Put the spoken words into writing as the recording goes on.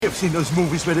You've seen those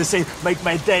movies where they say, make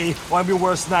my day, or I'm your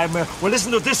worst nightmare. Well,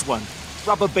 listen to this one.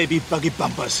 Rubber baby buggy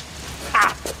bumpers.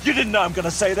 Ha! You didn't know I'm gonna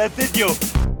say that, did you?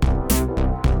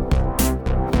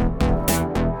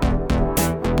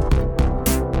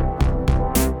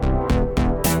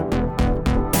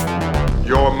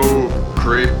 Your move,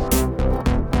 creep.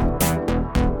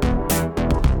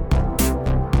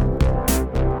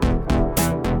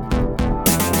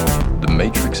 The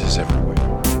Matrix is everywhere.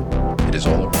 It is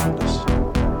all around us.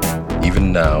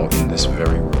 Even now, in this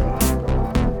very room.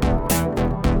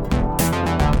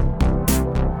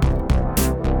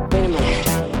 Wait a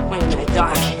minute,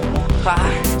 Doc.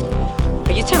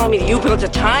 Are you telling me that you built a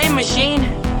time machine?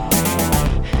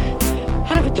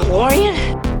 Out of a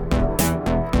DeLorean?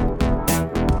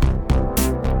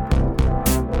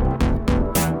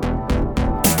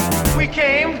 We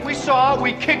came, we saw,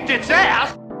 we kicked its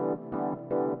ass.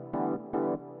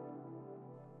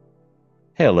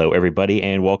 Hello, everybody,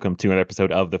 and welcome to another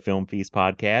episode of the Film Feast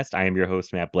podcast. I am your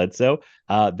host, Matt Bledsoe.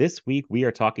 This week, we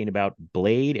are talking about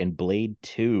Blade and Blade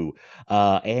 2.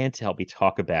 And to help me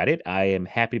talk about it, I am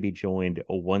happy to be joined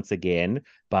once again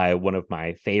by one of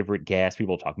my favorite guests,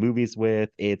 people to talk movies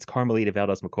with. It's Carmelita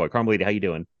Valdez McKoy. Carmelita, how you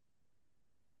doing?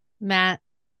 Matt,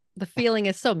 the feeling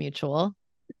is so mutual.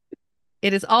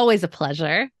 It is always a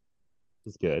pleasure.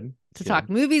 It's good. To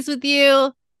talk movies with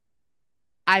you.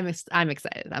 I'm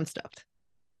excited. I'm stoked.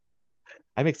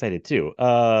 I'm excited too.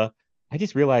 I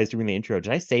just realized during the intro,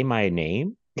 did I say my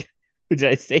name? Did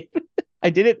I say? I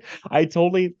didn't. I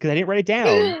totally, because I didn't write it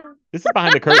down. This is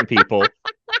behind the curtain, people.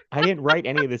 I didn't write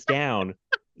any of this down,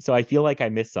 so I feel like I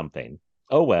missed something.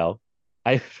 Oh well.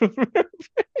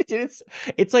 It's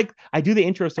like I do the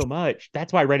intro so much.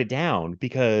 That's why I write it down,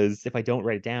 because if I don't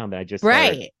write it down, then I just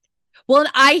right. Well,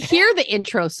 I hear the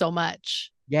intro so much.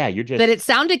 Yeah, you're just that it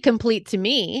sounded complete to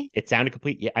me. It sounded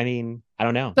complete. Yeah, I mean, I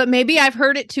don't know. But maybe I've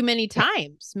heard it too many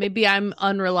times. Maybe I'm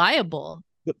unreliable.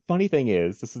 The funny thing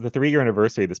is, this is the 3-year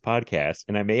anniversary of this podcast,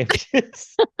 and I may have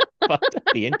just fucked up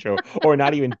the intro or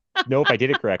not even know if I did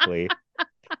it correctly.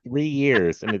 3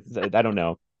 years, and it's I don't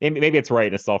know. Maybe it's right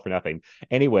and it's all for nothing.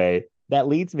 Anyway, that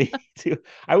leads me to,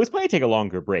 I was planning to take a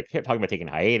longer break. I kept talking about taking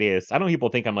hiatus. I don't know, people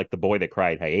think I'm like the boy that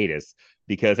cried hiatus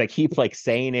because I keep like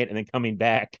saying it and then coming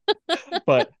back.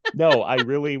 But no, I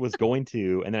really was going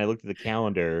to. And then I looked at the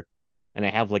calendar and I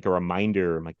have like a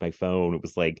reminder on like my phone. It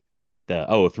was like the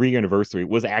 3-year anniversary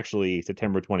was actually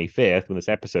September 25th when this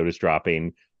episode is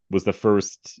dropping, was the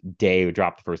first day we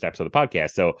dropped the first episode of the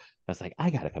podcast. So I was like, I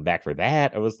got to come back for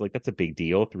that. I was like, that's a big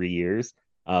deal, 3 years.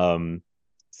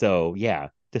 So yeah,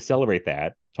 to celebrate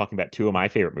that, talking about 2 of my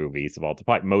favorite movies of all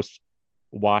time, most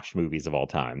watched movies of all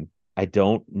time. I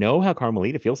don't know how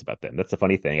Carmelita feels about them. That's the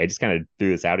funny thing. I just kind of threw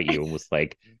this out at you and was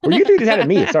like, or you threw this out at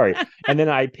me, sorry. And then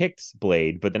I picked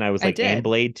Blade, but then I was like, and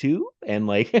Blade 2? And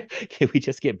like, can we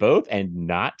just get both and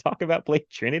not talk about Blade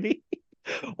Trinity?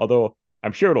 Although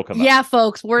I'm sure it'll come up. Yeah,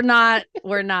 folks, we're not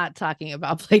talking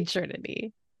about Blade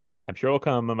Trinity. I'm sure it'll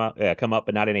come up,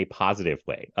 but not in a positive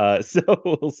way. So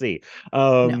we'll see.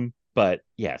 No. But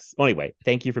yes. Well, anyway,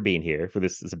 thank you for being here for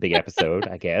this. Is a big episode,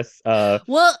 I guess.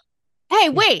 Well, hey,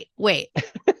 wait.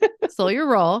 Slow your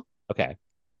roll. Okay.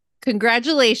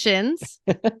 Congratulations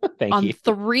on you.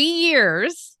 3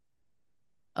 years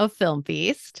of Film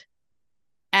Feast.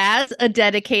 As a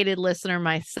dedicated listener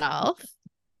myself,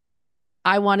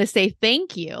 I want to say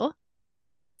thank you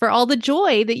for all the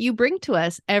joy that you bring to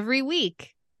us every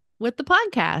week with the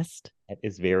podcast. That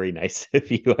is very nice of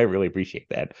you. I really appreciate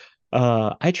that.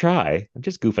 I try. I'm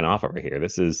just goofing off over here.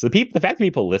 This is the fact that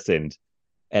people listened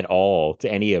at all to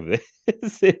any of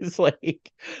this is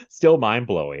like still mind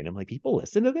blowing. I'm like, people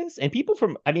listen to this, and people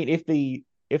from, I mean, if the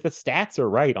stats are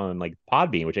right on like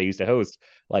Podbean, which I used to host,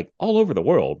 like all over the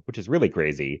world, which is really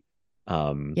crazy.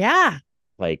 Yeah.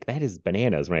 Like that is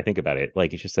bananas when I think about it.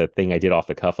 Like it's just a thing I did off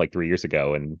the cuff like 3 years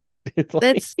ago, and it's like...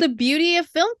 That's the beauty of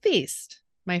Film Feast,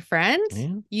 my friend.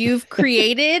 Yeah. You've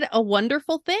created a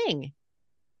wonderful thing.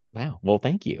 Wow. Well,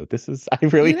 thank you. I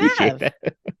really appreciate that.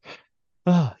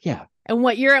 Oh, yeah. And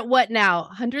you're at what now?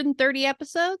 130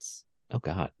 episodes? Oh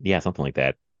God. Yeah, something like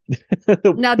that.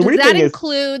 Now, does that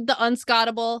include the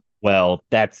Unscottable? Well,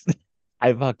 I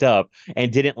fucked up and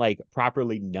didn't like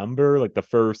properly number like the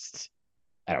first,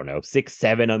 I don't know, 6,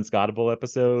 7 Unscottable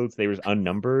episodes. They were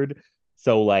unnumbered.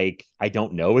 So like, I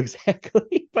don't know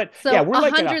exactly, but so yeah, we're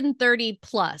 130 like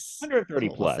plus. 130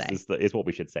 plus is what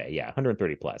we should say. Yeah.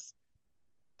 130 plus.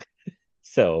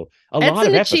 So That's lot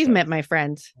of an achievement, my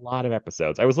friend. A lot of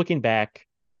episodes. I was looking back.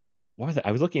 What was it?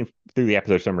 I was looking through the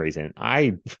episode for some reason.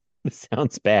 This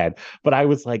sounds bad, but I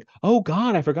was like, oh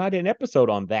God, I forgot an episode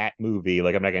on that movie.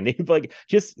 Like, I'm not gonna name, like,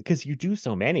 just because you do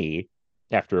so many.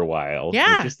 after a while.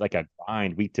 Yeah. It's just like a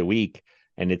grind week to week.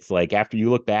 And it's like after you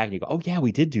look back and you go, oh yeah,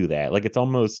 we did do that. Like it's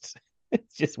almost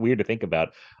it's just weird to think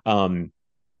about.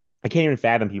 I can't even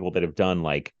fathom people that have done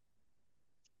like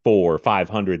 400,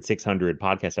 500, 600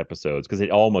 podcast episodes because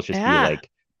it almost just be like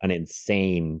an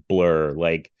insane blur.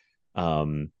 Like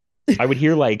I would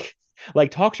hear like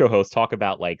talk show hosts talk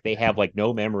about like they have like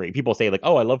no memory. People say like,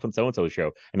 oh, I love from so and so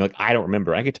show, and like I don't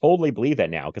remember. I could totally believe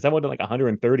that now because I've done like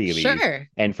 130 of these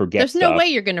and forget. There's stuff. no way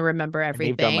you're going to remember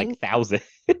everything. They've done like 1,000,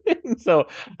 so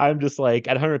I'm just like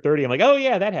at 130. I'm like, oh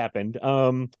yeah, that happened.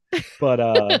 But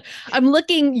I'm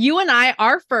looking. You and I,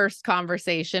 our first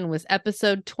conversation was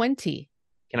episode 20.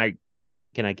 Can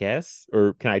I guess,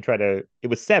 or can I try to? It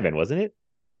was 7, wasn't it?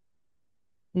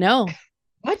 No,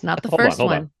 what? Not the hold first on.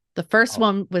 one. The first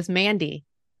one was Mandy.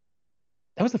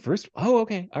 That was the first. Oh,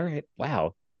 okay. All right.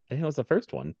 Wow. I think it was the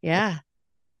first one. Yeah.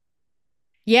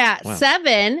 Yeah. Wow.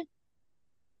 7.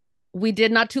 We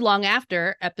did not too long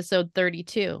after episode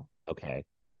 32. Okay.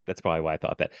 That's probably why I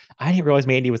thought that. I didn't realize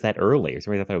Mandy was that early.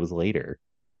 So I thought it was later.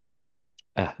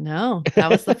 No,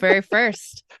 that was the very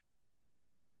first.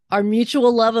 Our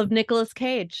mutual love of Nicolas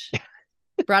Cage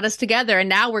brought us together, and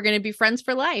now we're going to be friends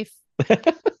for life.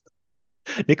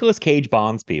 Nicolas Cage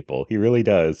bonds people. He really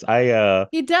does.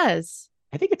 He does.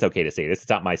 I think it's okay to say this. It's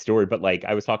not my story, but like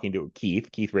I was talking to Keith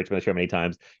Richmond on the show many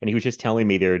times, and he was just telling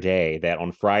me the other day that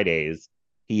on Fridays,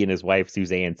 he and his wife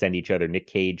Suzanne send each other Nick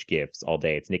Cage gifts all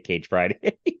day. It's Nick Cage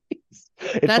Fridays. It's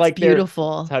That's like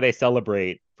beautiful. That's how they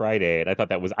celebrate Friday, and I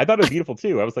thought it was beautiful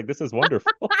too. I was like, this is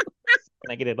wonderful. Can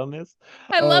I get in on this?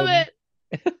 I love it.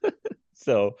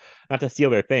 So not to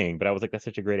steal their thing, but I was like, that's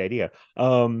such a great idea.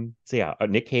 So yeah,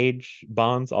 Nick Cage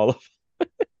bonds all of.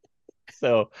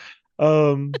 So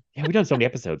yeah, we've done so many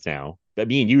episodes now. But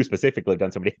me and you specifically have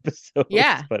done so many episodes.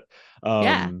 Yeah. But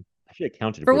yeah. I should have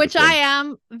counted for which I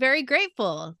am very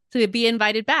grateful to be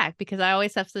invited back because I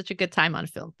always have such a good time on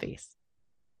Film Feast.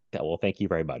 Yeah, well, thank you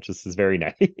very much. This is very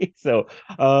nice. So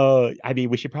I mean,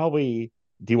 we should probably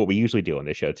do what we usually do on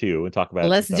this show too and talk about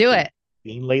let's do it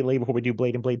lately before we do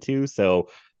Blade and Blade 2. So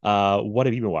what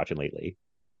have you been watching lately?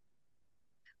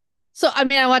 So I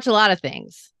mean, I watch a lot of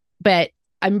things, but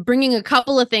I'm bringing a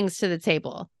couple of things to the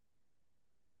table.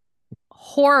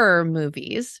 Horror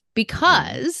movies,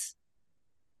 because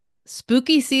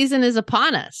spooky season is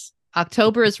upon us.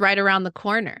 October is right around the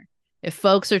corner. If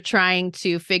folks are trying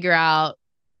to figure out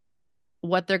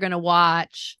what they're going to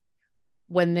watch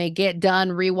when they get done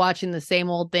rewatching the same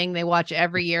old thing they watch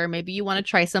every year, maybe you want to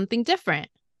try something different.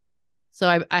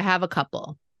 So I have a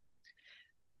couple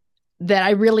that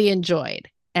I really enjoyed,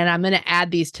 and I'm going to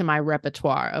add these to my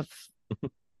repertoire of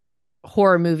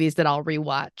horror movies that I'll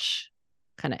rewatch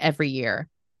kind of every year.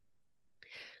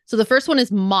 So the first one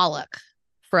is Moloch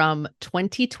from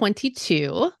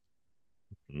 2022.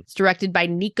 It's directed by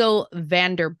Nico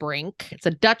van der Brink. It's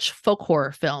a Dutch folk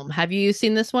horror film. Have you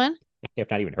seen this one? I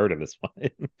have not even heard of this one.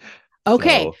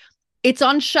 Okay. So... It's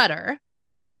on Shudder.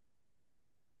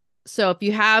 So if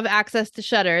you have access to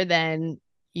Shudder, then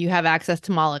you have access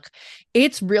to Moloch.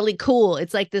 It's really cool.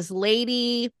 It's like this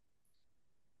lady,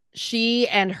 she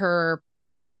and her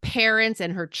parents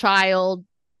and her child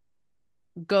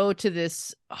go to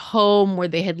this home where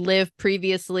they had lived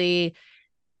previously.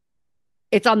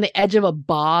 It's on the edge of a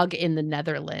bog in the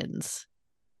Netherlands.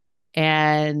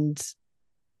 And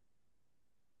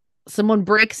someone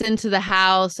breaks into the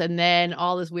house and then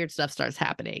all this weird stuff starts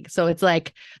happening. So it's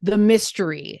like the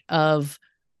mystery of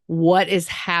what is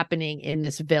happening in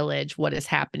this village, what is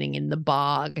happening in the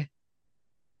bog.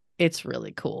 It's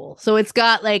really cool. So it's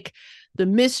got like the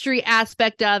mystery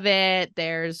aspect of it.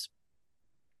 There's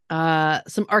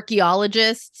some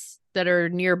archaeologists that are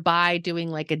nearby doing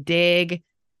like a dig.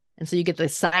 And so you get the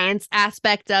science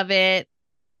aspect of it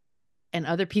and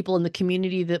other people in the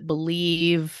community that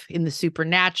believe in the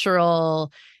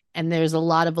supernatural. And there's a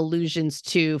lot of allusions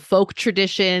to folk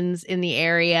traditions in the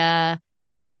area.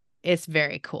 It's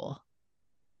very cool.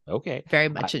 Okay. Very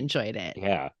much enjoyed it.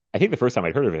 Yeah. I think the first time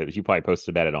I'd heard of it was you probably posted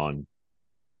about it on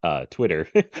Twitter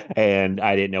and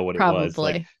I didn't know what it was.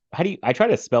 Like, how do you, I try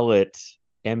to spell it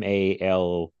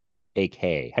Malak.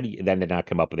 How do you, then did not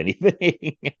come up with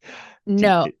anything?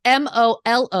 No, Moloch.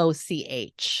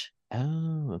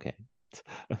 Oh, okay.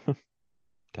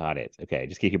 Got it. Okay.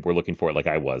 Just in case people were looking for it like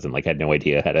I was and like had no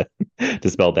idea how to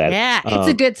spell that. Yeah, it's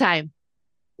a good time.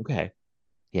 Okay.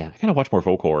 Yeah, I kind of watch more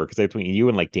folk horror because between you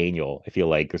and like Daniel, I feel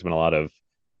like there's been a lot of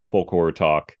folk horror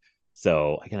talk.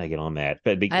 So I gotta get on that.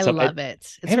 But I love it.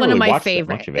 It's one of my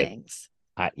favorite things.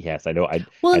 Yes, I know. I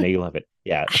know you love it.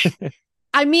 Yeah.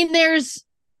 I mean,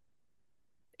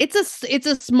 it's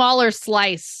a smaller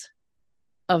slice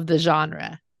of the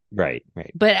genre. Right.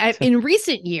 But in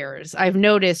recent years, I've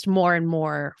noticed more and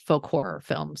more folk horror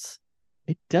films.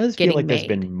 It does feel getting like there's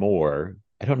made. been more.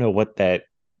 I don't know what that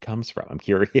comes from. I'm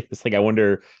curious. Like, I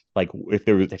wonder, like, if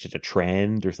there was just a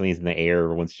trend or something's in the air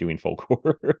once doing folk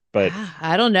horror. But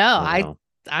I don't know. I don't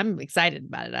I'm excited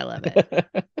about it. I love it.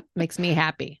 know. Makes me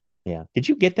happy. Yeah. Did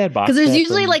you get that box Because there's set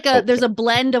usually from? there's a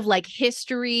blend of like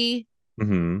history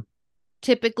Mm-hmm.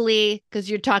 typically, because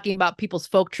you're talking about people's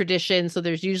folk traditions. So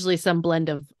there's usually some blend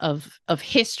of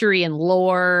history and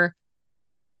lore,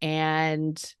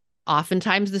 and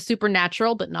oftentimes the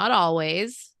supernatural, but not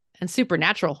always. And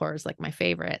supernatural horror is like my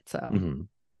favorite. So Mm-hmm.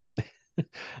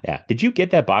 Yeah. Did you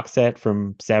get that box set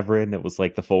from Severin that was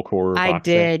like the folk horror I box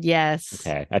set? did, yes.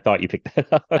 Okay. I thought you picked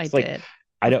that up. I It's like, did.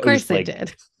 I know Of it was course I like,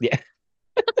 did. yeah,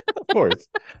 of course.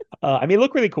 I mean, it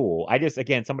looked really cool. I just,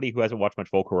 again, somebody who hasn't watched much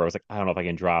folk horror, I was like, I don't know if I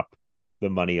can drop the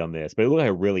money on this, but it looked like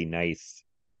a really nice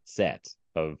set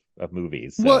of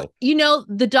movies. So, Well,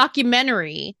 the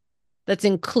documentary that's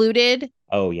included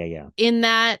oh yeah. in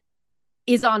that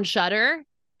is on Shudder,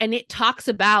 and it talks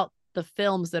about the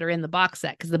films that are in the box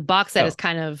set, because the box set is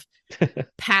kind of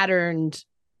patterned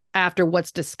after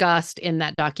what's discussed in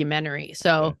that documentary.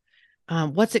 So,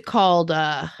 what's it called?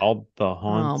 All the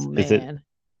Haunts. Oh man,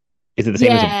 Is it the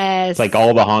same as yes, it's like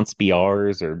All the Haunts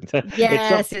BRs or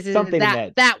yes, it's something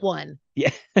in that one.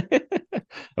 Yeah.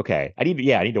 Okay. I need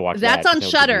to watch That's that. on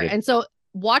Shudder, and so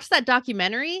watch that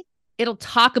documentary. It'll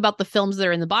talk about the films that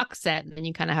are in the box set, and then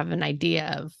you kind of have an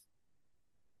idea of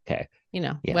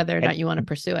whether or not you want to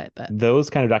pursue it. But those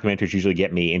kind of documentaries usually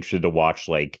get me interested to watch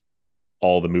like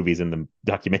all the movies in the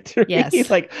documentary. Yes.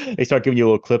 Like they start giving you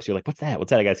little clips. You're like, what's that?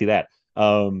 I gotta see that.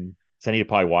 So I need to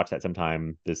probably watch that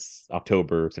sometime this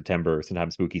October, September, sometime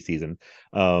spooky season.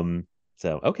 So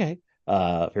okay.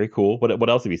 Very cool. What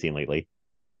else have you seen lately?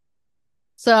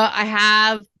 So I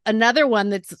have another one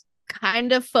that's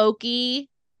kind of folky,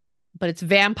 but it's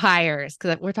vampires,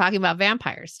 because we're talking about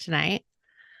vampires tonight.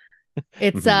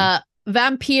 It's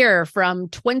Vampire from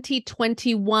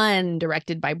 2021,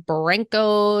 directed by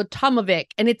Branko Tomovic,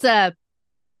 and it's a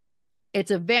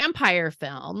vampire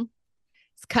film.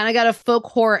 It's kind of got a folk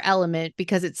horror element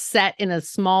because it's set in a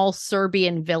small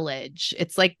Serbian village.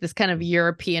 It's like this kind of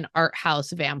European art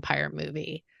house vampire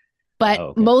movie.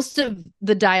 But most of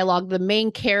the dialogue, the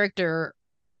main character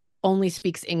only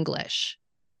speaks English.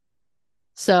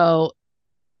 So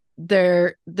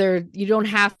you don't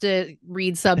have to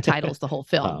read subtitles the whole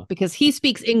film because he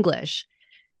speaks English.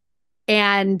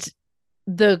 And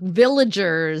the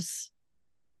villagers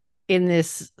in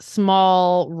this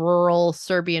small rural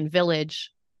Serbian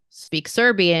village speak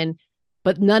Serbian,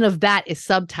 but none of that is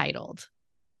subtitled.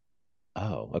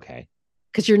 Oh, okay.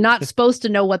 Because you're not supposed to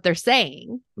know what they're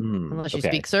saying unless you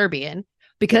speak Serbian,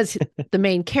 because the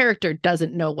main character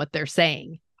doesn't know what they're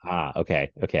saying.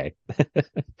 Okay.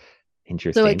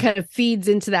 Interesting. So it kind of feeds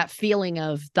into that feeling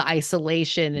of the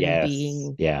isolation and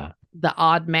being the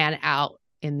odd man out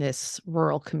in this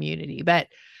rural community. But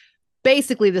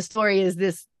basically the story is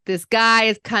this guy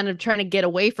is kind of trying to get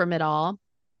away from it all,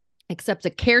 accepts a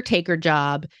caretaker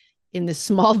job in this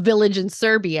small village in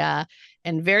Serbia,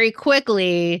 and very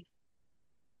quickly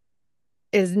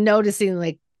is noticing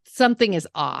like something is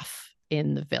off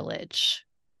in the village.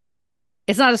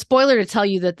 It's not a spoiler to tell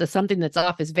you that the something that's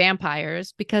off is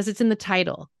vampires, because it's in the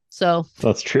title. So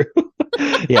that's true.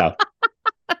 Yeah.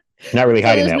 Not really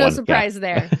hiding that one. There's no surprise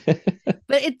there.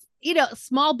 But it's,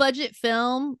 small budget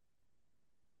film,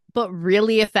 but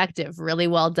really effective, really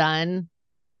well done.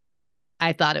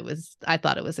 I thought it was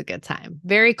a good time.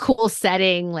 Very cool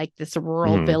setting, like this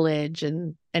rural village,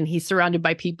 and he's surrounded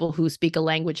by people who speak a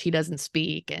language he doesn't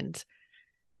speak, and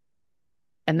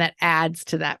that adds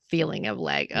to that feeling of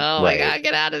like, oh my God,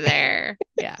 get out of there.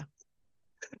 Yeah.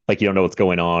 Like you don't know what's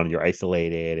going on, you're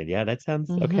isolated, and that sounds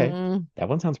okay. That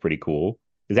one sounds pretty cool.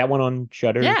 Is that one on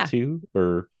Shudder too,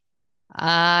 or?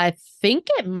 I think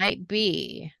it might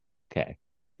be. Okay.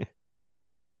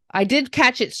 I did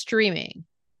catch it streaming.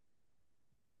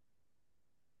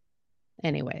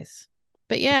 Anyways,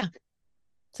 but yeah,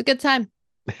 it's a good time.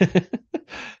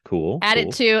 Cool. Add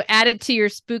it to your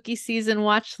spooky season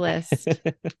watch list.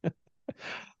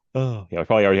 Oh yeah, I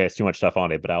probably already has too much stuff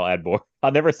on it, but I'll add more.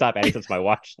 I'll never stop adding stuff to my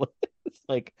watch list. It's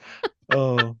like,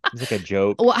 it's like a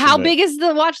joke. Well, how big is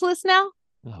the watch list now?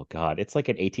 Oh God, it's like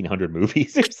an 1,800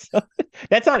 movies or something.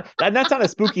 That's not a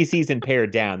spooky season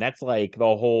pared down. That's like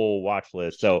the whole watch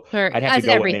list. So I'd have to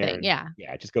go in there.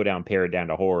 Yeah, just go down, pare it down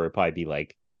to horror. It'd probably be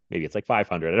like maybe it's like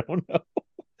 500. I don't know.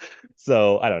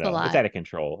 So I don't know. It's out of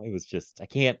control. It was just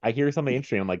I hear something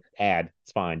interesting. I'm like,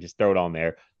 it's fine. Just throw it on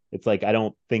there. It's like I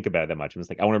don't think about it that much. I'm just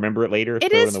like, I want to remember it later.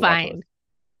 It is fine.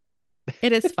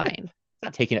 It is fine.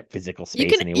 not taking up physical You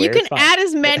space can anywhere. It's fine. add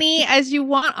as many as you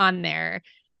want on there.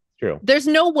 True. There's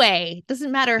no way.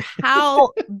 Doesn't matter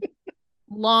how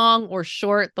long or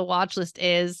short the watch list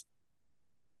is.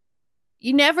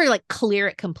 You never like clear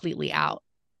it completely out.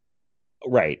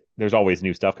 Right. There's always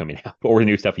new stuff coming out or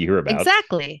new stuff you hear about.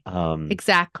 Exactly.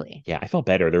 Exactly. Yeah, I felt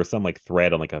better. There was some like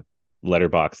thread on like a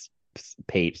Letterboxd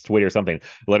page, Twitter or something.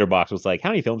 Letterboxd was like, how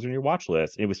many films are on your watch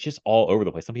list? And it was just all over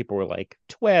the place. Some people were like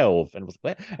 12 and was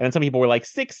what? And then some people were like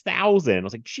 6,000. I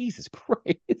was like, Jesus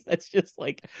Christ. That's just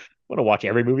like, I want to watch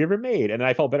every movie ever made. And then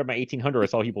I felt better at my 1800. I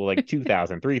saw people like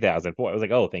 2,000, 3,000. I was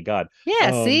like, oh, thank God.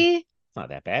 Yeah, see? It's not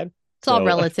that bad. It's all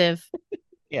relative.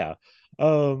 Yeah.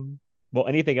 Well,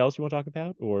 anything else you want to talk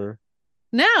about or?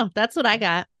 No, that's what I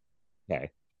got. Okay.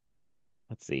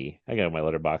 Let's see. I got my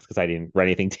letterbox because I didn't write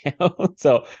anything down.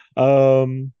 So,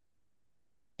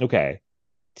 okay.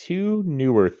 2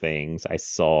 newer things I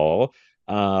saw.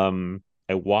 I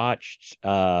watched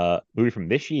a movie from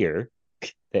this year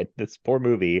that this poor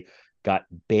movie got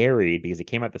buried because it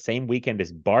came out the same weekend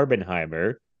as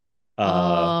Barbenheimer.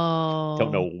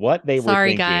 Don't know what they were thinking.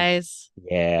 Sorry, guys.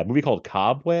 Yeah, a movie called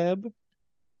Cobweb.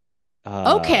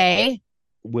 Okay.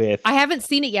 I haven't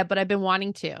seen it yet, but I've been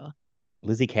wanting to.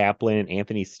 Lizzie Kaplan,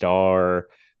 Anthony Starr,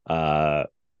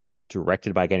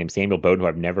 directed by a guy named Samuel Bowden, who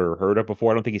I've never heard of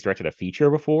before. I don't think he's directed a feature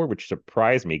before, which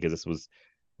surprised me because this was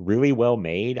really well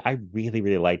made. I really,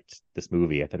 really liked this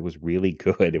movie. I thought it was really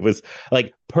good. It was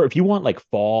like, if you want like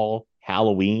fall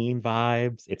Halloween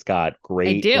vibes, it's got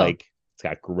great, it's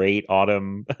got great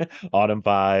autumn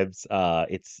vibes.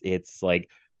 It's like,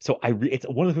 so it's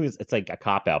one of the movies. It's like a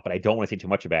cop out, but I don't want to say too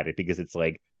much about it because it's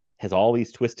like has all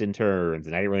these twists and turns,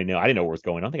 and I didn't know where it was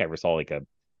going. I don't think I ever saw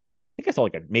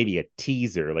maybe a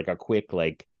teaser, like a quick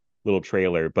like little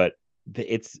trailer, but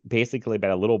it's basically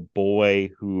about a little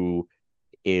boy who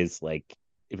is like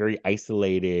very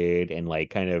isolated and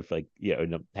like kind of like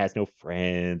has no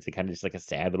friends and kind of just like a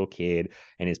sad little kid,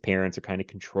 and his parents are kind of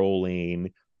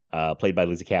controlling. Played by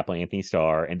Lizzie Kaplan, Anthony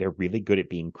Starr, and they're really good at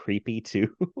being creepy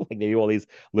too. Like they do all these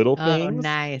little things. Oh,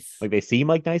 nice. Like they seem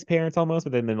like nice parents almost,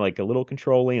 but then like a little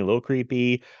controlling, a little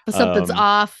creepy. But something's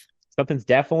off. Something's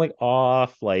definitely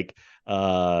off. Like,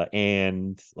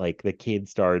 and like the kid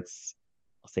starts,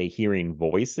 I'll say, hearing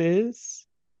voices.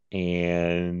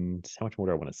 And how much more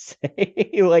do I want to say?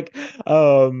 Like,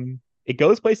 it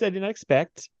goes places I didn't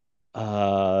expect.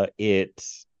 I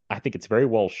think it's very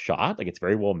well shot. Like it's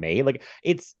very well made. Like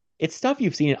it's stuff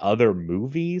you've seen in other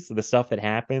movies, the stuff that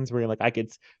happens where you're like,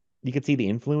 you could see the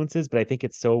influences, but I think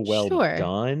it's so well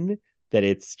done that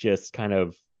it's just kind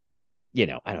of, I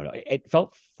don't know. It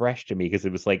felt fresh to me because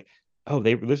it was like, oh,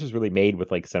 this was really made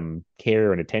with like some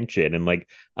care and attention. And like,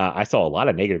 I saw a lot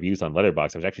of negative views on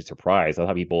Letterboxd. I was actually surprised. I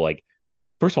thought people like,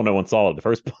 first of all, no one saw it in the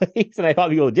first place. And I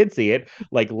thought people who did see it,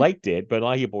 like liked it, but a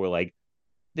lot of people were like,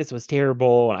 this was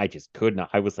terrible, and I just could not.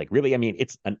 I was like, really? I mean,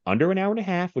 it's under an hour and a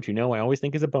half, which I always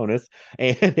think is a bonus,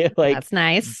 and it like that's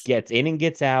nice. Gets in and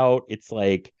gets out. It's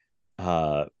like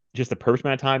just the perfect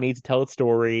amount of time it needs to tell its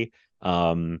story.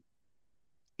 Now I'm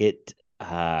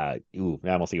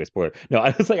gonna see a spoiler. No,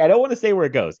 I was like, I don't want to say where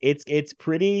it goes. It's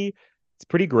pretty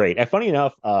great. And funny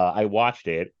enough, I watched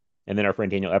it, and then our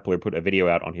friend Daniel Epler put a video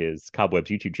out on his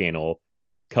Cobwebs YouTube channel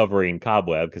covering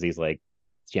Cobweb because he's like,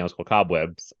 channel's called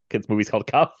Cobwebs, kids movies called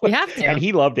Cobwebs, and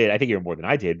he loved it. I think even more than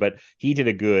I did, but he did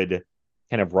a good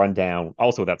kind of rundown,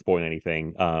 also without spoiling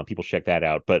anything. People check that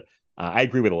out. But I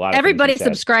agree with a lot of everybody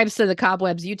subscribes to the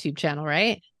Cobwebs YouTube channel,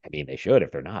 right? I mean, they should.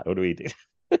 If they're not, what do we do?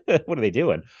 What are they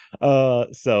doing?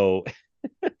 So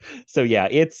yeah,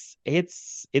 it's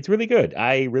really good.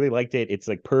 I really liked it. It's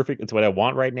like perfect. It's what I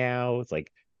want right now. It's like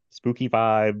spooky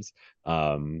vibes.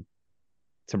 Some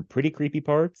pretty creepy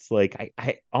parts. Like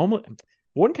I almost.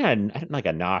 One kind of like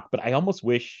a knock, but I almost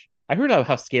wish I heard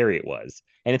how scary it was,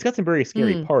 and it's got some very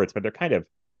scary parts, but they're kind of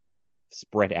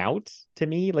spread out to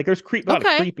me. Like there's a lot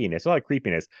of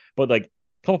creepiness, but like a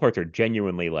couple parts are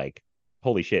genuinely like,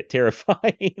 holy shit,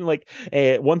 terrifying. Like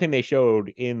one thing they showed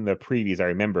in the previews, I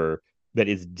remember that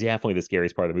is definitely the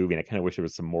scariest part of the movie, and I kind of wish there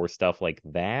was some more stuff like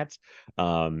that. But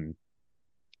I mean,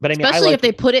 especially if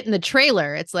they put it in the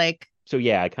trailer, it's like. So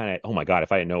yeah, I kind of, oh my God,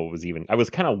 if I didn't know it was even, I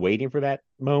was kind of waiting for that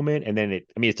moment. And then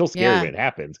it's still scary when it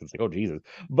happens. Cause it's like, oh Jesus.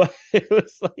 But it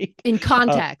was like in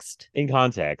context,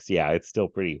 yeah, it's still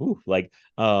pretty,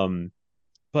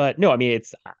 but no, I mean,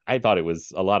 I thought it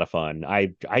was a lot of fun.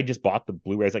 I just bought the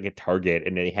Blu-rays like at Target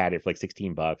and they had it for like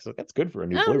 $16. So that's good for a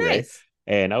new Blu-ray. Nice.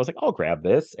 And I was like, I'll grab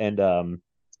this. And, cause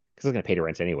I was going to pay the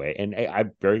rent anyway. And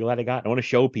I'm very glad I want to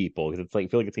show people because it's like, I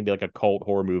feel like it's gonna be like a cult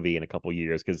horror movie in a couple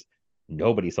years. Cause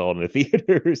nobody saw it in the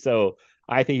theater. So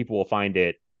I think people will find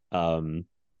it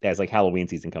as like Halloween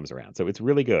season comes around. So it's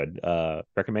really good.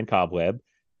 Recommend Cobweb.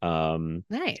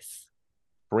 Nice.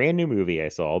 Brand new movie I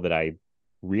saw that I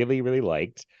really, really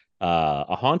liked.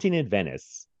 A Haunting in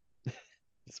Venice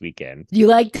this weekend. You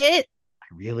liked it?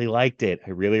 I really liked it.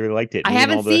 I really, really liked it. I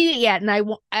haven't seen it yet, and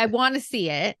I want to see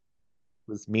it.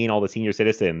 It was me and all the senior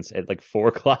citizens at like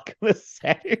 4:00 on a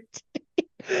Saturday.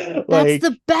 That's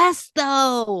the best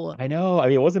though. I know. I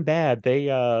mean, it wasn't bad. They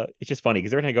it's just funny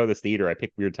because every time I go to this theater, I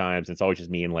pick weird times. And it's always just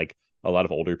me and like a lot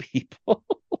of older people.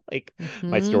 Like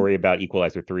my story about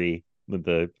Equalizer 3 with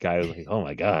the guy was like, oh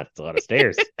my God, it's a lot of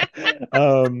stairs.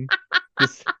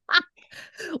 Just,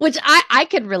 Which I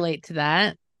can relate to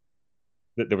that.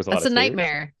 there was a lot of That's a stairs.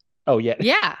 nightmare. Oh yeah.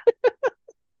 Yeah.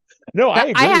 No, I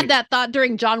agree. I had that thought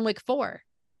during John Wick 4.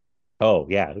 Oh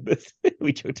yeah,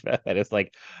 we joked about that. It's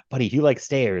like, buddy, if you like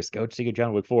stairs, go see a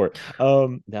John Wick 4.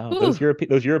 No, those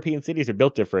European cities are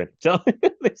built different. So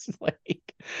this is like,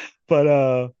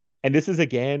 but and this is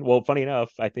again, well, funny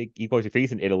enough, I think Equalizer 3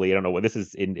 is in Italy. I don't know what this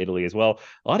is in Italy as well.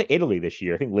 A lot of Italy this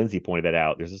year. I think Lindsay pointed that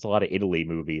out. There's just a lot of Italy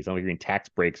movies. I don't know if you're in tax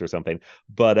breaks or something,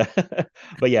 but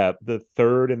but yeah, the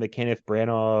third and the Kenneth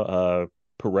Branagh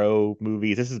Perot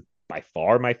movies. This is by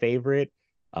far my favorite.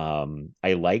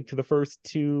 I liked the first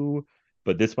two,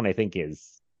 but this one I think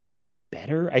is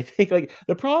better. I think like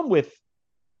the problem with,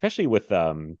 especially with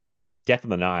Death on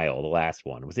the Nile, the last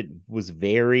one, was it was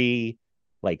very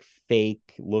like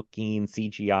fake looking,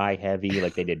 CGI heavy,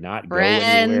 like they did not go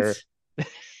anywhere.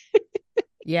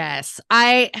 Yes.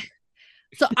 I'm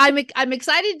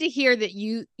excited to hear that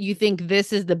you think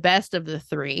this is the best of the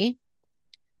three.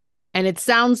 And it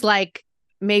sounds like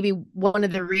maybe one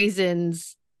of the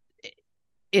reasons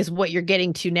is what you're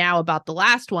getting to now about the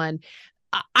last one.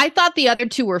 I thought the other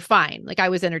two were fine. Like I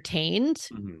was entertained.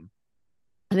 Mm-hmm.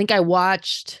 I think I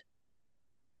watched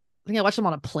them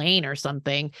on a plane or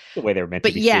something. The way they were meant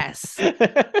to be. But yes,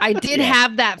 I did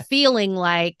have that feeling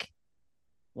like,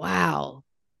 wow,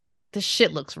 this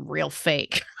shit looks real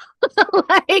fake.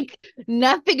 Like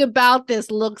nothing about this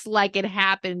looks like it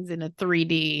happens in a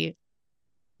 3D.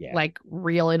 Yeah. Like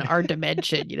real in our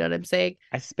dimension, you know what I'm saying?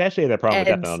 Especially the problem with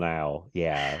Death on the Nile.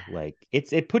 Yeah, like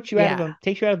it puts you out of the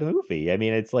takes you out of the movie. I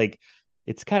mean, it's like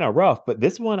it's kind of rough, but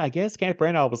this one, I guess, Kenneth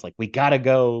Branagh was like, we gotta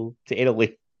go to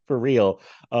Italy for real.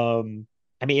 I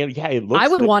mean, yeah, it looks. I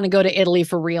would want to go to Italy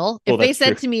for real. Well, if they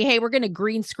said to me, "Hey, we're gonna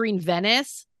green screen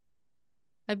Venice,"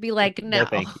 I'd be like, "No,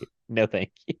 thank you, no,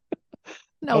 thank you."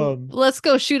 No, let's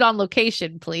go shoot on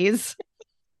location, please.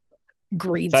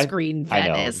 Green screen Venice.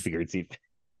 I know, figured see.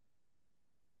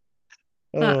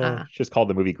 Just called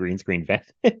the movie Green Screen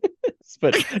Venice.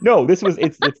 But no,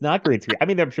 it's not green screen. I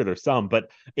mean, I'm sure there's some,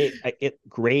 but it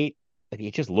great. Like,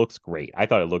 it just looks great. I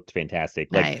thought it looked fantastic.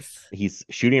 Like nice. He's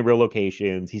shooting in real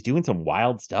locations. He's doing some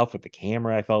wild stuff with the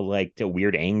camera. I felt like to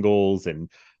weird angles, and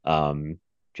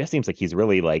just seems like he's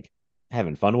really like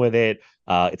having fun with it.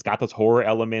 It's got those horror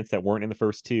elements that weren't in the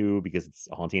first two because it's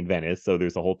Haunting in Venice. So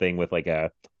there's a whole thing with like a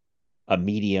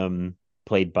medium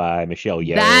played by Michelle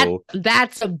Yeoh.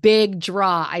 That's a big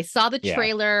draw. I saw the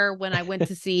trailer when I went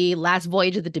to see Last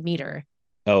Voyage of the Demeter.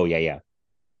 Oh, yeah.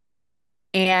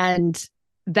 And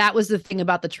that was the thing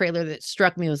about the trailer that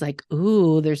struck me. It was like,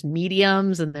 ooh, there's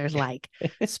mediums and there's like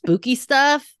spooky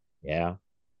stuff. Yeah.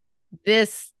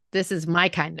 This is my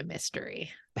kind of mystery.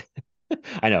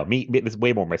 I know. This is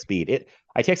way more my speed.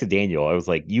 I texted Daniel. I was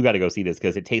like, you got to go see this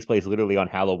because it takes place literally on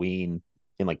Halloween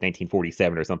in like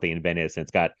 1947 or something in Venice. And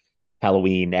it's got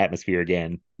Halloween atmosphere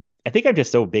again. I think I'm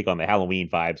just so big on the Halloween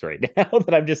vibes right now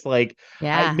that I'm just like,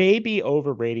 I may be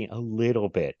overrating a little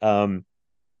bit.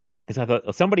 Because I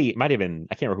thought somebody might have been,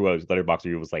 I can't remember who I was, Letterboxd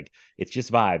review was like, it's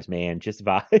just vibes, man, just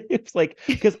vibes. Like,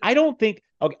 because I don't think,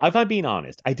 okay, if I'm being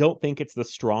honest, I don't think it's the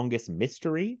strongest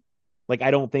mystery. Like, I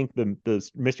don't think the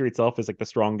mystery itself is like the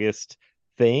strongest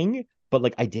thing, but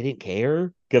like I didn't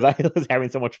care because I was having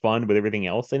so much fun with everything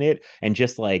else in it and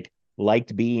just like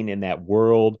liked being in that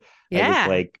world. Yeah. I was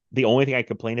like, the only thing I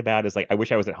complain about is like, I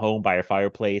wish I was at home by a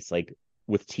fireplace, like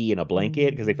with tea and a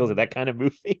blanket, because it feels like that kind of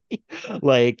movie.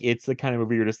 Like, it's the kind of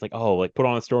movie you're just like, oh, like put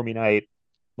on a stormy night.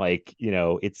 Like, you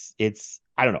know, it's,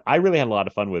 I don't know. I really had a lot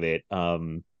of fun with it. I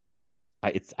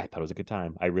thought it was a good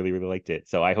time. I really, really liked it.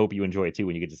 So I hope you enjoy it too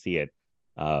when you get to see it.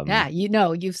 Yeah,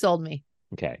 you've sold me.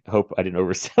 Okay. I hope I didn't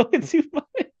oversell it too much.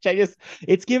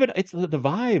 It's the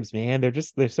vibes, man.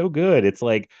 They're so good. It's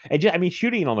like, I mean,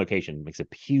 shooting on location makes a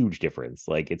huge difference.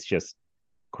 Like, it's just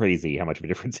crazy how much of a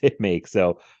difference it makes.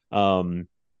 So,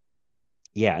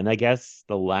 yeah. And I guess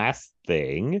the last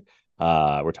thing,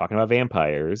 we're talking about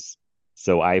vampires.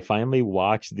 So I finally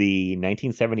watched the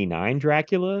 1979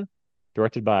 Dracula,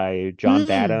 directed by John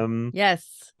Badham.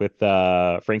 Yes. With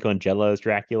Franco Langella's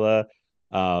Dracula.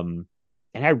 And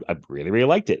I really, really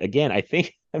liked it. Again, I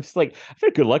think I'm just like, I've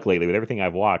had good luck lately with everything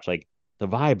I've watched. Like the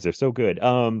vibes are so good.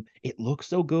 It looks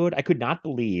so good. I could not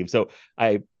believe. So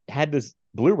I had this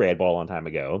Blu-ray I bought a long time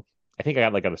ago. I think I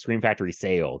got like on a Scream Factory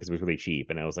sale because it was really cheap.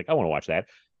 And I was like, I want to watch that.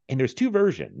 And there's two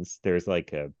versions. There's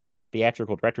like a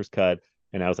theatrical director's cut.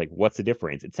 And I was like, what's the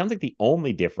difference? It sounds like the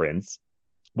only difference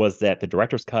was that the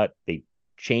director's cut, they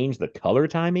changed the color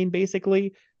timing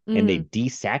basically, and they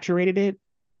desaturated it.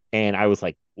 And I was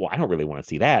like, well, I don't really want to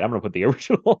see that. I'm gonna put the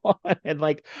original on. And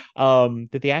like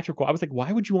the theatrical, I was like,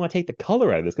 why would you want to take the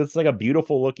color out of this? Because it's like a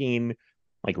beautiful looking,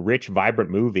 like rich,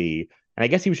 vibrant movie. And I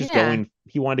guess he was just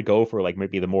he wanted to go for like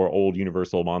maybe the more old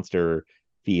Universal monster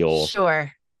feel.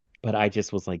 Sure. But I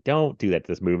just was like, don't do that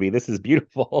to this movie. This is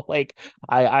beautiful. Like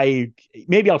I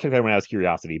maybe I'll check that one out as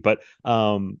curiosity, but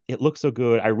it looks so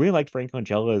good. I really liked Frank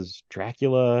Langella's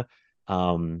Dracula.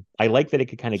 I like that it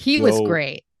could kind of He was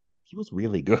great. He was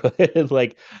really good.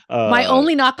 Like my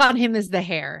only knock on him is the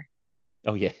hair.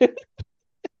 Oh yeah.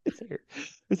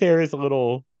 His hair is a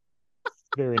little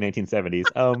very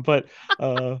 1970s. But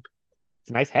it's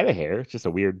a nice head of hair. It's just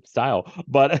a weird style.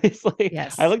 But it's like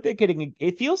I like that getting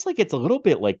it feels like it's a little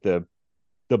bit like the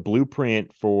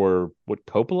blueprint for what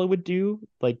Coppola would do,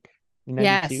 like in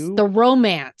 92. Yes, the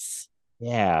romance.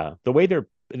 Yeah. The way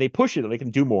they push it, they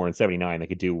can do more in 79 they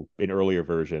could do in earlier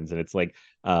versions. And it's like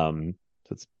so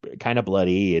it's kind of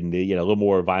bloody and a little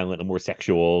more violent, a little more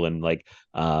sexual, and like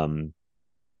I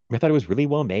thought it was really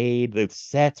well made. The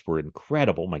sets were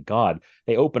incredible. Oh my God.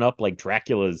 They open up like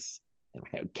Dracula's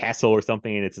castle or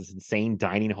something, and it's this insane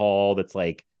dining hall that's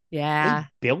like they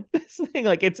built this thing.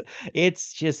 Like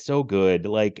it's just so good.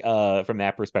 Like from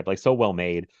that perspective, like so well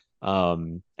made. I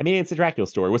mean, it's a Dracula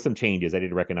story with some changes. I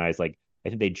didn't recognize, like I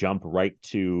think they jump right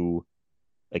to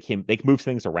like him, they move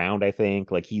things around, I think.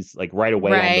 Like he's like right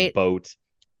away on the boat,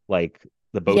 like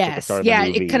the boat's at the start of the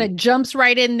movie. It kind of jumps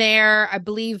right in there. I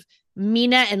believe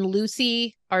Mina and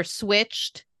Lucy are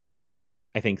switched.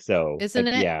 I think so. Isn't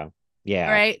it? Yeah. Yeah.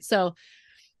 All right. So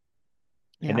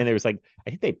and then there was like, I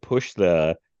think they pushed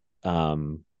the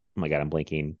oh my God, I'm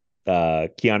blanking.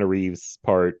 Keanu Reeves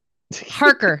part.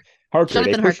 Harker.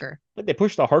 Jonathan Harker. Like they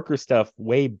pushed the Harker stuff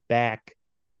way back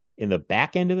in the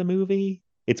back end of the movie.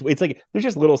 It's like there's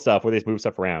just little stuff where they just move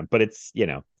stuff around, but it's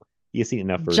you see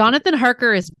enough for Jonathan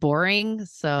Harker is boring,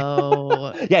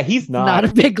 so yeah, he's not a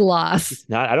big loss. He's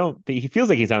not. I don't think he feels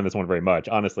like he's not in this one very much.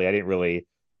 Honestly, I didn't really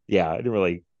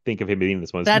think of him being in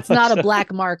this one. That's not a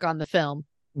black mark on the film.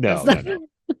 No.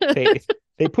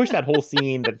 They push that whole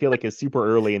scene that I feel like is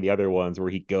super early in the other ones where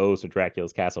he goes to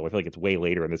Dracula's castle. I feel like it's way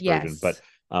later in this version, but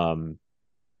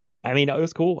I mean, it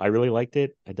was cool. I really liked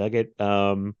it. I dug it.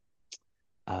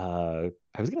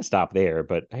 I was gonna stop there,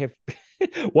 but I have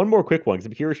one more quick one because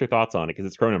I'm curious your thoughts on it because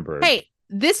it's Cronenberg. Hey,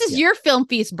 this is your Film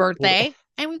Feast birthday,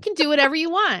 and we can do whatever you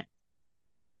want.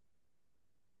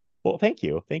 Well, thank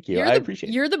you. I appreciate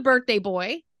it. You're the birthday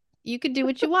boy. You can do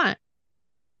what you want.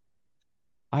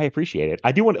 I appreciate it.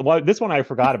 I do want. Well, this one I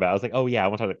forgot about. I was like, oh yeah, I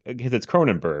want to because it's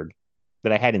Cronenberg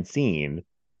that I hadn't seen.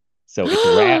 So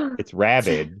it's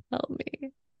Rabid. Help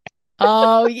me.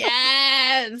 Oh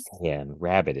yes. Yeah, and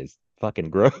Rabid is fucking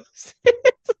gross.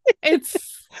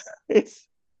 it's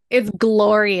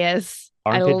glorious.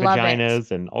 Armpit I love vaginas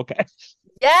it. And okay.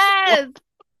 Yes.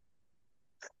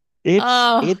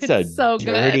 It's a so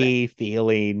dirty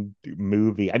feeling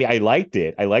movie. I mean, I liked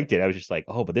it. I was just like,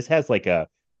 oh, but this has like a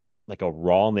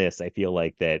rawness. I feel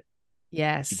like that.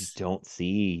 Yes. You just don't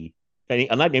see.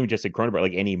 I'm not even just in Cronenberg,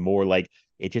 like anymore. Like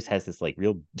it just has this like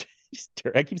real.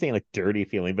 I keep saying like dirty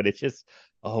feeling, but it's just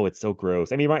it's so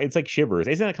gross. I mean, it's like Shivers.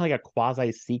 Isn't it kind of like a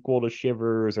quasi sequel to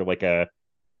Shivers or like a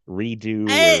redo?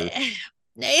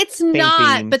 It's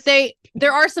not, but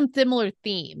there are some similar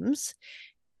themes,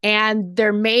 and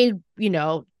they're made,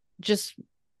 just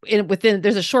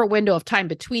there's a short window of time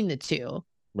between the two.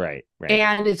 Right.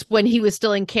 And it's when he was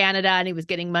still in Canada and he was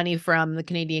getting money from the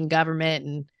Canadian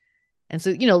government and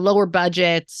so, lower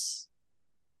budgets,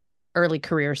 early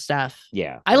career stuff.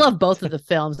 Yeah. I love both of the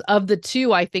films. Of the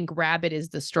two, I think Rabid is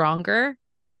the stronger.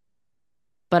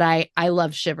 But I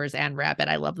love Shivers and Rabid.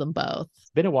 I love them both.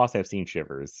 It's been a while since I've seen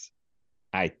Shivers.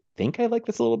 I think I like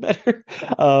this a little better.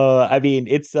 I mean,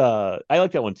 it's I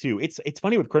like that one too. It's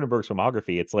funny with Cronenberg's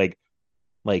filmography. It's like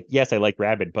yes, I like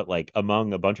Rabid, but like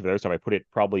among a bunch of other stuff, I put it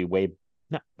probably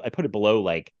I put it below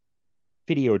like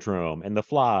Videodrome and The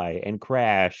Fly and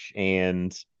Crash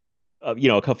and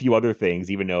a few other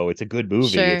things. Even though it's a good movie,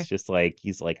 Sure. It's just like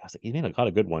he's made a lot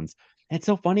of good ones. And it's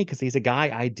so funny because he's a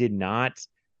guy I did not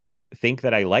think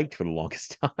that I liked for the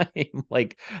longest time.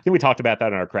 Like I think we talked about that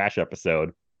in our Crash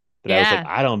episode. That I was like,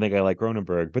 I don't think I like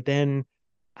Cronenberg, but then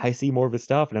I see more of his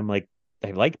stuff, and I'm like,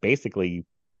 like basically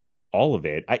all of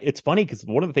it. It's funny because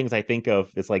one of the things I think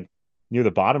of is like near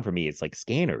the bottom for me, it's like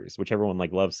Scanners, which everyone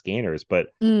like loves Scanners, but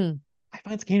I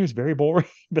find Scanners very boring.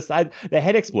 Besides the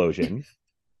head explosion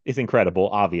is incredible,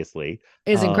 obviously.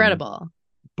 Is incredible.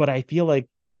 But I feel like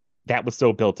that was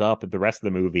so built up that the rest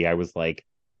of the movie, I was like,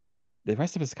 the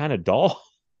rest of it's kind of dull.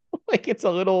 Like it's a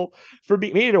little for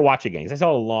me. We need to watch again because I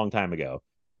saw it a long time ago.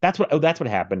 That's what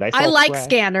happened. I like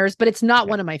Scanners, but it's not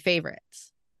one of my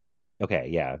favorites. Okay,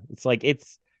 yeah, it's like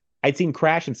I'd seen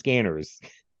Crash and Scanners,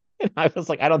 and I was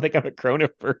like, I don't think I'm a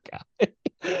Cronenberg guy.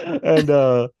 And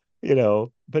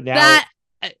but now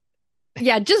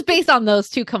yeah, just based on those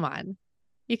two, come on,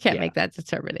 you can't make that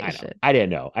determination. I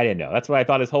didn't know. That's what I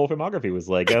thought his whole filmography was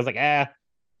like. I was like,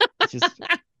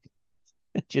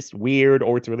 it's just weird,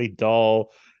 or it's really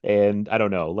dull, and I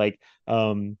don't know, like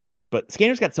but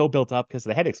Scanners got so built up because of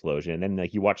the head explosion, and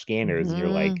like you watch Scanners and you're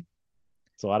like,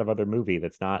 it's a lot of other movie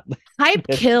that's not hype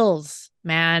kills,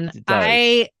 man. It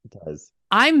does.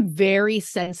 I'm very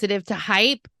sensitive to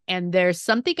hype, and there's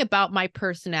something about my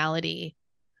personality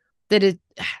that is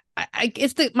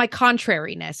it's my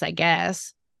contrariness, I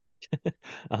guess.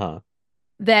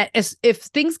 That if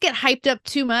things get hyped up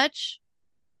too much,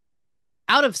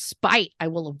 out of spite, I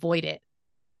will avoid it.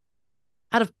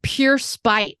 Out of pure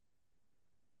spite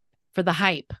for the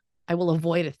hype, I will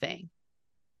avoid a thing.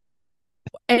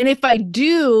 And if I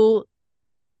do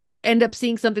end up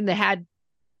seeing something that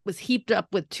was heaped up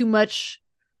with too much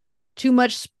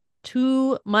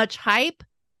hype,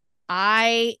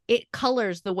 it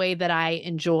colors the way that I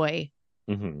enjoy,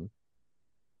 the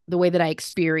way that I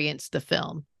experience the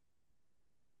film.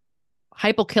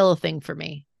 Hype will kill a thing for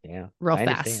me. Yeah, real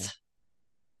fast.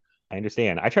 I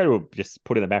understand. I try to just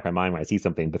put it in the back of my mind when I see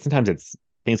something, but sometimes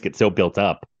things get so built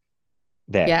up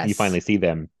that you finally see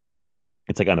them.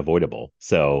 It's like unavoidable.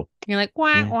 So you're like,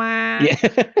 wah, wah. Yeah.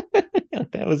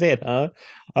 That was it, huh?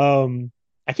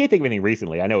 I can't think of anything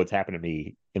recently. I know it's happened to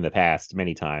me in the past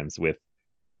many times with,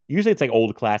 usually it's like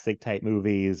old classic type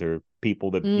movies or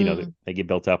people that, they get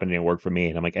built up and it didn't work for me.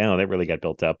 And I'm like, oh, that really got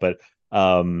built up. But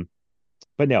no,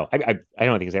 I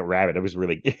don't think it's that rabbit. It was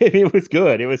really, it was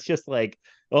good. It was just like,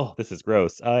 oh, this is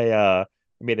gross. I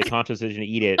made the conscious decision to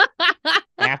eat it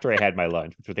after I had my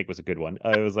lunch, which I think was a good one.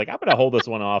 I was like, I'm going to hold this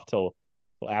one off till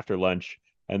after lunch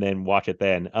and then watch it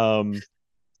then.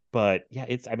 But yeah,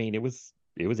 it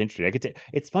was interesting.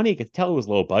 It's funny, I could tell it was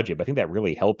low budget, but I think that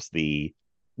really helps the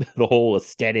whole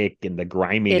aesthetic and the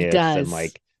griminess. It does. And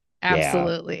like,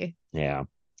 absolutely. Yeah.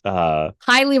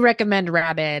 Highly recommend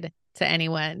Rabid to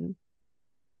anyone.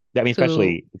 I mean,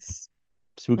 especially it's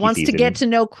spooky wants season. To get to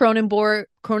know Cronenberg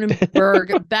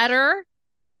better.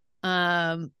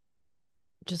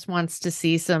 Just wants to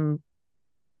see some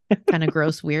kind of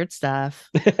gross, weird stuff.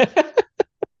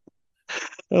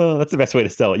 Oh, that's the best way to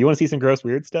sell it. You want to see some gross,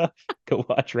 weird stuff? Go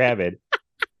watch Rabid.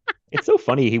 It's so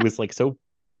funny. He was like so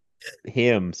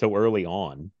early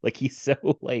on. Like he's so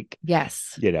like,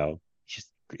 yes, just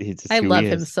I love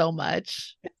him so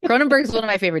much. Cronenberg's one of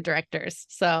my favorite directors,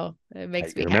 so it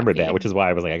makes me remember happy. that, which is why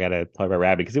I was like, I gotta talk about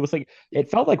Rabid, because it was like, it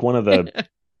felt like one of the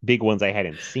big ones I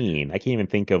hadn't seen. I can't even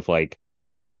think of like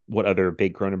what other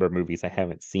big Cronenberg movies I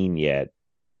haven't seen yet.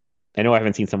 I know I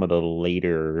haven't seen some of the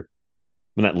later,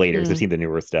 well, not later, because I've seen the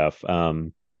newer stuff.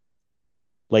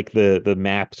 Like the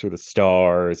Maps for the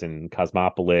Stars and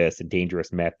Cosmopolis and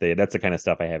Dangerous Method. That's the kind of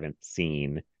stuff I haven't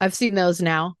seen. I've seen those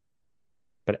now.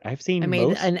 But I've seen. I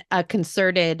made a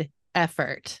concerted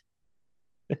effort.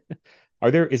 Is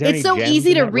there? It's so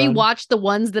easy to rewatch the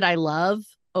ones that I love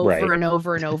over and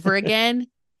over and over again,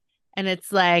 and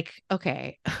it's like,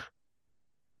 okay,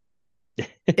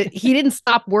 he didn't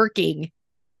stop working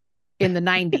in the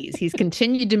 90s. He's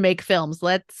continued to make films.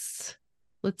 Let's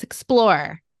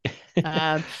explore.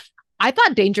 I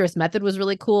thought Dangerous Method was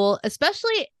really cool,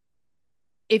 especially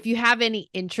if you have any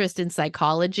interest in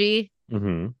psychology.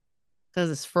 Because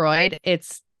it's Freud,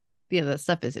 it's that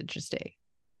stuff is interesting.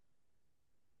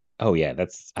 Oh yeah,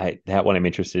 that one I'm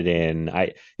interested in.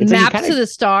 Maps to the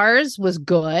Stars was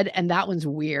good, and that one's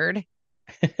weird.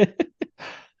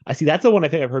 I see. That's the one I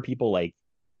think I've heard people like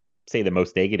say the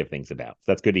most negative things about.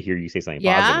 So that's good to hear you say something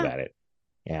positive about it.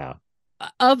 Yeah.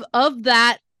 Of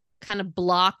that kind of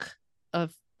block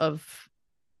of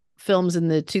films in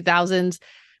the 2000s.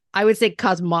 I would say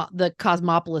the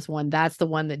Cosmopolis one. That's the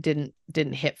one that didn't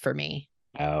hit for me.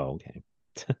 Oh, okay.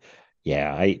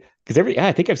 Yeah, I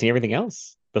think I've seen everything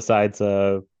else besides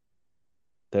those.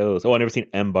 Oh, I've never seen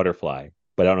M Butterfly,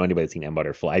 but I don't know anybody that's seen M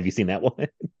Butterfly. Have you seen that one?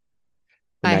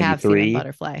 I have seen M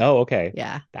Butterfly. Oh, okay.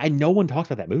 Yeah. No one talks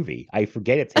about that movie. I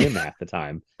forget it's him half the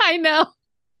time. I know.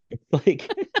 It's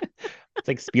like it's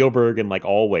like Spielberg and like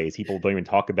Always. People don't even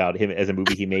talk about him as a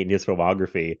movie he made in his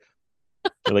filmography.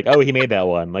 They're like, oh, he made that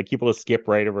one. Like people just skip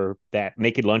right over that.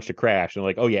 Naked Lunch to Crash, and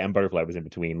like, oh yeah, and Butterfly was in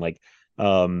between. Like,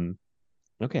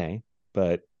 okay,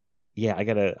 but yeah,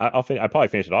 I'll probably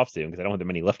finish it off soon because I don't have that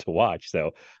many left to watch.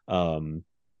 So,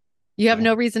 You have yeah.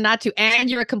 no reason not to, and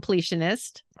you're a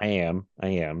completionist, I am.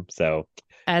 So,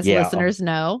 as yeah, listeners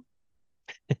know.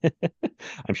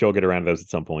 I'm sure I'll get around to those at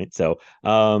some point. So,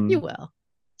 You will.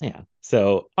 yeah.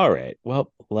 So, all right.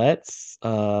 Well, let's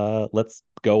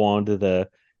go on to the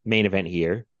main event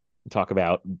here. Talk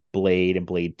about Blade and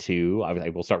Blade 2. I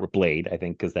will start with Blade, I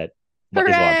think, because that is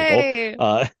Hooray!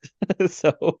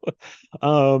 logical.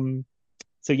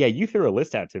 So yeah, you threw a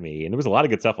list out to me, and there was a lot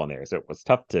of good stuff on there, so it was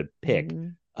tough to pick.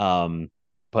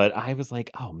 But I was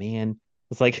like, oh man,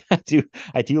 it's like I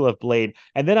do love Blade,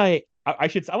 and then I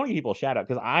want to give people a shout out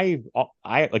because I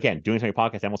again doing so many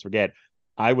podcasts, I almost forget.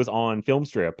 I was on Film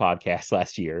Strip podcast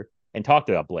last year and talked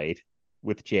about Blade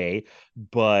with Jay,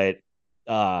 but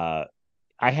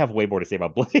I have way more to say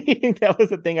about Blade. That was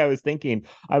the thing I was thinking.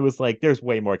 I was like, there's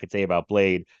way more I could say about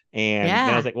Blade. And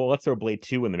then I was like, well, let's throw Blade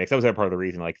 2 in the mix. That was part of the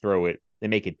reason, like, throw it and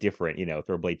make it different,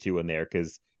 throw Blade 2 in there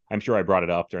because I'm sure I brought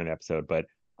it up during the episode. But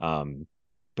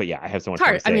yeah, I have so much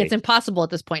more to say. I mean, it's impossible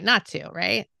at this point not to,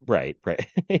 right? Right.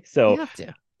 So you have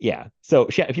to. Yeah. So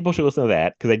people should listen to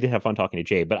that because I did have fun talking to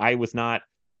Jay, but I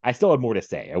still had more to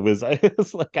say. I was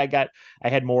like, I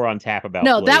had more on tap about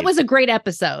No, Blade. that was a great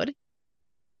episode.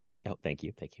 Oh, thank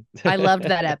you. I loved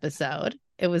that episode.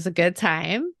 It was a good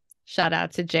time. Shout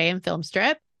out to Jay and Film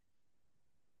Strip.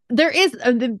 There's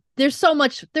so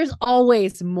much. There's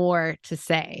always more to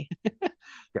say.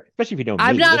 Right. Especially if you don't.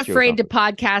 I'm not afraid to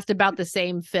podcast about the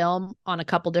same film on a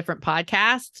couple different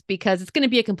podcasts because it's going to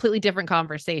be a completely different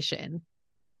conversation.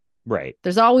 Right.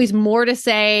 There's always more to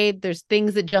say. There's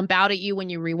things that jump out at you when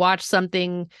you rewatch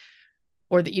something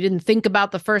or that you didn't think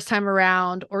about the first time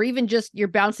around, or even just you're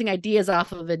bouncing ideas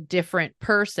off of a different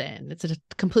person. It's a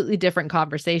completely different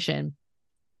conversation.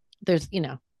 There's,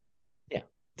 Yeah.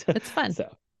 It's fun.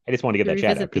 So I just wanted to get that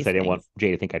shout out because I didn't want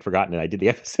Jay to think I'd forgotten and I did the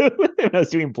episode when I was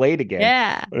doing Blade again.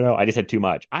 Yeah. No, I just had too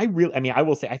much. I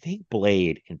will say, I think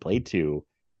Blade and Blade 2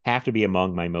 have to be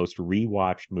among my most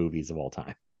rewatched movies of all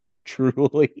time.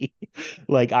 Truly.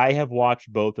 Like, I have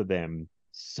watched both of them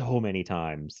so many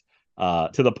times.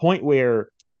 To the point where,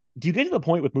 do you get to the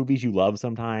point with movies you love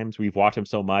sometimes where you've watched them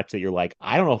so much that you're like,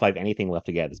 I don't know if I have anything left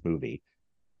to get out of this movie.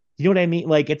 You know what I mean?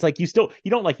 Like, it's like you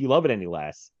don't like you love it any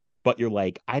less, but you're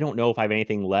like, I don't know if I have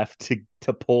anything left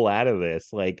to pull out of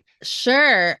this. Like,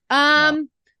 sure. I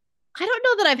don't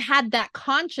know that I've had that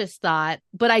conscious thought,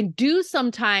 but I do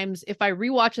sometimes if I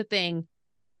rewatch a thing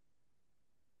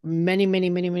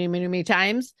many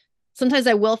times, sometimes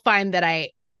I will find that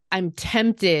I'm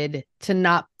tempted to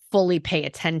not fully pay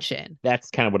attention. That's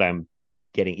kind of what I'm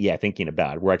thinking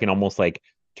about, where I can almost like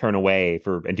turn away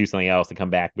and do something else and come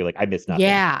back and be like, I missed nothing.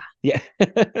 Yeah.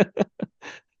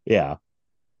 Yeah.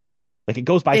 Like it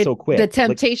goes by so quick. The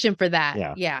temptation for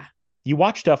that. Yeah. You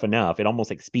watch stuff enough, it almost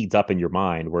like speeds up in your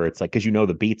mind where it's like, because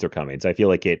the beats are coming. So I feel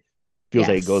like it feels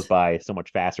like it goes by so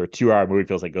much faster. A 2-hour movie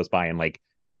feels like it goes by in like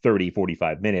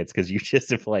 30-45 minutes because you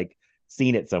just have like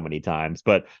seen it so many times.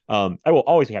 But I will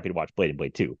always be happy to watch Blade and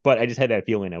Blade 2. But I just had that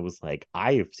feeling. I was like,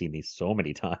 I have seen these so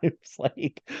many times,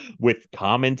 like with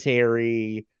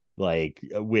commentary, like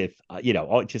with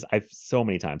I've so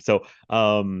many times. So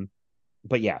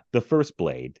but yeah, the first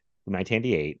Blade from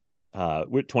 1998,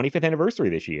 with 25th anniversary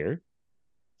this year.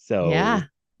 So yeah,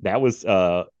 that was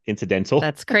incidental.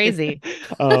 That's crazy.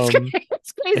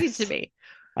 That's crazy to me.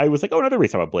 I was like, another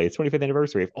reason about Blade. It's 25th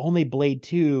anniversary. If only Blade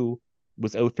 2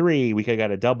 was 03, we could have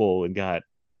got a double and got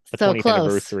a so 20th close.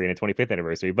 Anniversary and a 25th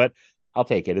anniversary. But I'll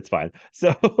take it. It's fine.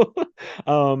 So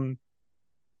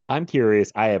I'm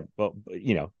curious. I have a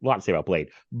lot to say about Blade.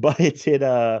 But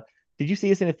did you see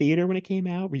this in a theater when it came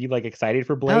out? Were you like excited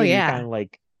for Blade? Oh yeah, kind of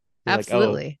like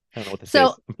absolutely. I don't know what this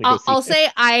so is. I'll say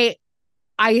I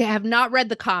have not read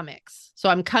the comics, so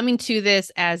I'm coming to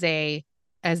this as a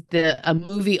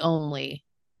movie only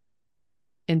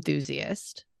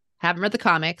enthusiast. Haven't read the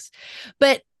comics,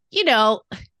 but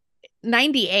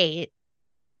 98,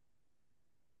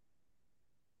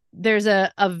 there's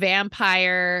a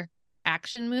vampire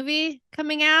action movie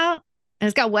coming out and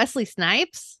it's got Wesley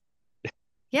Snipes.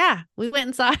 Yeah, we went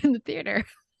and saw it in the theater.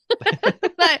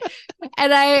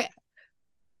 and I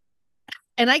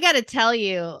got to tell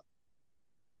you,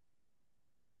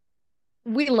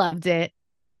 we loved it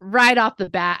right off the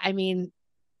bat. I mean,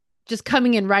 just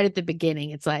coming in right at the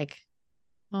beginning, it's like,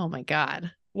 oh my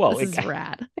God. Well, this is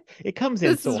rad. It comes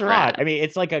in so hot. I mean,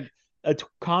 it's like a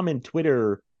common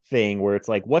Twitter thing where it's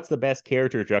like, what's the best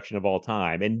character introduction of all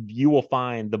time? And you will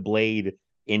find the Blade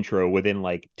intro within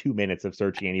like 2 minutes of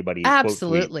searching anybody's quote tweet,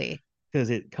 Absolutely. because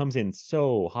it comes in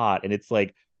so hot, and it's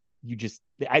like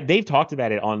they've talked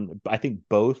about it on, I think,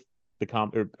 both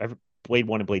Blade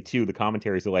 1 and Blade 2. The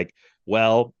commentaries are like,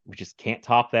 well, we just can't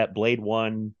top that Blade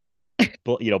 1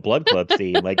 Blood Club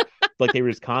scene. Like they were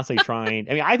just constantly trying.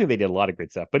 I mean, I think they did a lot of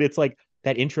great stuff, but it's like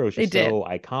that intro is just so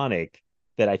iconic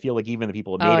that I feel like even the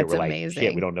people that made it were like, amazing.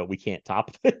 shit, we don't know, we can't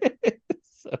top it.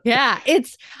 So. Yeah,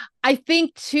 I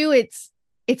think too,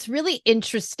 it's really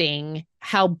interesting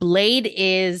how Blade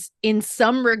is in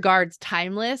some regards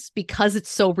timeless because it's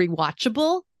so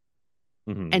rewatchable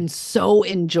and so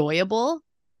enjoyable.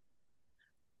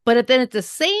 But then at the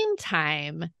same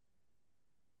time,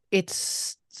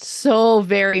 it's so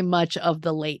very much of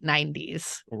the late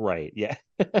 90s. Right. Yeah.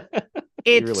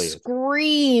 It really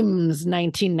screams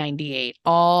 1998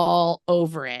 all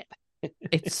over it.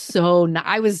 It's so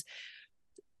I was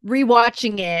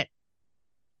rewatching it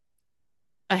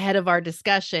ahead of our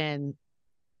discussion.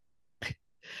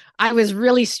 I was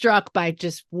really struck by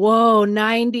just, whoa,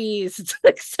 90s. It's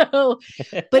like so,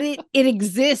 but it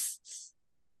exists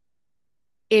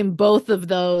in both of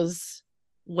those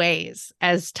ways,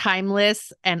 as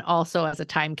timeless and also as a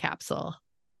time capsule.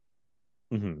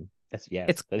 Mm-hmm.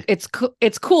 It's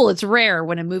cool. It's rare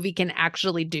when a movie can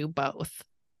actually do both.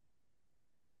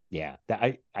 Yeah,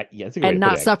 that's a good way and to not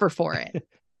put it. suffer for it.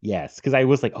 Yes, because I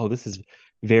was like, oh, this is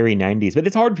very 90s, but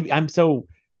it's hard. I've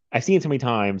seen it so many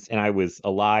times, and I was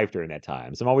alive during that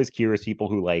time, so I'm always curious people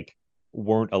who like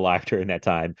weren't alive during that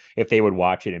time if they would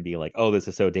watch it and be like, oh, this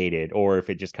is so dated, or if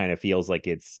it just kind of feels like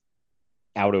it's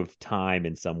out of time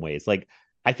in some ways. Like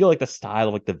I feel like the style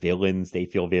of like the villains, they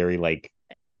feel very like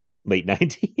late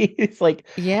 90s. Like,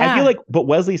 yeah, I feel like, but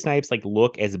Wesley Snipes like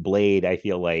look as Blade, I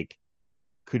feel like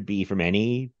could be from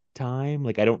any time.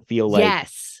 Like I don't feel like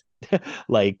yes,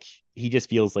 like he just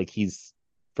feels like he's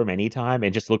from any time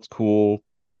and just looks cool.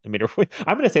 I mean,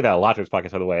 I'm gonna say that a lot to this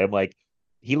podcast, by the way. I'm like,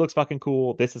 he looks fucking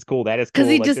cool. This is cool. That is cool.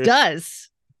 Because he like, just does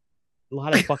a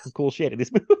lot of fucking cool shit in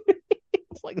this movie.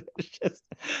 It's like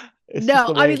it's no,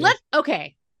 just I mean,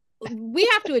 okay. We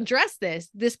have to address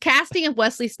this casting of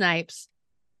Wesley Snipes.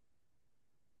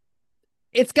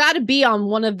 It's got to be on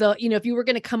one of the, if you were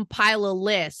going to compile a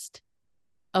list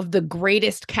of the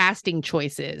greatest casting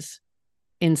choices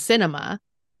in cinema,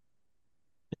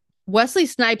 Wesley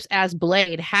Snipes as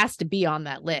Blade has to be on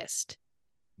that list.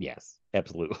 Yes,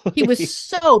 absolutely. He was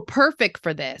so perfect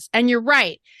for this. And you're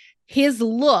right. His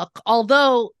look,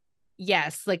 although,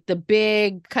 yes, like the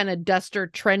big kind of duster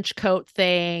trench coat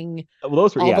thing, well,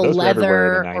 those were, all the those leather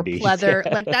were everywhere in the 90s. or pleather,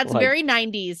 Yeah. like that's very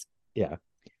 90s. Yeah.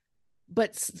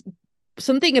 But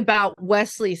something about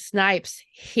Wesley Snipes,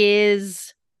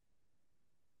 his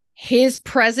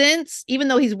presence, even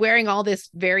though he's wearing all this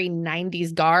very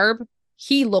 90s garb,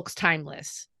 he looks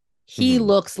timeless. He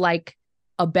looks like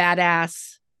a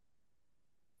badass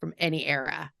from any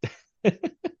era.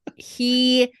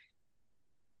 He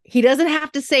doesn't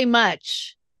have to say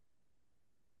much.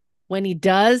 When he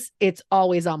does, it's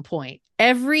always on point.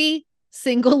 Every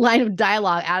single line of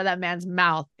dialogue out of that man's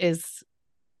mouth is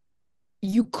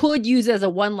you could use as a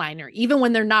one-liner, even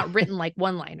when they're not written like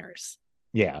one-liners.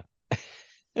 Yeah.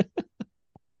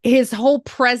 His whole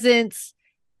presence,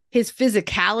 his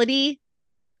physicality.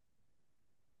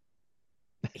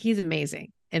 He's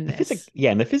amazing in this.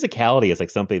 And the physicality is like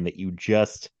something that you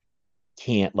just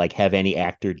can't like have any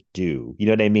actor do. You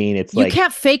know what I mean? It's you like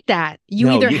can't fake that. You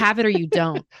either have it or you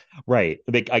don't. Right.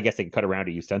 I guess they can cut around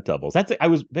to use stunt doubles. I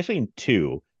was especially in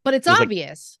 2. But it's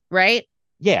obvious, right?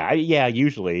 Yeah,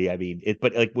 usually. I mean,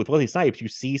 but like with Wesley Snipes, you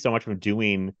see so much of him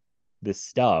doing this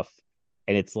stuff,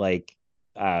 and it's like,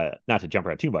 not to jump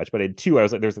around too much, but in 2, I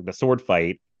was like, there's like the sword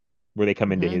fight where they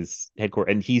come into his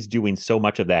headquarters, and he's doing so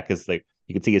much of that because like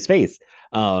you can see his face.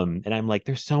 And I'm like,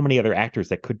 there's so many other actors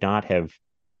that could not have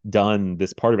done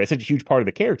this part of it. It's such a huge part of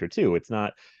the character too.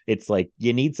 It's like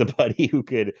you need somebody who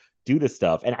could do this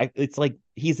stuff, and it's like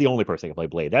he's the only person who can play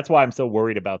Blade. That's why I'm so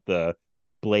worried about the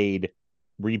Blade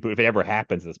reboot, if it ever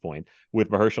happens at this point, with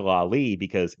Mahershala Ali,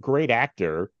 because great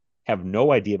actor, have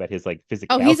no idea about his like physicality.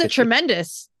 Oh, he's a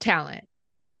tremendous talent.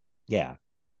 Yeah.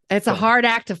 It's a hard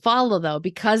act to follow though,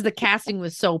 because the casting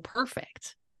was so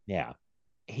perfect. Yeah.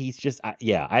 He's just,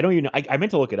 I don't even know. I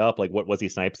meant to look it up, like what Wesley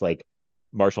Snipes like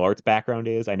martial arts background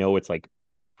is. I know it's like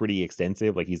pretty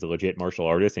extensive. Like he's a legit martial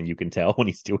artist, and you can tell when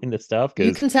he's doing this stuff.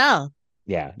 You can tell.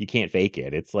 Yeah, you can't fake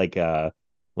it. It's like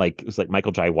it's like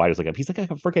Michael Jai White was like he's like a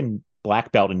freaking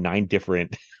black belt in 9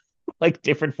 different like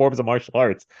different forms of martial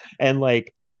arts, and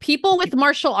like people with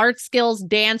martial arts skills,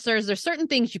 dancers, there's certain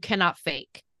things you cannot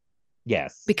fake.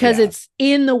 Yes. because yeah. it's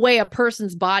in the way a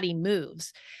person's body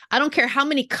moves. I don't care how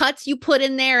many cuts you put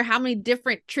in there, how many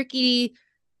different tricky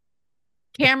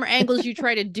camera angles you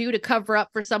try to do to cover up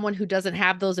for someone who doesn't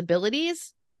have those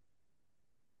abilities.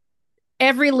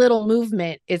 Every little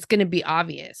movement, it's going to be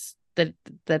obvious that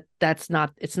it's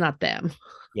not them.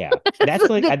 Yeah. That's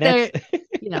like, and that's,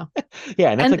 you know,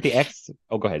 yeah. And that's and like the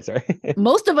oh, go ahead. Sorry.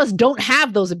 most of us don't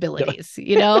have those abilities,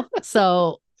 you know?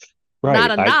 So Right.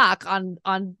 not a knock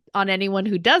on anyone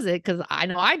who does it, because I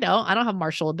know I don't have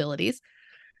martial abilities.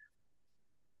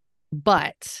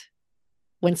 But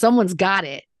when someone's got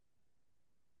it,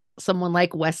 someone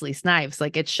like Wesley Snipes,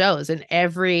 like it shows, and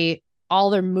all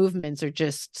their movements are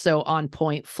just so on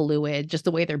point, fluid, just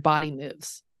the way their body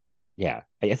moves. Yeah.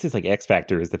 I guess it's like X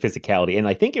Factor is the physicality. And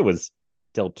I think it was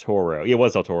Del Toro. It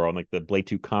was Del Toro on like the Blade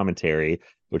 2 commentary,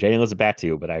 which I didn't listen back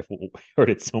to, but I've heard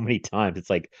it so many times. It's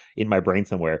like in my brain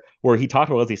somewhere, where he talked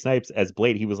about Wesley Snipes as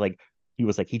Blade. He was like,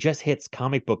 he just hits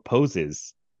comic book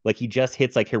poses. Like he just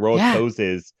hits like heroic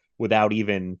poses without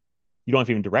even, you don't have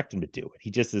to even direct him to do it.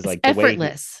 He just is like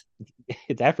effortless.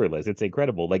 It's effortless. It's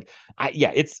incredible. Like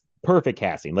it's perfect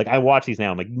casting. Like I watch these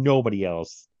now, I'm like, nobody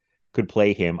else could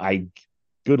play him.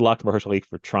 Good luck to Mahershala Ali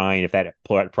for trying if that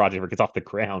project ever gets off the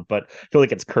ground, but I feel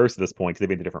like it's cursed at this point because they've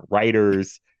been to different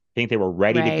writers. I think they were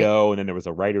ready to go, and then there was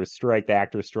a writer's strike, the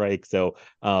actor's strike. So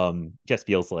just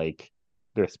feels like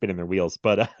they're spinning their wheels,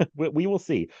 but we will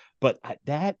see. But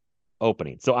that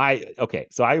opening, so I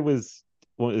was,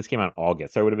 well, this came out in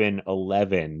August, so I would have been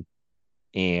 11,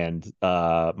 and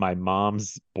my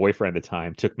mom's boyfriend at the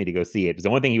time took me to go see it. It was the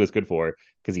only thing he was good for,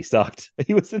 because he sucked.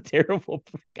 He was a terrible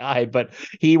guy, but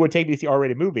he would take me to see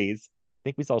R-rated movies. I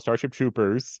think we saw Starship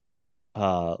Troopers,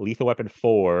 Lethal Weapon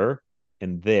 4,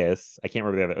 and this. I can't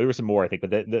remember the other. There were some more, I think, but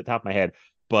the top of my head.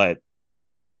 But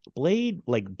Blade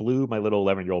like blew my little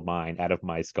 11-year-old mind out of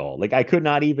my skull. Like I could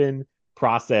not even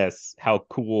process how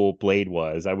cool Blade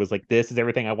was. I was like, this is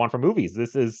everything I want from movies.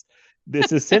 This is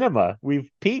cinema. We've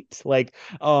peaked. Like,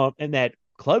 and that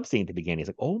club scene at the beginning is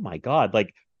like, oh my God,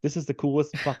 like this is the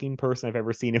coolest fucking person I've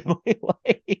ever seen in my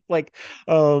life. Like,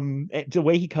 the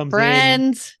way he comes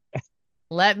in.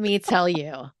 Let me tell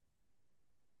you,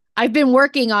 I've been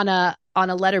working on a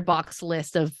letterbox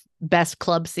list of best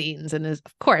club scenes, and of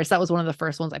course that was one of the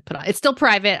first ones I put on. It's still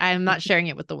private. I am not sharing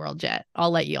it with the world yet.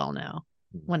 I'll let you all know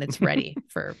when it's ready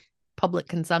for public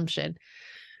consumption.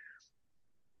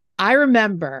 I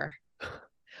remember,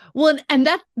 well, and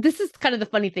this is kind of the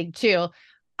funny thing too.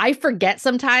 I forget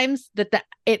sometimes that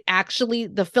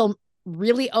the film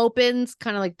really opens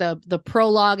kind of like the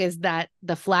prologue is that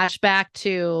the flashback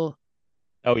to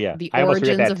the I almost origins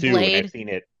forget that of too, Blade. and I've seen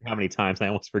it how many times and I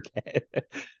almost forget.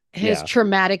 His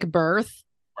traumatic birth.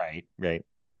 Right.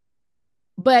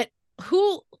 But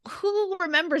who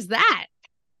remembers that?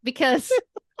 Because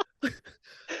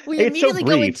we immediately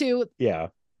go into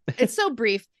it's so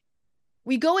brief.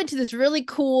 We go into this really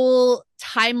cool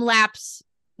time-lapse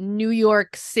New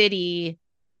York City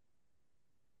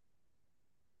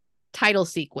title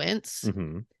sequence.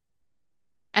 Mm-hmm.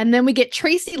 And then we get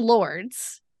Tracy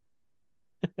Lords,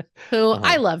 who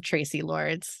I love Tracy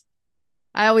Lords.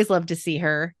 I always love to see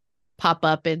her pop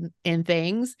up in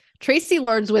things. Tracy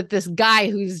Lords with this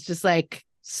guy who's just like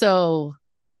so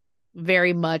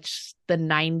very much the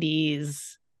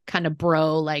 90s kind of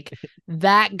bro. Like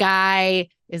that guy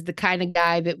is the kind of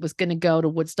guy that was going to go to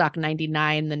Woodstock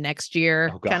 99 the next year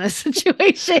kind of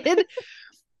situation.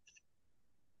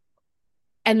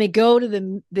 And they go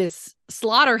to this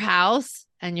slaughterhouse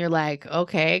and you're like,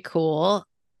 okay, cool.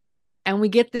 And we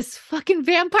get this fucking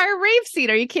vampire rave scene.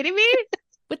 Are you kidding me?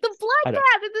 With the blood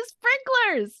bath and the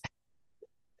sprinklers.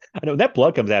 I know that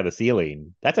blood comes out of the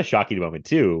ceiling. That's a shocking moment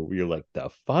too. Where you're like, the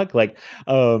fuck? Like,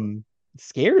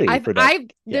 scary for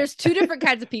that. There's two different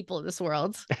kinds of people in this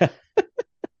world.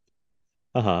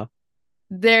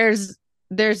 There's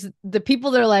the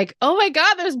people that are like, oh my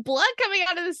God, there's blood coming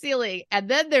out of the ceiling. And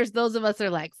then there's those of us that are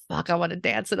like, fuck, I want to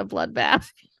dance in a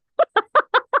bloodbath.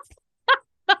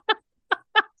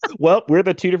 Well, we're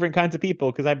the two different kinds of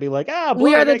people, because I'd be like,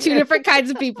 we are the two different kinds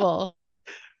of people.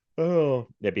 Oh,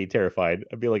 I'd be terrified.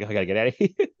 I'd be like, I gotta get out of here.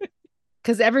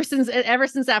 Because ever since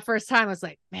that first time, I was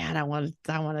like, man, I want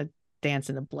to dance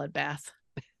in a bloodbath.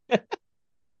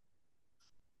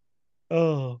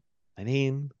 Oh, I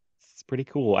mean, it's pretty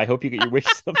cool. I hope you get your wish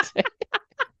someday.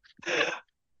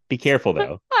 Be careful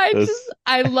though.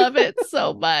 I love it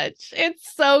so much.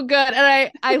 It's so good.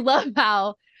 And I love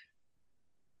how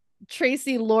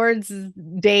Tracy Lord's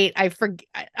date, I forget.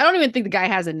 I don't even think the guy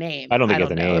has a name. I don't think he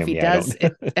has a name. If he does,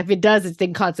 if it does, it's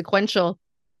inconsequential.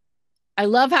 I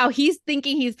love how he's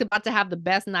thinking he's about to have the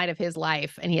best night of his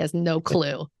life, and he has no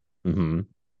clue. Mm-hmm.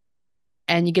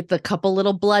 and you get the couple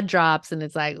little blood drops, and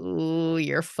it's like, ooh,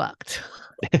 you're fucked.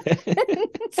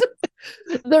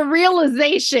 The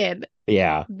realization,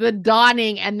 the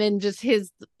dawning, and then just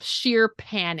his sheer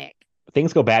panic.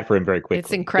 Things go bad for him very quickly.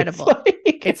 It's incredible.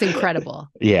 It's incredible.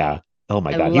 Yeah. Oh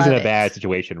my God. He's in a bad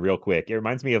situation real quick. It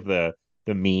reminds me of the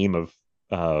meme of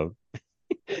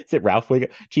is it Ralph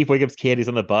Wiggum? Chief Wiggum's kid is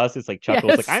on the bus. It's like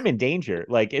Chuckles, like, I'm in danger.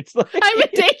 Like, it's like I'm in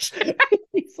danger.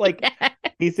 He's like,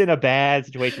 he's in a bad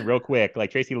situation real quick.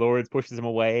 Like Tracy Lords pushes him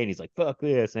away and he's like, fuck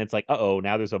this. And it's like,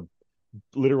 now there's a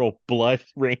literal blood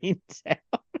rain down.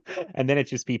 And then it's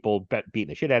just people beating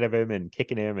the shit out of him and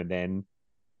kicking him. And then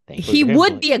he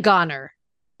would be a goner.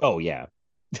 Oh, yeah.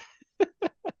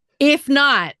 If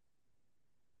not,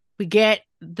 we get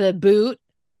the boot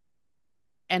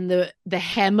and the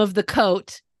hem of the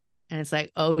coat, and it's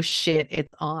like, oh shit,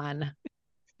 it's on.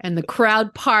 And the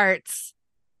crowd parts,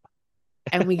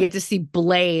 and we get to see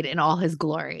Blade in all his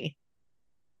glory.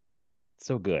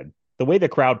 So good. The way the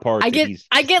crowd parts. I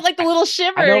get like the little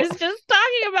shivers just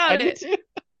talking about it.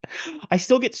 I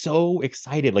still get so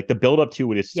excited. Like the build up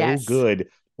to it is so good.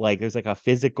 Like there's like a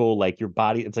physical, like your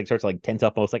body, it's like starts to like tense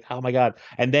up. Almost like, oh my God.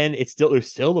 And then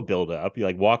there's still a build up. You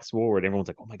like walks forward. Everyone's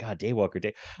like, oh my God,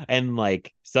 Daywalker. And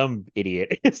like some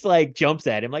idiot, it's like jumps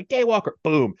at him like Daywalker,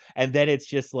 boom. And then it's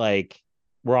just like,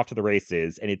 we're off to the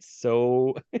races. And it's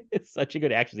such a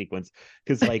good action sequence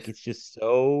because like, it's just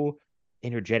so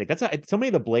energetic. That's so many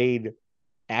of the Blade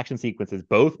action sequences,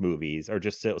 both movies are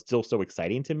just still so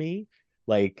exciting to me.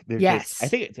 Like, I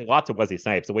think it's lots of Wesley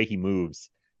Snipes. The way he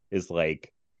moves is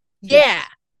like,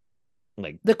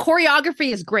 like the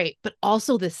choreography is great, but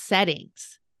also the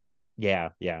settings. Yeah.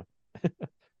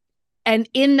 And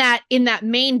in that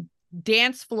main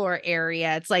dance floor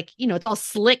area, it's like, it's all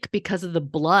slick because of the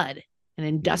blood and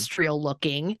industrial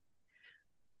looking.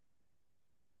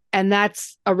 And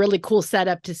that's a really cool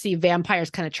setup to see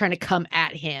vampires kind of trying to come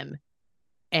at him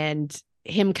and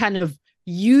him kind of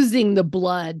using the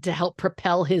blood to help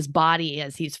propel his body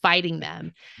as he's fighting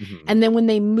them. Mm-hmm. And then when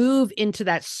they move into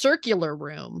that circular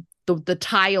room, the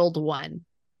tiled one,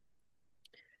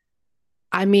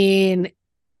 I mean,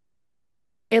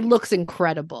 it looks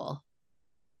incredible.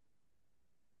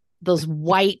 Those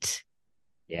white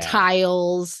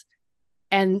tiles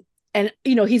and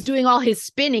he's doing all his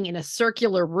spinning in a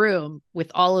circular room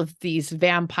with all of these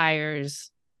vampires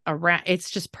around.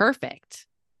 It's just perfect.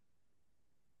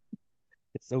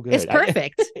 It's so good. It's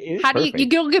perfect. How do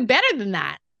you get better than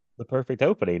that? The perfect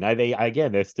opening.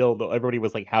 There's still, everybody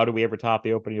was like, how do we ever top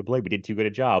the opening of Blade? We did too good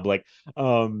a job. Like,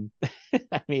 I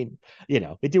mean,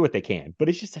 they do what they can, but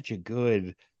it's just such a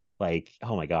good, like,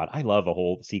 oh my God, I love a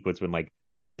whole sequence when like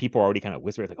people are already kind of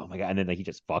whispering like, oh my God, and then like he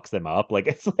just fucks them up. Like,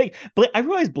 it's like, I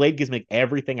realize Blade gives me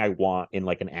everything I want in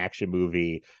like an action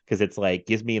movie because it's like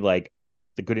gives me like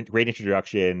the great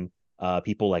introduction.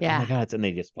 People like, oh my God, and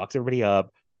then he just fucks everybody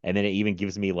up. And then it even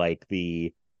gives me like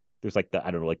there's like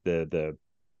I don't know, like the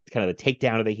kind of the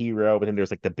takedown of the hero, but then there's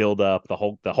like the build up, the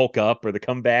Hulk up or the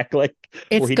comeback, like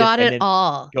it's got it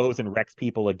all. Goes and wrecks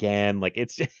people again. Like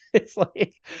it's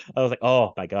like I was like,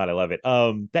 oh my God, I love it.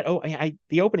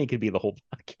 The opening could be the whole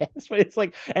podcast, but it's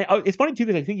like, and it's funny too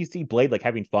because I think you see Blade like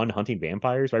having fun hunting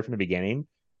vampires right from the beginning.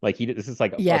 Like this is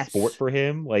like a sport for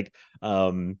him. Like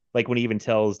when he even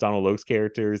tells Donald Logue's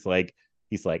characters like.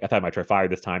 He's like, I thought I might try fire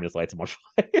this time. Just lights him on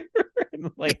fire.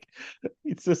 And like,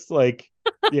 it's just like,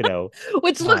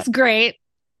 which looks great.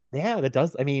 Yeah, that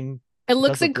does. I mean, it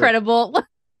looks incredible.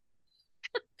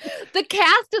 The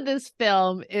cast of this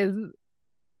film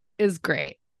is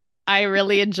great. I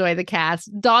really enjoy the cast.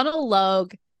 Donald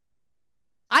Logue,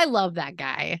 I love that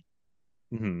guy.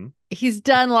 Mm-hmm. He's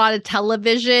done a lot of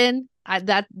television.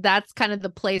 That's kind of the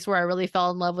place where I really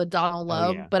fell in love with Donald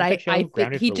Logue. But I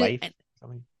think he did.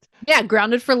 Yeah,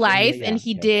 Grounded for Life, and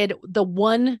he did the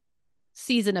one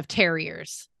season of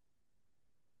Terriers,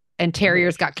 and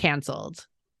Terriers got canceled.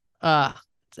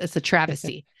 It's a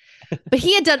travesty. But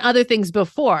he had done other things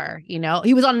before, he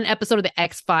was on an episode of the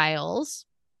X-Files.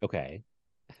 Okay.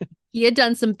 He had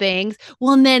done some things.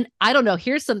 Well, and then, I don't know,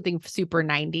 here's something super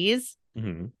 90s.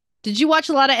 Mm-hmm. Did you watch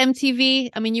a lot of MTV?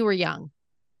 I mean, you were young.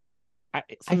 I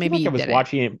maybe like I was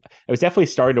watching it. I was definitely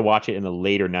starting to watch it in the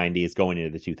later 90s going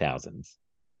into the 2000s.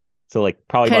 So like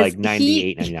probably by like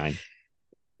 98, 99.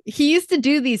 He used to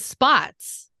do these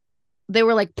spots. They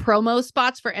were like promo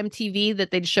spots for MTV that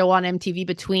they'd show on MTV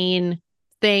between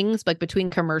things, like between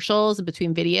commercials and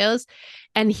between videos.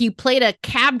 And he played a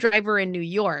cab driver in New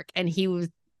York, and he was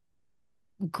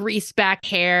greased back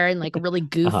hair and like really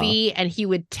goofy. And he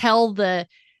would tell the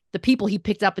people he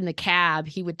picked up in the cab,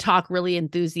 he would talk really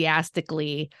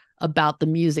enthusiastically about the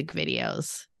music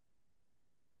videos.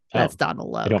 That's Donald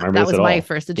Logue. I don't remember That this was at my all.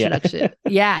 first Yeah. introduction.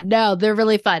 Yeah, no, they're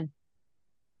really fun.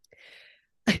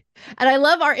 And I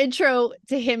love our intro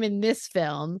to him in this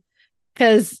film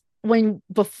because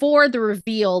before the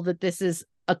reveal that this is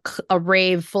a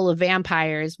rave full of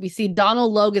vampires, we see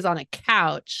Donald Logue is on a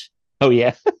couch Oh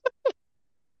yeah.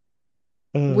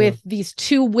 with these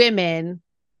two women,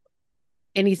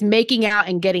 and he's making out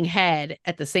and getting head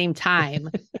at the same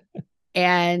time.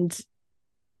 and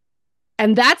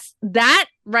that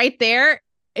right there.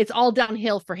 It's all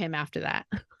downhill for him after that.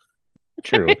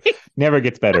 True. Never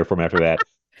gets better from after that.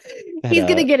 He's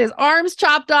gonna get his arms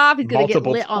chopped off. He's gonna get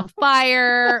multiple lit on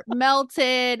fire,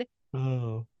 melted,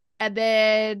 Oh. and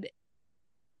then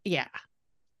yeah.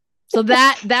 So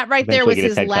that right there Eventually was get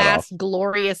his his head cut last off.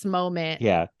 glorious moment.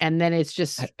 Yeah. And then it's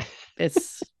just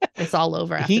it's all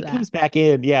over after He that. comes back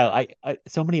in. Yeah, I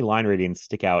so many line readings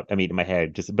stick out. I mean, in my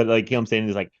head, but like, you know what I'm saying,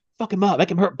 is like, fuck him up, make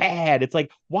him hurt bad. It's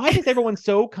like, why is everyone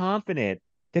so confident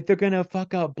that they're gonna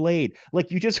fuck up Blade?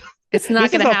 Like, you just It's not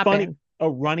this is gonna a happen. funny, a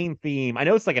running theme. I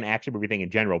know it's like an action movie thing in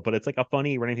general, but it's like a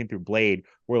funny running theme through Blade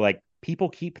where like people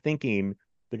keep thinking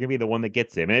they're gonna be the one that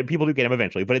gets him, and people do get him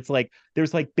eventually. But it's like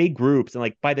there's like big groups, and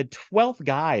like by the 12th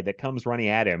guy that comes running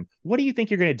at him, what do you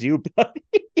think you're gonna do, buddy?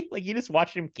 Like, you just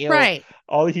watch him kill Right.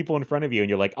 all the people in front of you, and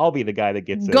you're like, I'll be the guy that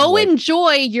gets him. Go Like,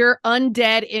 enjoy your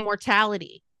undead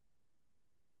immortality.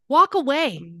 Walk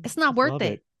away. It's not worth love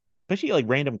it. Especially like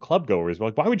random club goers.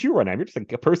 Like, why would you run? You're just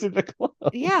like a person in the club.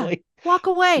 Yeah. Like, Walk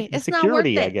away. It's not worth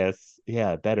security, it. I guess.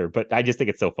 Yeah, better. But I just think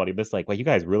it's so funny. But it's like, well, you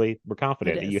guys really were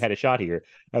confident It that you is. had a shot here.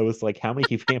 I was like, how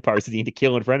many vampires do you need to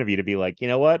kill in front of you to be like, you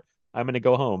know what? I'm gonna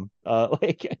go home.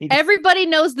 Like, I need to... Everybody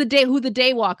knows who the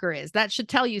Daywalker is. That should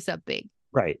tell you something.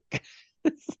 Right.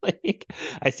 It's like,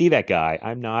 I see that guy.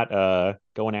 I'm not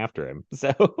going after him.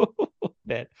 So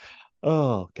that,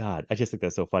 oh God, I just think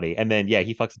that's so funny. And then yeah,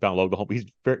 he fucks about Logan the whole. He's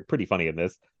pretty funny in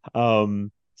this.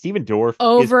 Stephen Dorff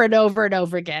Over and over and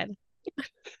over again.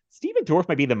 Stephen Dorff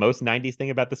might be the most 90s thing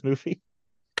about this movie.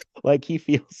 Like, he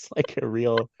feels like a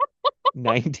real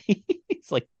 90s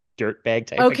like dirtbag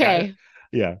type of guy.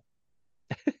 Yeah.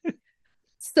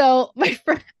 So my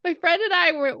friend and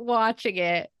I were watching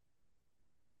it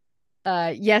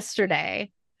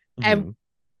yesterday, and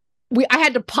I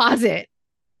had to pause it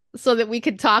so that we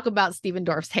could talk about Stephen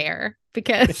Dorff's hair,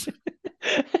 because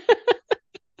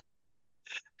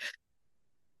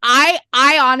I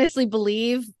honestly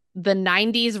believe the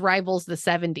 90s rivals the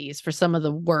 70s for some of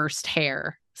the worst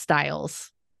hair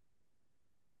styles.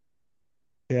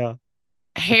 Yeah.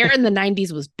 Hair in the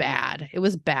 90s was bad. It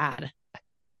was bad.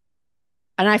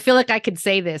 And I feel like I could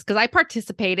say this because I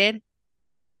participated.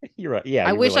 You're right. Yeah.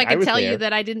 I wish like, I could tell there. you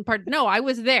that I didn't No, I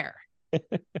was there.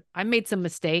 I made some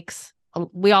mistakes.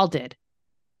 We all did.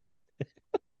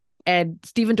 And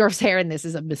Stephen Dorff's hair in this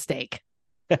is a mistake.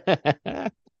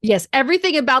 Yes,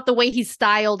 everything about the way he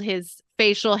styled his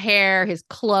facial hair, his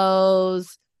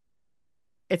clothes,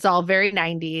 it's all very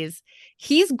 90s.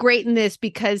 He's great in this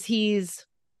because he's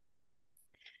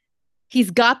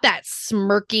got that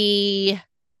smirky,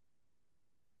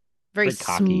 very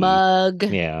smug,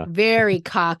 yeah, very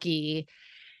cocky.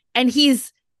 And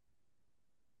he's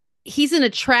an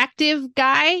attractive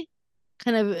guy,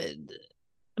 kind of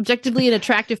objectively an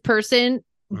attractive person,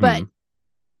 but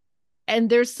and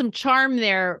there's some charm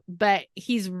there, but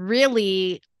he's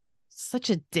really such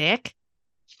a dick.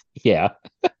 Yeah.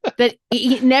 That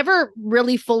he never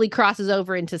really fully crosses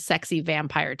over into sexy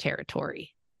vampire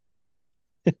territory.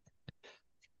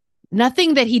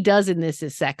 Nothing that he does in this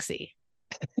is sexy.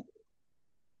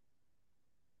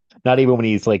 Not even when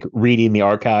he's like reading the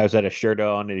archives, had a shirt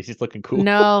on, and he's just looking cool.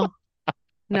 No.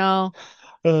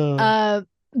 The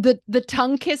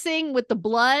tongue kissing with the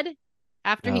blood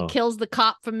after he kills the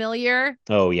cop familiar.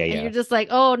 Oh yeah, yeah. And you're just like,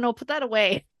 oh no, put that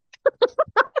away.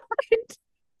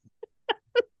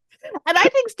 And I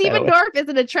think Stephen Dorff is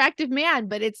an attractive man,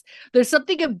 but there's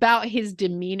something about his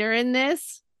demeanor in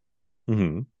this.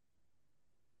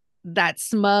 That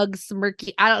smug,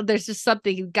 smirky. There's just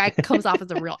something. The guy comes off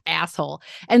as a real asshole.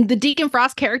 And the Deacon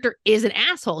Frost character is an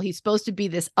asshole. He's supposed to be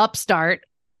this upstart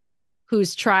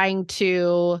who's trying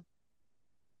to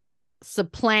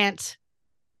supplant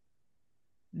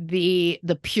the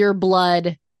pure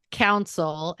blood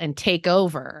council and take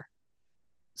over.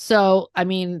 So, I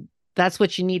mean, that's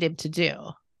what you need him to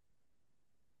do.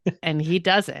 And he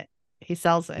does it. He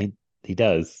sells it. He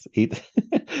does.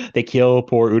 They kill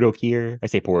poor Udo Kier. I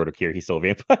say poor Udo Kier. He's still a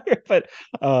vampire, but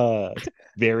it's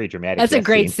very dramatic. That's a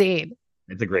great scene.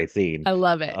 It's a great scene. I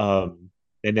love it.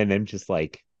 And then them just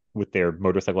like with their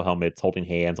motorcycle helmets, holding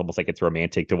hands, almost like it's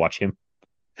romantic to watch him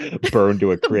burn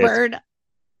to a crisp.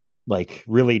 like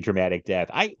really dramatic death.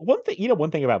 One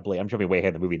thing about Blade, I'm jumping way ahead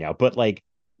of the movie now, but like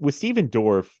with Steven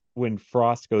Dorff, when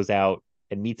Frost goes out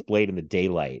and meets Blade in the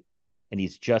daylight and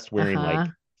he's just wearing Uh-huh. like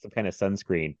some kind of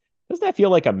sunscreen, doesn't that feel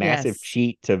like a massive Yes.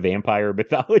 cheat to vampire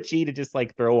mythology to just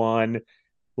like throw on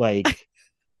like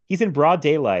he's in broad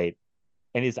daylight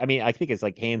and I think it's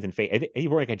like hands and face. He's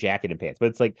wearing like a jacket and pants, but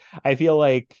it's like I feel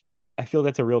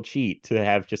that's a real cheat to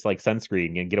have just like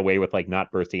sunscreen and get away with like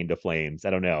not bursting into flames. I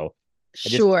don't know.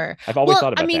 Sure. I've always Well,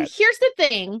 thought I about mean, that. here's the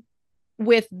thing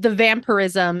with the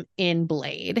vampirism in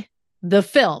Blade, the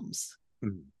films,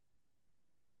 Mhm.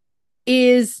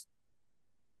 is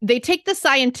they take the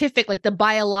scientific, like the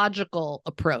biological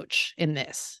approach in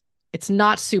this. It's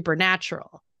not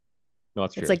supernatural. No,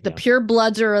 that's true. It's like the Yeah. pure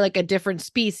bloods are like a different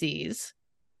species.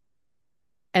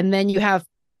 And then you have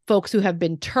folks who have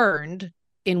been turned,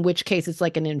 in which case it's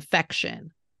like an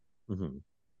infection. Mm-hmm.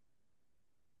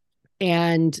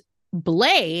 And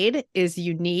Blade is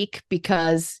unique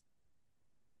because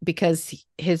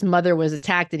his mother was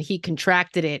attacked and he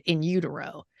contracted it in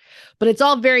utero. But it's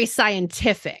all very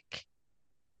scientific.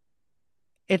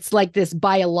 It's like this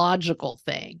biological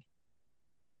thing.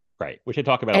 Right. Which I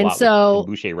talk about And a lot so- with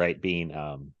Boucher Wright being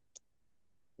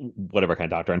whatever kind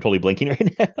of doctor. I'm totally blinking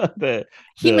right now. the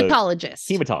Hematologist.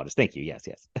 Hematologist. Thank you. Yes,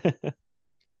 yes.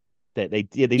 That they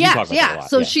do talk about that a lot.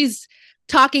 So yeah. she's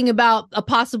talking about a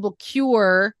possible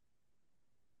cure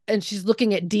and she's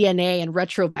looking at DNA and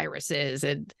retroviruses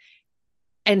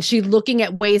and she's looking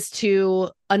at ways to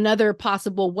another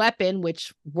possible weapon,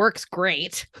 which works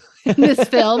great in this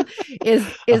film, is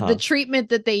the treatment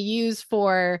that they use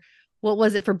for, what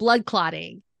was it, for blood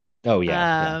clotting. Oh,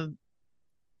 yeah.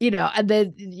 And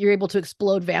then you're able to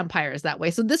explode vampires that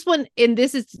way. So this one,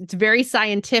 it's very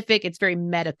scientific. It's very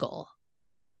medical.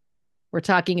 We're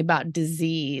talking about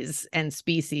disease and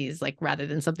species, like rather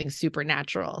than something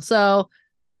supernatural. So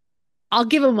I'll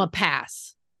give them a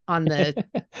pass on the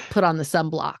put on the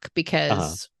sunblock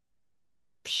because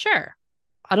sure.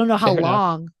 I don't know how Fair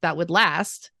long enough. that would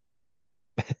last.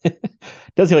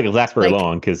 Doesn't seem like it lasts very Like-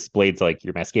 long because Blade's like,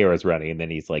 your mascara is running, and then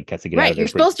he's like, has to get out Right. of there You're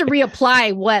supposed to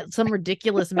reapply some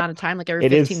ridiculous amount of time, like every It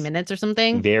 15 is minutes or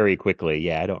something. very quickly.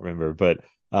 Yeah, I don't remember, but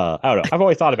I don't know. I've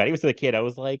always thought about it. Even as a kid, I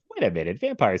was like, wait a minute,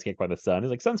 vampires can't go in the sun. It's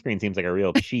like sunscreen seems like a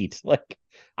real cheat. Like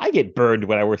I get burned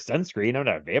when I wear sunscreen. I'm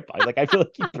not a vampire. Like I feel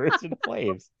like you burst into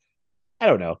flames. I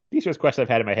don't know. These are just questions I've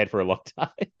had in my head for a long time.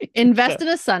 Invest in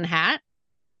a sun hat.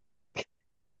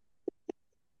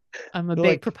 I'm a They're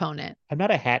big like- proponent. I'm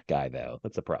not a hat guy though.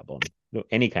 That's a problem. No,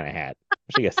 any kind of hat,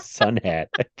 especially a sun hat.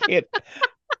 I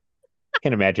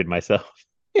can't imagine myself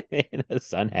in a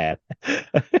sun hat. I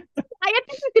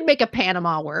think you could make a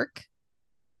Panama work.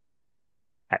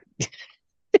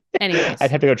 Anyways,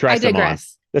 I'd have to go try I some on.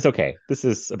 digress. That's okay. This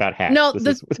is about hats. No,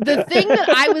 This the thing that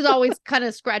I was always kind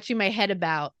of scratching my head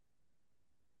about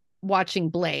watching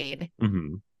Blade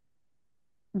hmm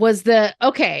was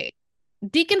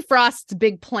Deacon Frost's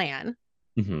big plan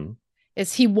hmm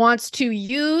is he wants to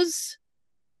use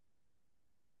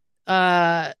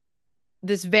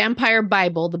this vampire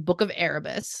Bible, the Book of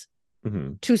Erebus,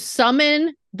 hmm to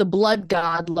summon the blood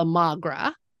god La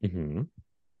Magra hmm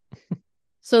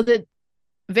so that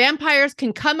vampires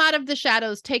can come out of the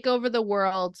shadows, take over the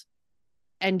world,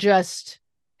 and just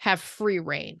have free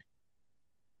reign.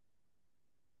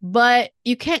 But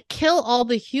you can't kill all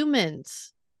the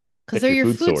humans because they're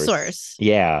your food source.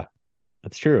 Yeah,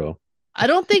 that's true. I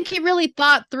don't think he really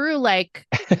thought through like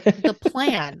the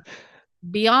plan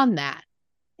beyond that.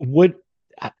 Would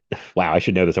wow, I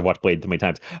should know this. I've watched Blade too many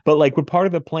times. But like, would part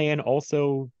of the plan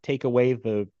also take away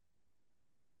the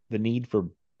need for?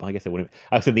 Well, I guess it wouldn't.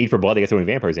 I said the need for blood. I guess it wouldn't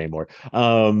be vampires anymore.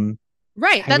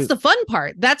 Right. I That's was- the fun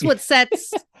part. That's what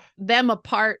sets them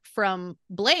apart from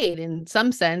Blade in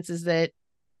some sense, is that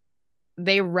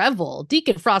they revel.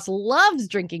 Deacon Frost loves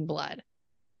drinking blood.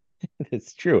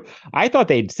 It's true. I thought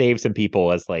they'd save some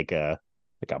people as like a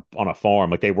on a farm,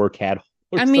 like they were cattle.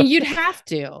 or I mean, something. you'd have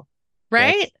to,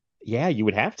 right? Yeah, you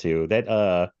would have to. That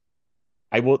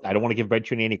I don't want to give Blade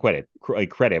Trinity any credit.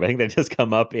 Credit. I think that just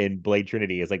come up in Blade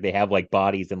Trinity is like they have like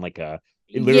bodies in like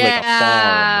literally like a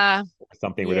farm or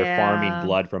something where they're farming Yeah.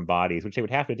 blood from bodies, which they would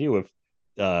have to do if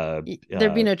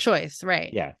There'd be no choice,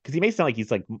 right? yeah, because he makes it sound like he's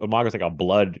like Mago's like a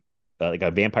blood like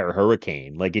a vampire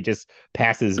hurricane. Like it just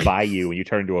passes by you and you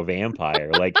turn into a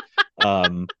vampire. Like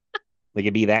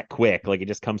it'd be that quick. Like it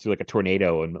just comes through like a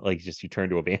tornado and like just you turn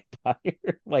to a vampire.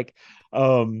 Like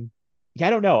yeah, I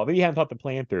don't know. Maybe he hadn't thought the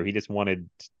plan through. He just wanted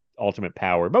ultimate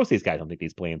power. Most of these guys don't think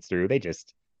these plans through. They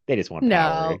just want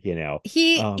power, you know.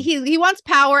 He wants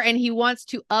power and he wants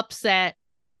to upset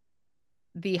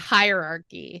the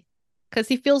hierarchy because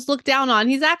he feels looked down on.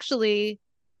 He's actually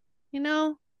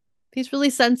he's really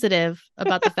sensitive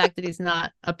about the fact that he's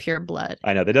not a pure blood.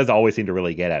 I know that does always seem to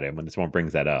really get at him when someone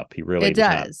brings that up. He really It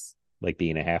does. not like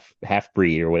being a half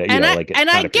breed or whatever. And I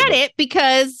not get it,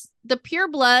 because the pure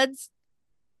bloods,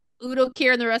 Udo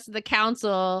Kier and the rest of the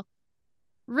council,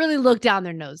 really look down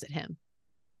their nose at him.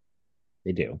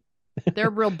 They do. They're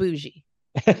real bougie.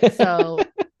 So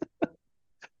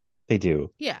they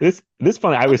do. Yeah. This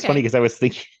funny. I was funny because I was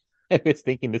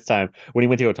thinking this time when he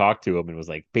went to go talk to him and was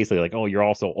like basically like, oh, you're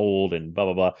all so old and blah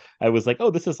blah blah. I was like,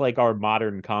 oh, this is like our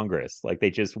modern Congress. Like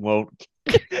they just won't.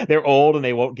 They're old and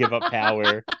they won't give up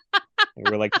power. And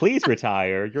we're like, please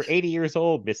retire. You're 80 years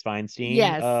old, Miss Feinstein.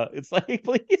 Yes. It's like,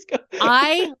 please go.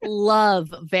 I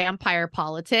love vampire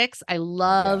politics. I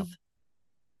love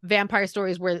vampire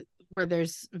stories where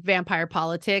there's vampire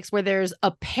politics, where there's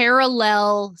a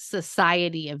parallel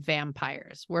society of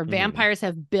vampires, where vampires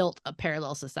have built a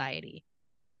parallel society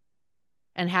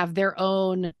and have their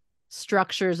own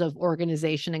structures of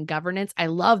organization and governance. I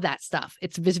love that stuff.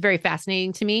 It's very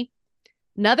fascinating to me.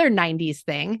 Another 90s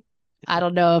thing. I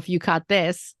don't know if you caught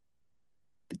this,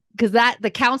 because the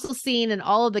council scene and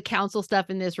all of the council stuff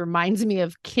in this reminds me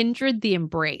of Kindred the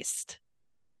Embraced.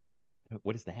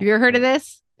 What is that? Have you ever heard of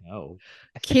this? No.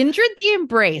 Kindred the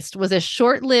Embraced was a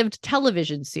short-lived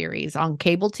television series on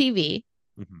cable TV.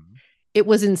 Mm-hmm. It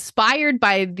was inspired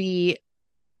by the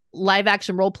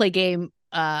live-action role-play game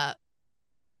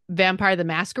Vampire the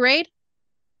Masquerade.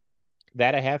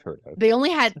 That I have heard of. They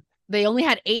only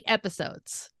had 8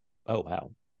 episodes. Oh, wow.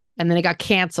 And then it got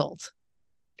canceled.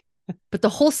 But the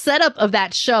whole setup of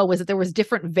that show was that there was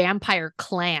different vampire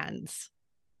clans.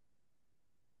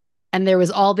 And there was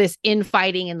all this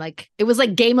infighting, and like it was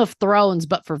like Game of Thrones,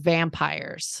 but for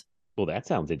vampires. Well, that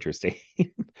sounds interesting.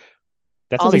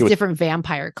 All these different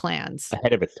vampire clans.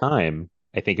 Ahead of its time.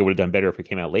 I think it would have done better if it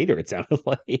came out later, it sounded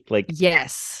like.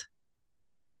 Yes.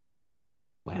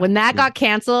 Wow. When that got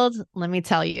canceled, let me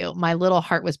tell you, my little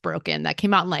heart was broken. That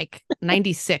came out in like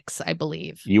 96, I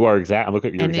believe. You're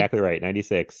exactly right.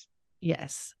 96.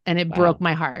 Yes. And it broke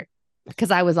my heart because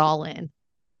I was all in.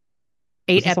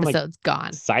 8 episodes gone.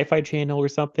 Sci-Fi Channel or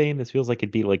something? This feels like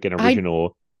it'd be like an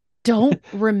original. Don't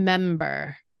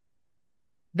remember.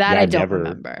 That I don't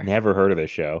remember. Never heard of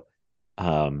this show.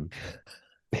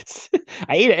 It's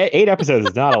 8 episodes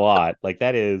is not a lot. Like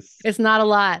that is. It's not a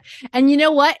lot. And you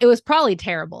know what? It was probably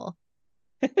terrible.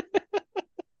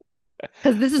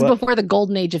 Because this is before the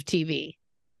golden age of TV.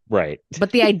 Right.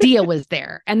 But the idea was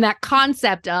there. And that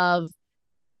concept of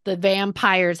the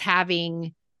vampires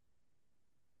having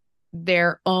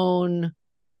their own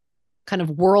kind of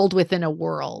world within a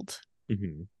world.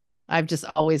 Mm-hmm. I've just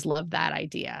always loved that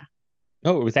idea.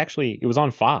 Oh, it was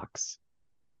on Fox.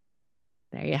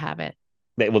 There you have it.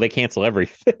 They cancel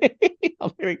everything.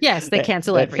 Yes, they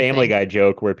cancel everything. Family Guy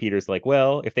joke where Peter's like,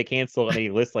 well, if they cancel, and he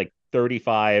lists like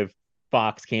 35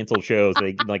 Fox canceled shows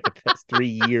like the past 3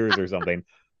 years or something.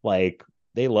 Like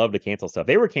they love to cancel stuff.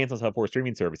 They were canceling stuff before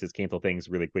streaming services cancel things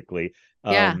really quickly.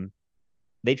 Yeah.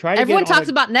 They tried. Everyone talks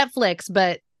about Netflix,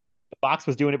 but Fox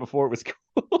was doing it before it was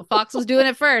cool. Fox was doing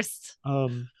it first.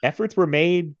 Efforts were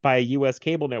made by a U.S.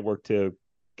 cable network to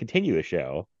continue the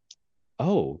show.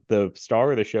 Oh, the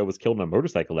star of the show was killed in a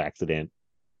motorcycle accident.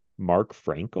 Mark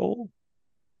Frankel?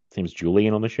 His name's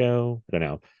Julian on the show. I don't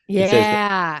know.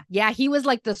 Yeah. He was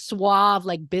like the suave,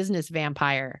 like business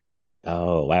vampire.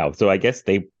 Oh, wow. So I guess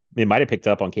it might have picked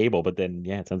up on cable, but then,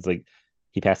 it sounds like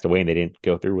he passed away and they didn't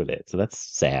go through with it. So that's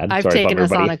sad. I've taken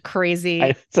us on a crazy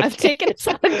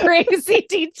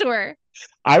detour.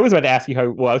 I was about to ask you I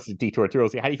was a detour too. How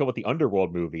do you feel about the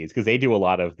Underworld movies? Because they do a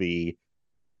lot of the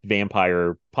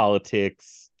vampire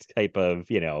politics type of,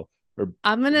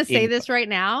 I'm going to say this right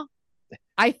now.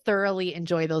 I thoroughly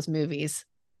enjoy those movies.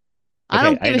 Okay, I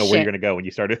don't give I didn't know a where shit. you're going to go when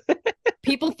you started.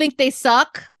 People think they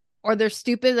suck or they're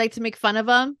stupid, like to make fun of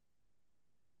them.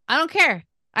 I don't care.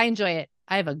 I enjoy it.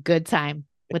 I have a good time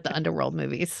with the Underworld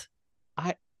movies.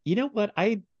 You know what?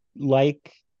 I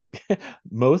like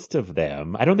most of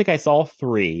them. I don't think I saw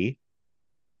 3.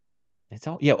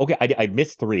 Okay. I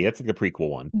missed 3. That's like the prequel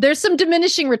one. There's some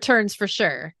diminishing returns for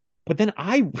sure. But then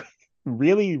I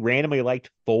really randomly liked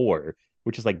 4,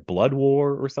 which is like Blood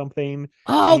War or something.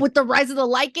 Oh, with the Rise of the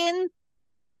Lycan?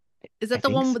 Is that the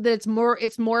one that it's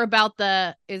more about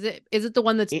the? Is it the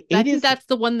one that's? I think that's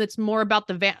the one that's more about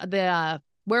the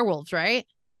werewolves, right?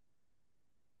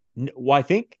 Well, I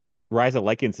think Rise of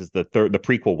Lycans is the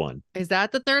prequel one. Is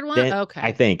that the third one? Okay,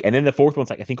 I think, and then the 4th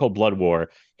one's I think called Blood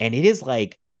War, and it is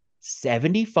like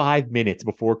 75 minutes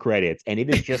before credits, and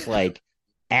it is just like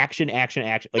action. Like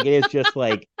it is just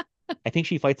like I think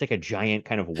she fights like a giant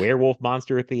kind of werewolf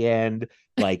monster at the end.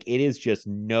 Like it is just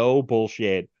no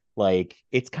bullshit. Like,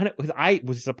 it's kind of, because I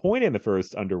was disappointed in the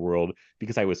first Underworld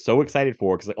because I was so excited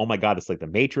for it, because like, oh my God, it's like The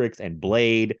Matrix and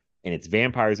Blade and it's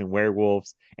vampires and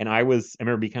werewolves. And I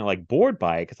remember being kind of like bored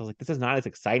by it because I was like, this is not as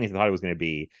exciting as I thought it was going to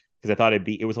be. Because I thought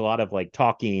it was a lot of like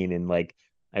talking and like,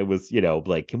 I was,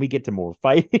 like, can we get to more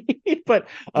fighting? But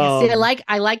Yeah, see,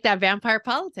 I like that vampire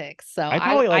politics. So I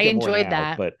probably like I it more enjoyed now,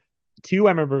 that. but 2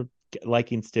 I remember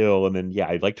liking still, and then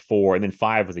I liked 4, and then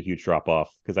 5 was a huge drop off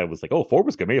because I was like, oh, 4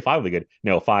 was good, maybe 5 was good.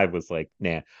 No, 5 was like,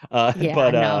 nah. Yeah,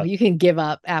 but no, you can give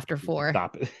up after 4.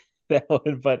 stop it. That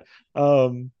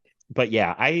one, but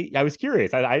yeah, I was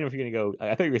curious. I don't know if you're gonna go.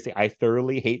 I thought you were gonna say I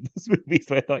thoroughly hate this movie,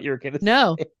 so I thought you were gonna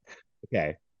No. say.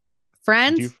 Okay,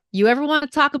 Friends, you ever want to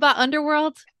talk about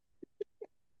Underworld?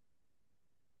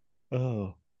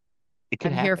 Oh, it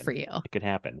could I'm happen. here for you. It could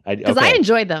happen. Because I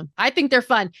enjoyed them. I think they're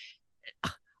fun.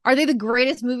 Are they the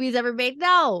greatest movies ever made?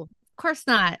 No, of course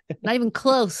not. Not even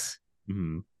close.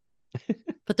 Mm-hmm.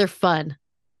 But they're fun.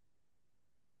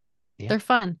 Yeah. They're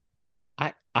fun.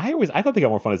 I thought they got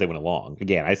more fun as they went along.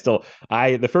 Again,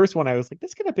 the first one I was like,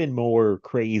 this could have been more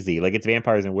crazy. Like, it's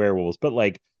vampires and werewolves, but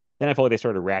like then I felt like they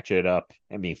started to ratchet it up.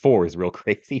 I mean, 4 is real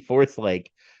crazy. 4 is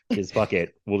like, just fuck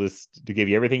it. We'll just give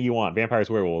you everything you want. Vampires,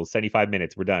 werewolves, 75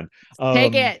 minutes, we're done.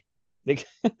 Take it.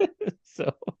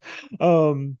 So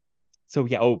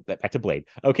yeah. Oh, back to Blade.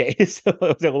 Okay, so it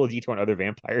was a little detour on other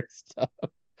vampire stuff.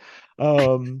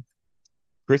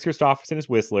 Chris Christopherson is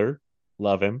Whistler.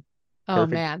 Love him. Oh,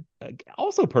 man.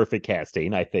 Also perfect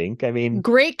casting, I think. I mean,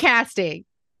 great casting.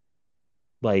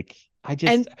 Like, I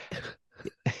just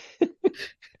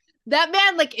that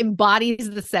man like embodies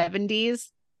the 70s.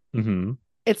 Mm-hmm.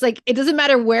 It's like, it doesn't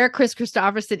matter where Chris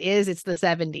Christopherson is, it's the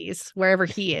 70s, wherever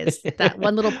he is. That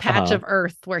one little patch of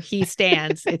earth where he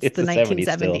stands, it's the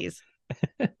 1970s.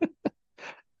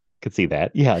 Could see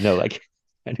that. Yeah, no, like,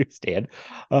 I understand.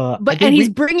 But he's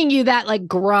bringing you that like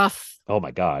gruff. Oh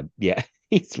my God. Yeah.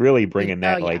 He's really bringing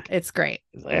that, like, it's great.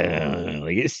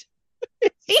 Like,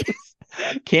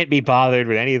 can't be bothered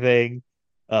with anything.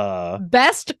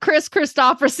 Best Chris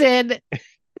Christopherson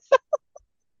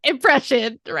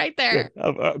impression right there.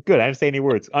 Good. I didn't say any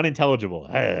words. Unintelligible.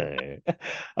 I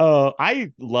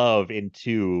love in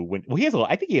 2 when he has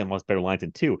I think he has better lines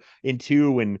in 2. In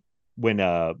 2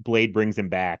 when Blade brings him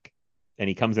back and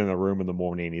he comes in the room in the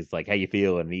morning and he's like, how you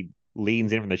feel? And he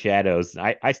leans in from the shadows.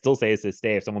 I still say it's this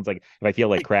day if someone's like, if I feel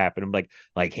like crap, and I'm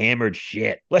like hammered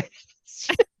shit.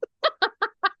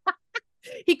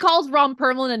 He calls Ron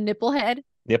Perlman a nipplehead.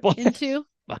 In 2.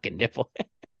 Fucking nipplehead.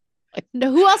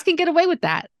 No, who else can get away with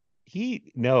that?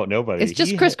 Nobody. It's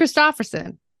just Chris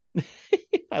Christopherson.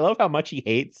 I love how much he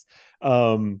hates.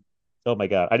 Oh my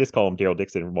God, I just call him Daryl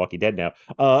Dixon from Walking Dead now.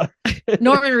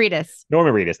 Norman Reedus.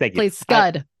 Norman Reedus, thank you. Plays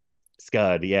Scud.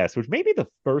 Scud, yes, which may be the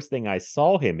first thing I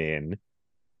saw him in.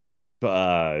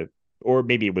 Or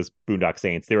maybe it was Boondock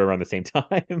Saints. They were around the same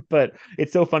time. But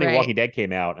it's so funny. Right. Walking Dead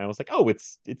came out, and I was like, "Oh,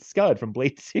 it's Scud from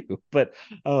Blade 2." But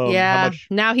now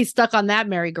he's stuck on that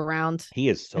merry-go-round. He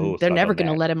is so. They're never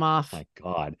going to let him off. My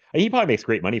God, he probably makes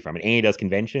great money from it, and he does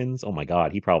conventions. Oh my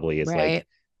God, he probably is like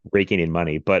raking in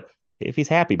money. But if he's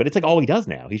happy, but it's like all he does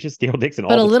now. He's just Daryl Dixon.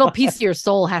 But a little piece of your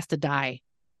soul has to die.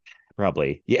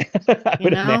 Probably, yeah. I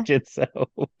would imagine so.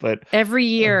 But every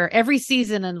year, every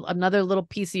season, another little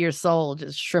piece of your soul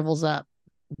just shrivels up,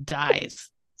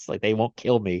 dies. It's like, they won't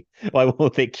kill me. Why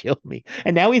won't they kill me?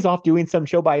 And now he's off doing some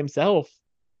show by himself,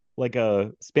 like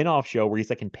a spin-off show where he's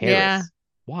like in Paris. Yeah.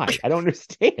 Why? I don't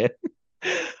understand.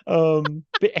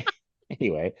 But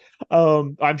anyway,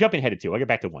 I'm jumping ahead of 2. I'll get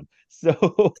back to 1.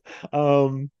 So,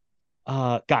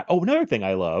 God. Oh, another thing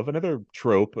I love, another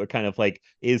trope, kind of like,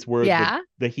 is where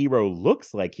the hero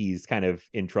looks like he's kind of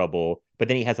in trouble, but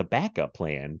then he has a backup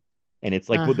plan, and it's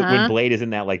like when Blade is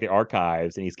in that, like, the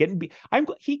archives, and he's getting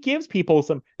he gives people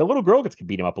some. The little girl gets to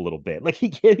beat him up a little bit. Like, he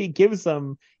gives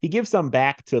some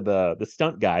back to the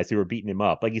stunt guys who are beating him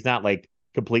up. Like, he's not like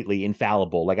completely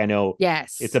infallible. Like, I know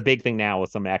it's a big thing now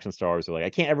with some action stars who are like,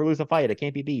 I can't ever lose a fight. I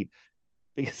can't be beat.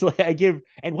 Because like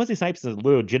and Wesley Snipes is a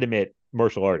legitimate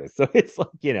martial artist, so it's like,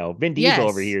 Vin Diesel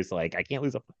over here is like, I can't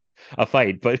lose a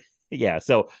fight, but yeah.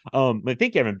 So I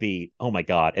think Kevin beat. Oh my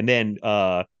God! And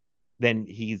then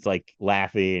he's like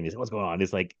laughing. He's like, what's going on?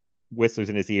 It's like Whistler's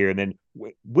in his ear, and then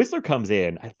Whistler comes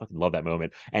in. I fucking love that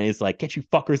moment, and it's like, get you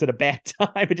fuckers at a bad time,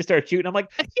 and just start shooting. I'm like,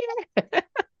 yeah.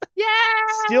 Yeah,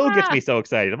 still gets me so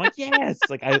excited. I'm like, yes,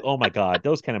 like oh my God,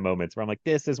 those kind of moments where I'm like,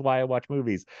 this is why I watch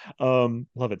movies. Love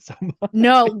it so much.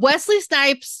 No, Wesley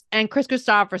Snipes and Chris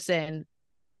Christopherson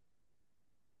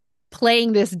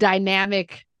playing this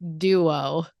dynamic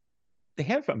duo. They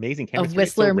have amazing chemistry of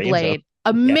Whistler and Blade.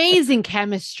 Amazing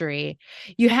chemistry.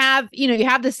 You have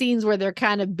the scenes where they're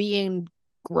kind of being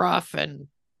gruff and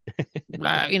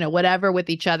whatever with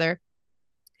each other.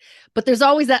 But there's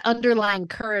always that underlying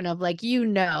current of like,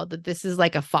 that this is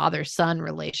like a father-son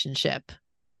relationship.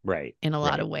 Right. In a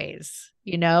lot of ways,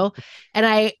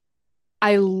 and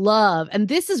I love, and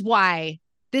this is why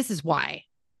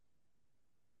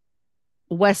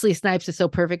Wesley Snipes is so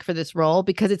perfect for this role,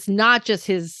 because it's not just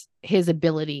his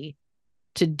ability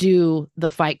to do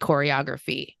the fight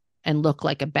choreography and look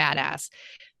like a badass.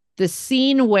 The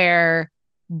scene where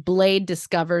Blade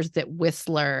discovers that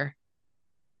Whistler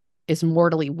is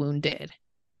mortally wounded,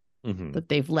 that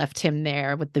they've left him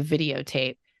there with the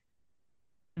videotape.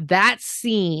 That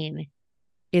scene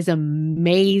is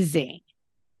amazing.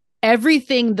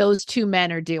 Everything those two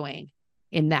men are doing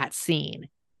in that scene,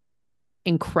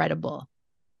 incredible.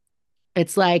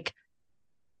 It's like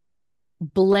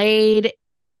Blade,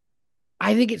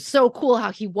 I think it's so cool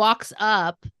how he walks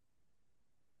up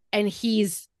and he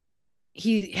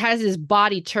has his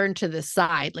body turned to the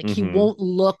side. Like he won't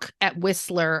look at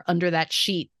Whistler under that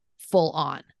sheet full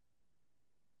on.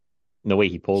 The way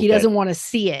he pulls, he doesn't want to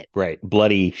see it. Right.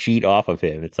 Bloody sheet off of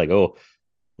him. It's like, oh,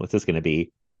 what's this going to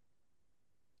be?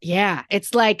 Yeah.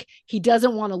 It's like he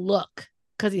doesn't want to look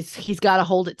because he's got to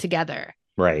hold it together.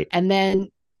 Right. And then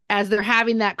as they're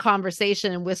having that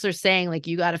conversation and Whistler's saying like,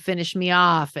 you got to finish me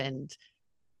off, and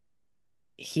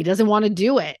he doesn't want to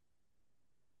do it.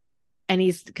 And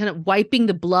he's kind of wiping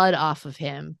the blood off of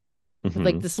him with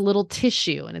like this little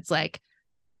tissue. And it's like,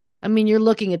 I mean, you're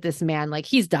looking at this man like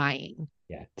he's dying.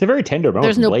 Yeah. It's a very tender moment.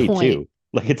 There's no Blade, point. too.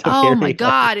 Like it's my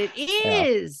God, it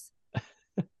is.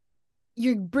 Yeah.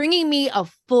 You're bringing me a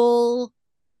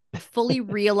fully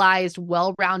realized,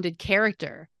 well-rounded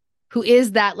character who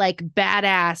is that like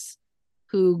badass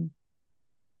who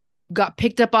got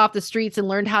picked up off the streets and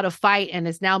learned how to fight and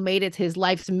has now made it his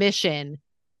life's mission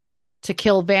to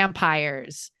kill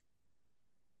vampires.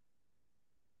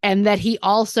 And that he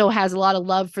also has a lot of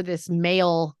love for this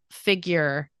male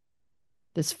figure,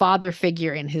 this father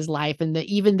figure in his life. And that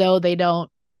even though they don't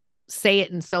say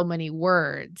it in so many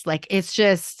words, like it's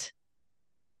an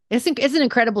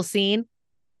incredible scene.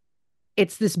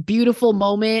 It's this beautiful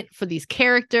moment for these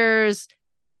characters.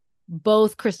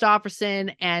 Both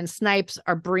Christopherson and Snipes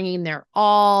are bringing their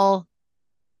all.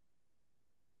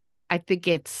 I think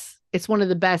it's one of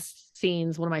the best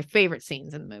scenes, one of my favorite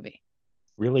scenes in the movie.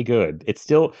 Really good. It's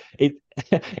still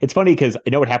it's funny because I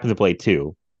know what happens in Blade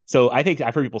 2. So I think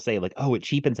I've heard people say like, oh, it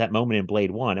cheapens that moment in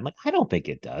Blade 1. I'm like, I don't think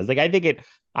it does. Like I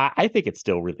think it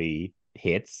still really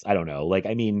hits. I don't know. Like,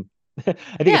 I mean, I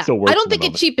think it still works. I don't think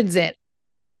it cheapens it.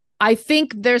 I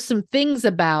think there's some things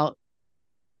about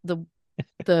the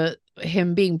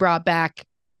him being brought back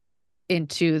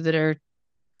into that are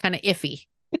kind of iffy.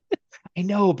 I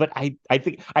know, but I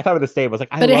think I thought it was the same. I was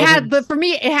like, but for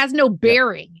me, it has no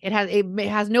bearing. Yeah. It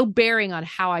has no bearing on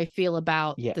how I feel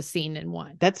about the scene in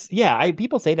 1.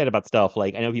 People say that about stuff.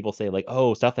 Like I know people say like,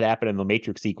 oh, stuff that happened in the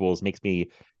Matrix sequels makes me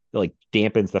like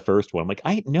dampens the first one. I'm like,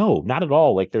 no, not at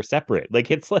all. Like they're separate.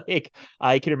 Like it's like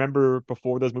I can remember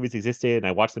before those movies existed and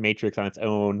I watched the Matrix on its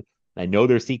own. I know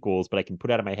they're sequels, but I can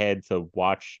put out of my head to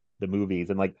watch the movies.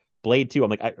 And like Blade 2, I'm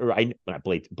like, not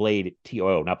Blade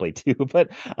TO, not Blade 2, but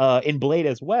in Blade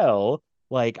as well,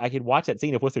 like I could watch that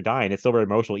scene of Whistler dying. It's still very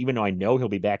emotional, even though I know he'll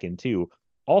be back in 2.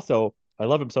 Also, I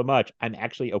love him so much, I'm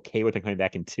actually okay with him coming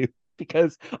back in 2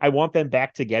 because I want them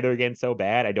back together again so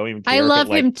bad. I don't even care. I love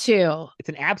him too. It's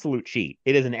an absolute cheat.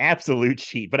 It is an absolute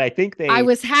cheat, but I think I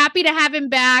was happy to have him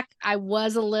back. I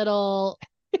was a little,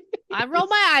 I rolled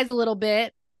my eyes a little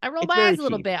bit. I'm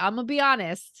gonna be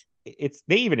honest.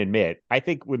 They even admit, I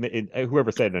think when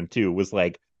whoever said it on 2 was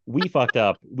like, we fucked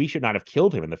up. We should not have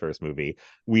killed him in the first movie.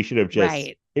 We should have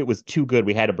just, It was too good.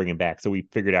 We had to bring him back. So we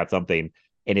figured out something.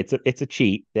 And it's a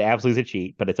cheat. It absolutely is a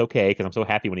cheat, but it's okay because I'm so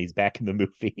happy when he's back in the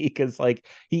movie because like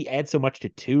he adds so much to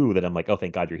 2 that I'm like, oh,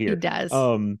 thank God you're here. He does.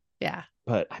 Yeah.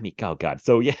 But I mean, oh God.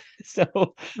 So yeah.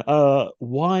 So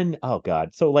 1, oh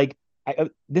God. So like I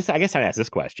guess I asked this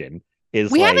question.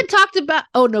 We haven't talked about.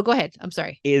 Oh no, go ahead. I'm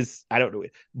sorry. I don't know.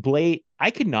 Blade.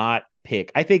 I could not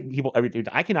pick. I think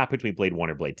I cannot pick between Blade 1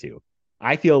 or Blade 2.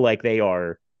 I feel like they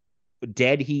are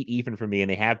dead heat even for me, and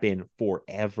they have been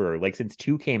forever. Like since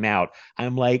 2 came out,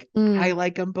 I'm like, I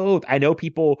like them both. I know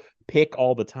people pick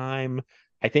all the time.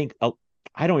 I think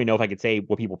I don't even know if I could say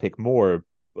what people pick more,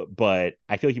 but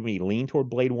I feel like you may lean toward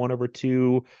Blade 1 over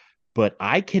 2. But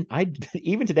I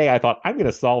even today I thought I'm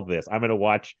gonna solve this. I'm gonna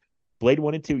watch Blade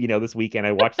 1 and 2, this weekend.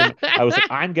 I watched them. I was like,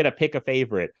 I'm going to pick a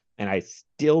favorite, and I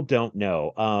still don't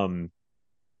know.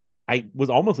 I was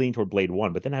almost leaning toward Blade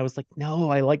 1, but then I was like, no,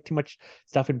 I like too much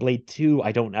stuff in Blade 2.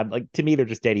 To me, they're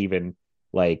just dead even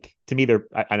Like, to me,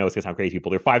 I know it's gonna sound crazy, people.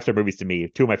 They're 5-star movies to me,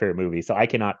 two of my favorite movies. So I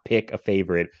cannot pick a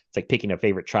favorite. It's like picking a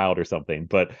favorite child or something.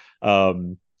 But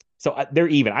so they're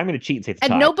even. I'm gonna cheat and say it's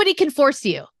And tied. nobody can force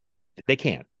you. They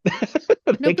can't.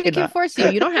 Nobody can force you.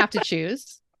 You don't have to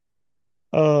choose.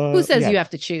 Who says you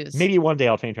have to choose? Maybe one day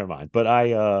I'll change my mind. But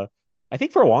I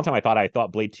think for a long time I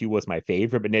thought Blade 2 was my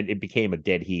favorite, but then it became a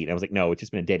dead heat. And I was like, no, it's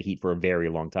just been a dead heat for a very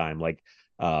long time. Like,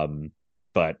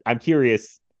 but I'm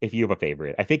curious if you have a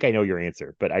favorite. I think I know your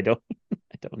answer, but I don't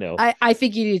know. I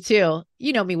think you do too.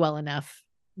 You know me well enough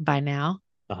by now.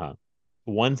 Uh-huh.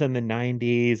 One's in the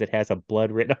 90s. It has a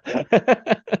blood written.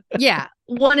 Yeah,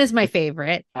 1 is my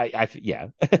favorite. Yeah.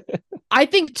 I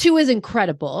think 2 is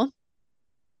incredible.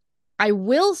 I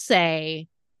will say,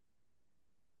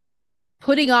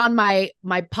 putting on my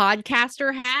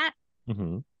podcaster hat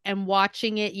and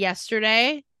watching it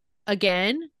yesterday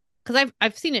again, because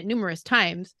I've seen it numerous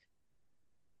times.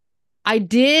 I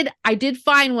did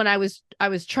find when I was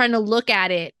trying to look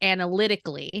at it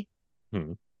analytically,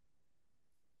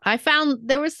 I found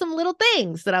there was some little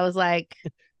things that I was like,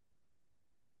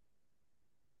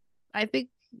 I think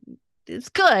it's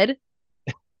good,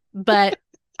 but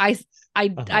I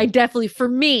definitely, for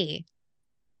me,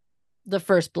 the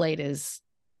first Blade is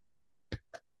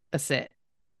a sit.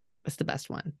 It's the best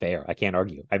one. Fair. I can't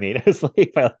argue. I mean, it's like,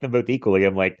 if I like them both equally,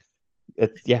 I'm like,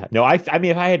 yeah. No, I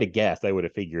mean, if I had to guess, I would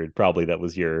have figured probably that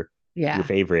was your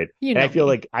favorite. You and know I feel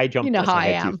me. like I jumped. You know how I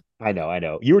ahead am. too. I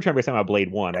know. You were trying to say about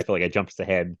Blade 1. I feel like I jumped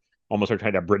ahead, almost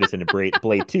trying to British into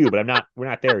Blade 2, but I'm not. We're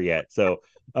not there yet. So,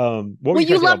 what were well,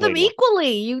 you love them Blade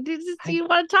equally. You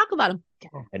want to talk about them.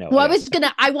 I know. Well,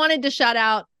 I wanted to shout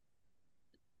out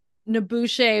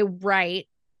Nabuche Wright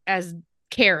as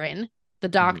Karen, the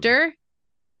doctor.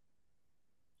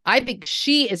 I think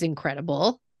she is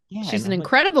incredible. Yeah, she's an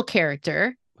incredible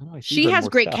character. She has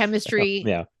great chemistry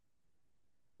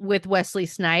with Wesley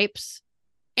Snipes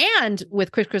and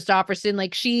with Chris Christopherson.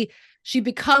 Like, she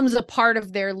becomes a part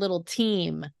of their little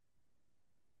team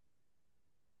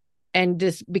and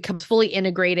just becomes fully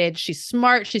integrated. She's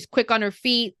smart. She's quick on her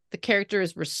feet. The character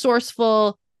is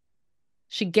resourceful.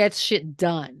 She gets shit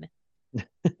done.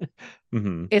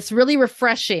 It's really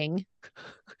refreshing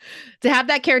to have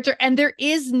that character. And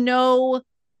there's no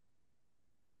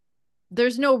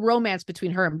romance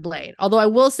between her and Blade. Although I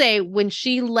will say, when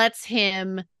she lets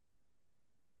him,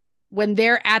 when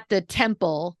they're at the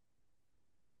temple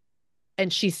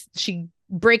and she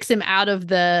breaks him out of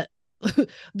the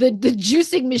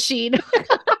juicing machine.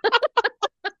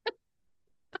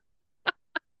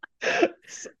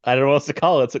 I don't know what else to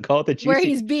call it. So call it the juicing. Where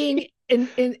he's being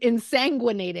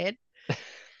insanguinated.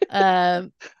 I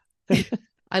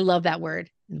love that word.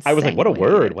 I was like, what a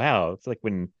word. Wow. It's like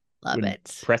when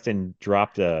it. Preston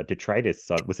dropped detritus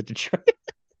on, was it detritus?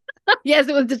 Yes,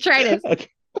 it was detritus. Okay.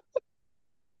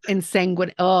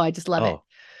 Insanguine. Oh, I just love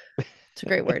it. It's a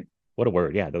great word. What a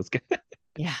word. Yeah, that was good.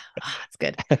 Yeah, it's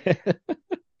good.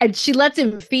 And she lets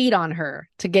him feed on her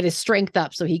to get his strength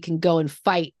up so he can go and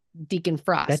fight Deacon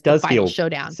Frost. That does feel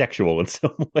showdown. Sexual in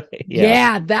some way.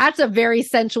 Yeah, that's a very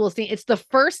sensual scene. It's the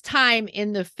first time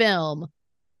in the film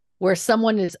where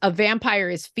a vampire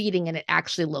is feeding and it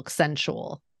actually looks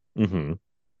sensual.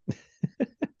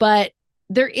 But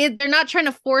they're not trying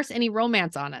to force any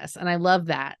romance on us, and I love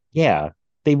that. Yeah,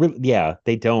 they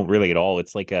don't really at all.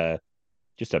 It's like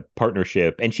just a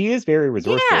partnership, and she is very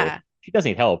resourceful. Yeah. She does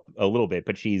need help a little bit,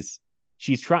 but she's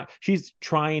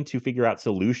trying to figure out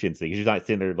solutions. She's not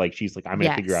sitting there like, she's like, I'm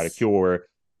gonna figure out a cure,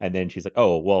 and then she's like,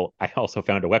 oh well, I also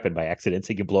found a weapon by accident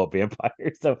so you can blow up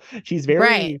vampires. So she's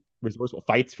very resourceful.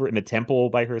 Fights in the temple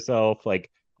by herself. Like,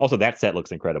 also that set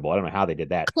looks incredible. I don't know how they did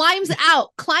that. Climbs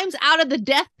out of the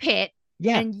death pit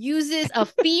and uses a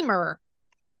femur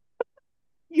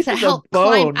to help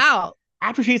climb out.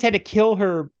 After she's had to kill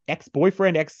her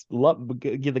ex-boyfriend,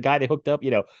 the guy they hooked up,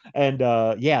 and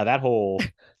that whole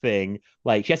thing.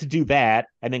 Like, she has to do that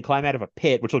and then climb out of a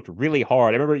pit, which looked really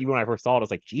hard. I remember even when I first saw it, I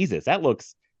was like, Jesus,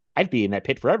 I'd be in that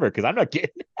pit forever because I'm not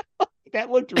getting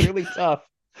that looked really tough.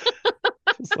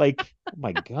 It's like, oh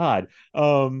my God.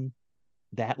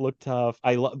 That looked tough.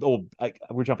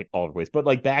 We're jumping all over the place, but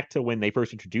like back to when they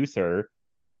first introduced her,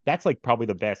 that's like probably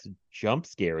the best jump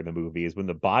scare in the movie is when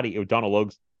the body, Donald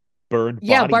Logue's burned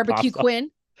body Barbecue Quinn.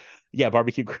 Yeah,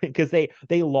 Barbecue Quinn, because they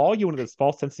lull you into this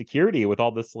false sense of security with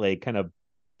all this like kind of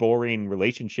boring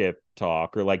relationship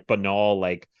talk or like banal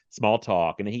like small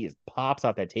talk, and then he just pops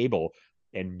off that table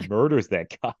and murders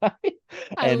that guy.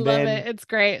 I love it. It's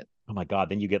great. Oh my God!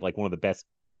 Then you get like one of the best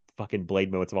fucking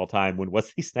Blade moments of all time when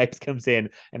Wesley Snipes comes in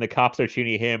and the cops are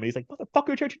shooting at him, and he's like,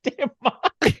 "Motherfucker, charge your damn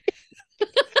mind,"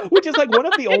 which is like one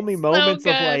of the only moments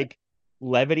of like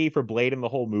levity for Blade in the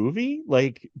whole movie.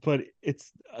 Like, but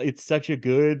it's such a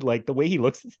good, like, the way he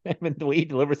looks at him and the way he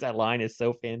delivers that line is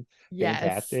so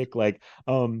fantastic. Like,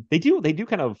 they do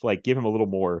kind of like give him a little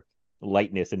more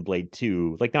lightness in Blade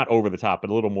 2, like not over the top, but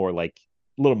a little more like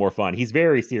a little more fun. He's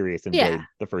very serious in Blade,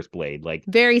 the first Blade, like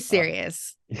very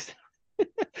serious.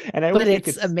 And I but always think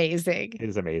it's amazing. It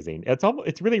is amazing.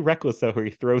 It's really reckless though, where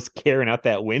he throws Karen out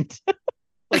that window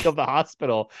like of the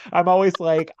hospital. I'm always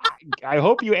like, I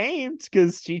hope you aimed,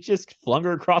 because she just flung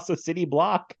her across the city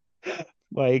block.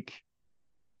 Like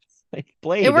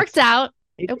Blade. It worked out.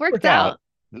 It worked out.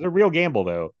 It was a real gamble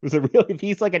though. It was a real, if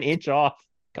he's like an inch off,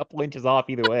 a couple inches off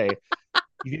either way,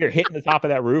 he's either hitting the top of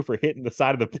that roof or hitting the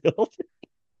side of the building.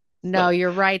 No,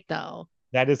 you're right though.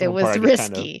 That is it was part risky. I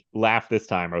just kind of laughed this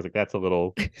time. I was like, that's a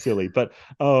little silly. But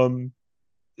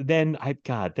then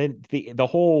the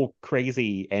whole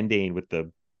crazy ending with the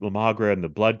Lamagra and the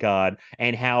blood god,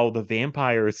 and how the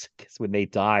vampires, when they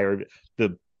die, or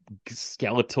the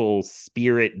skeletal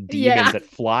spirit demons that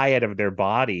fly out of their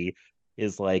body,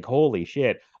 is like, holy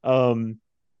shit. So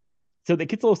it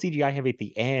gets a little CGI heavy at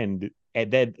the end.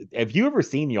 And then, have you ever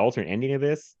seen the alternate ending of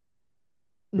this?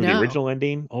 No. The original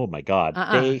ending? Oh my god.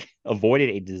 They avoided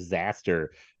a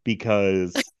disaster,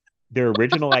 because their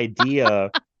original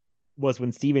idea was,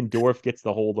 when Steven Dorff gets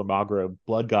the whole Lamagra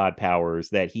blood god powers,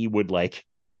 that he would like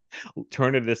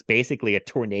turn into this basically a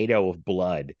tornado of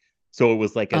blood. So it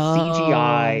was like a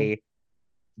CGI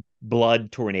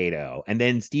blood tornado, and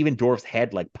then Steven Dorff's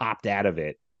head like popped out of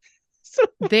it. So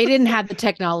they didn't have the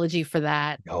technology for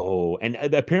that. No, and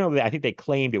apparently I think they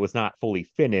claimed it was not fully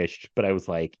finished, but I was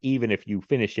like, even if you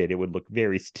finish it, it would look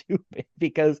very stupid,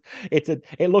 because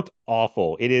it looked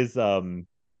awful. It is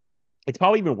it's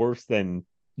probably even worse than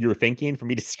you're thinking for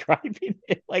me describing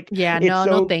it. Like,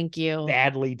 no, thank you.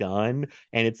 Badly done,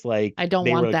 and it's like, I don't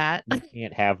want that. You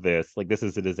can't have this. Like, this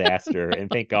is a disaster. And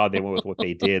thank God they went with what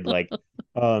they did. Like,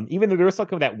 even though there was some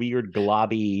of that weird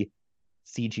globby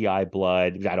CGI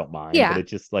blood, I don't mind. But it's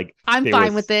just like, I'm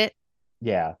fine with it.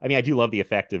 Yeah, I mean, I do love the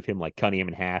effect of him like cutting him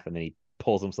in half, and then he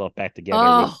pulls himself back together.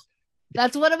 Oh,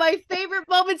 that's one of my favorite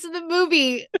moments in the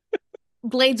movie.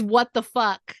 Blade's "What the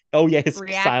fuck?" Oh yeah, his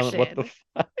reaction. silent "What the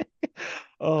fuck?"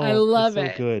 Oh, I love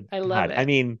it. So good. I love it. I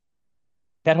mean,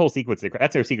 that whole sequence,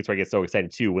 that's their sequence where I get so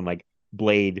excited too, when like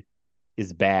Blade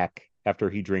is back after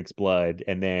he drinks blood,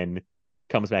 and then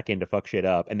comes back in to fuck shit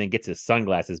up, and then gets his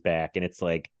sunglasses back, and it's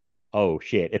like, oh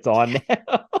shit, it's on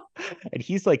now. And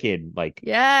he's like in like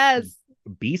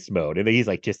beast mode, and then he's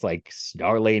like just like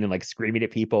snarling and like screaming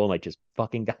at people and like just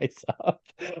fucking guys up.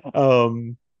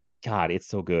 God, it's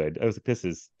so good. I was like, this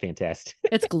is fantastic.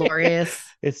 It's glorious.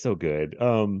 It's so good.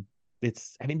 I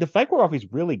mean, the fight choreography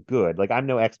is really good. Like, I'm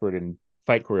no expert in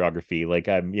fight choreography. Like,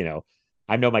 I'm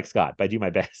no Mike Scott, but I do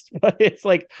my best. But it's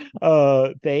like,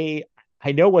 I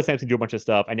know Wesley Snipes can do a bunch of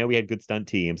stuff. I know we had good stunt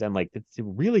teams, and like, it's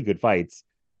really good fights.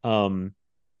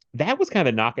 That was kind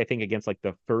of a knock, I think, against like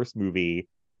the first movie,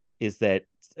 is that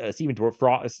Steven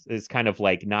Dorff is kind of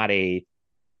like not a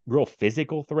real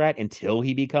physical threat until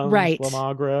he becomes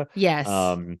Lamagra. Yes.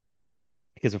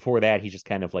 Because before that, he's just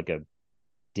kind of like a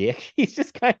dick. He's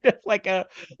just kind of like a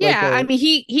I mean,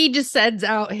 he just sends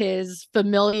out his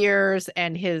familiars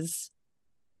and his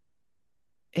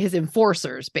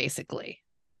enforcers, basically.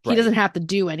 He doesn't have to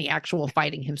do any actual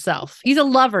fighting himself. He's a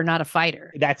lover, not a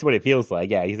fighter. That's what it feels like.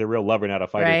 Yeah, he's a real lover, not a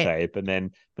fighter type. And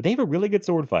then, but they have a really good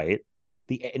sword fight.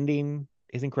 The ending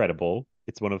is incredible.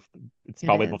 It's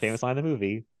probably the most famous line in the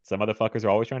movie. Some motherfuckers are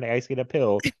always trying to ice skate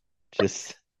uphill.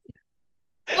 Just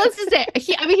let's just say,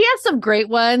 he has some great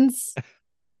ones.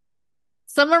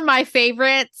 Some of my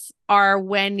favorites are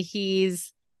when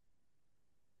he's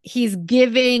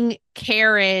giving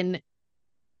Karen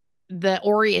the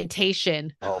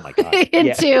orientation. Oh my god!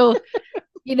 into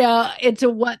into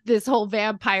what this whole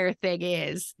vampire thing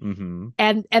is,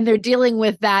 and they're dealing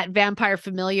with that vampire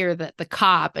familiar, that the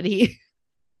cop, and he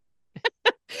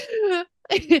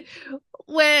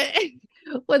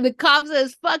when the cop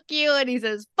says "fuck you" and he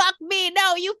says "fuck me,"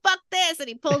 no, you fuck this, and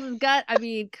he pulls his gun. I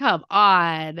mean, come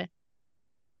on.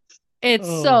 It's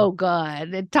so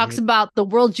good. It talks about the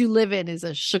world you live in is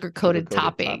a sugar-coated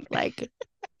topping. Like,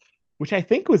 which I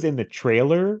think was in the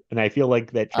trailer, and I feel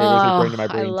like that trailer's burned in my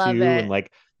brain too. And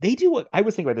like, they do, I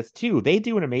was thinking about this too. They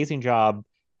do an amazing job,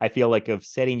 I feel like, of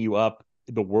setting you up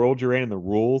the world you're in and the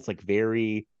rules like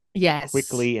very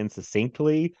quickly and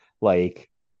succinctly.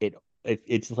 Like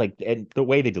it's like, and the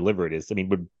way they deliver it is, I mean,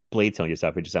 when Blade telling you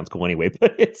stuff, it just sounds cool anyway.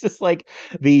 But it's just like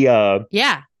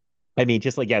I mean,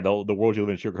 just like, the world you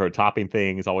live in, sugarcoat topping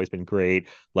thing has always been great.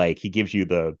 Like, he gives you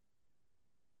the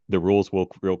rules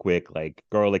real quick, like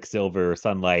garlic, silver,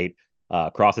 sunlight,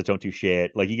 crosses don't do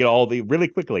shit. Like you get all the really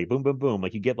quickly, boom, boom, boom.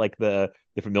 Like you get like the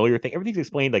familiar thing. Everything's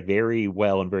explained like very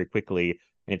well and very quickly.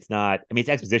 And it's not, I mean, it's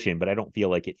exposition, but I don't feel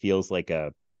like it feels like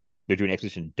they're doing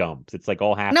exposition dumps. It's like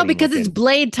all happening. No, because like it's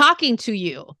Blade talking to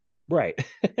you. Right.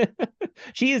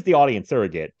 She is the audience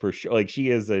surrogate for sure. Like she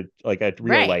is a real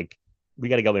Right. like we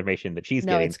got to get all the information that she's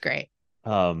getting. It's great.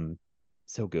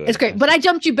 So good. It's great. But I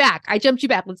jumped you back.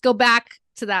 Let's go back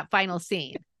to that final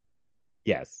scene.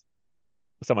 Yes.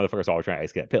 Some motherfuckers always trying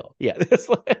to get a pill. Yeah. It's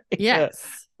like,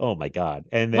 yes. Oh my God.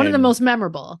 And then one of the most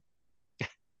memorable.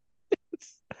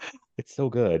 It's so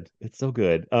good. It's so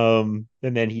good. And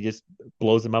then he just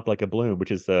blows him up like a balloon,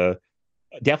 which is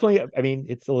definitely, I mean,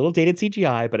 it's a little dated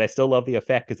CGI, but I still love the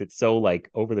effect because it's so like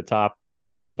over the top,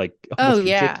 like almost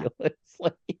ridiculous.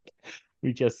 Like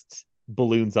he just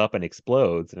balloons up and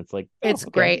explodes, and it's like it's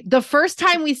great. The first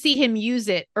time we see him use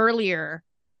it earlier.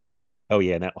 Oh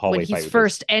yeah, in that hallway when he's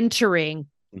first entering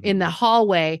in the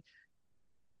hallway,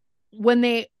 when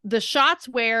the shots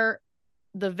where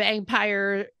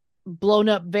the blown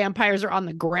up vampires are on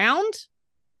the ground,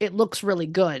 it looks really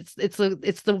good. It's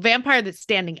the vampire that's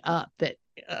standing up that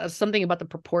something about the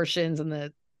proportions and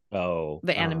the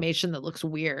animation that looks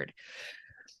weird,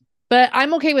 but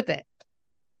I'm okay with it.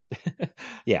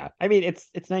 Yeah, I mean it's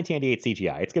 1998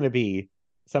 CGI. It's going to be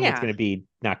some of it's going to be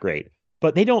not great,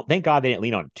 but they don't. Thank God they didn't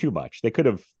lean on it too much. They could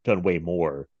have done way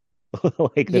more,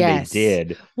 like than they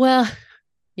did. Well,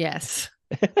 yes,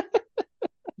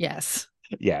 yes.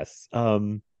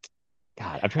 God,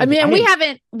 I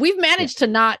mean, we've managed to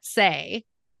not say,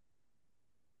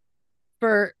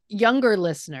 for younger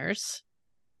listeners,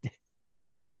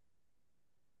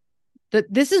 that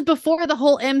this is before the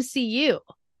whole MCU.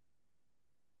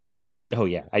 Oh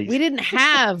yeah. We didn't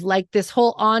have like this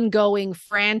whole ongoing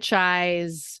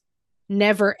franchise,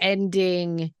 never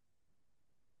ending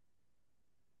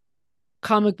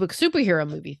comic book superhero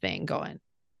movie thing going.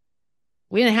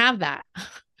 We didn't have that.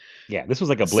 Yeah, this was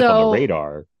like a blip on the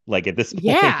radar. Like at this point,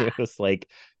 it was like,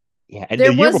 yeah. And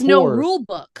there was no rule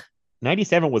book.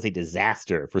 97 was a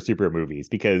disaster for superhero movies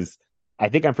because I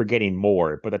think I'm forgetting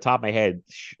more, but at the top of my head,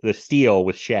 the Steel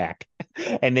with Shaq,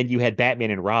 and then you had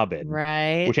Batman and Robin,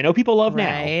 right? Which I know people love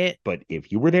now, but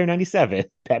if you were there in 97,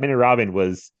 Batman and Robin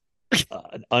was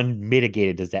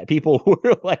unmitigated disaster. People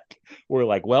were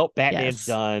like, well, Batman's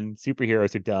done,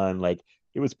 superheroes are done. Like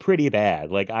it was pretty bad.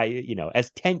 Like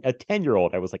as a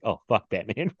 10-year-old, I was like, oh fuck,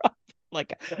 Batman and Robin.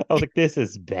 Like I was like, this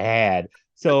is bad.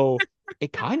 So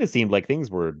it kind of seemed like things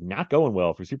were not going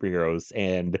well for superheroes,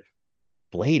 and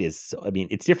Blade is, I mean,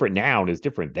 it's different now and it's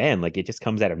different then. Like it just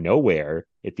comes out of nowhere.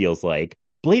 It feels like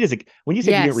Blade is when you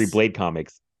say you didn't read Blade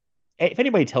comics, if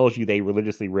anybody tells you they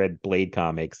religiously read Blade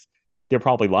comics, they're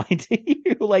probably lying to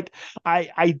you. Like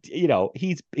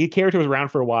his character was around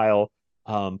for a while,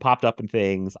 popped up in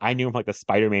things. I knew him like the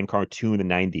Spider-Man cartoon in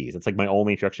the 90s. It's like my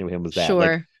only introduction with him was that. Sure.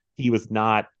 Like, he was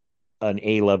not an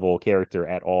A-level character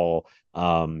at all.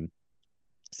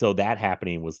 So that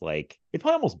happening was like, it's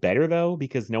probably almost better though,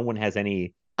 because no one has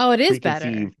any it is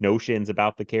better notions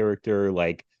about the character.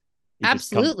 Like it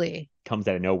absolutely comes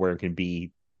out of nowhere and can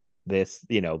be this,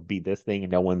 be this thing,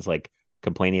 and no one's like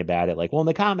complaining about it. Like, well, in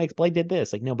the comics, Blade did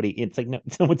this. Like it's like no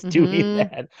one's doing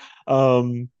that.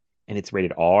 And it's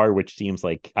rated R, which seems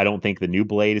like I don't think the new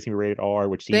Blade is gonna be rated R,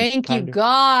 which seems thank you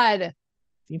God.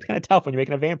 Seems kind of tough when you're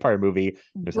making a vampire movie.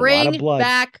 There's Bring a lot of blood.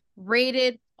 back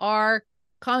rated R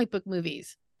comic book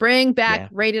movies. Bring back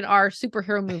rated R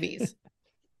superhero movies.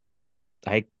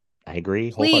 I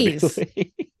agree. Please.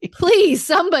 Please,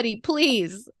 somebody,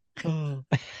 please.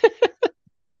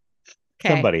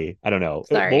 Somebody, I don't know.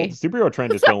 Sorry. Well, the superhero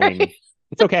trend is going.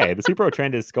 It's okay. The superhero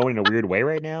trend is going in a weird way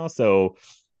right now. So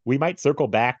we might circle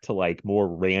back to like more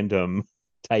random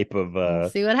type of we'll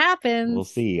see what happens. We'll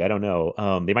see. I don't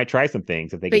know. They might try some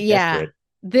things if they get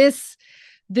desperate.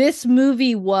 This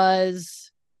movie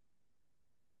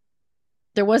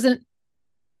there wasn't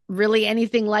really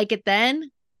anything like it then.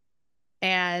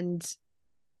 And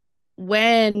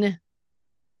when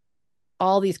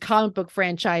all these comic book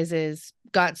franchises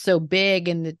got so big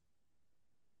in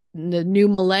the new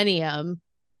millennium,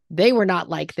 they were not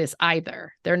like this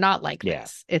either. They're not like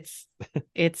this. It's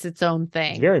its own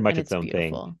thing. It's very much its own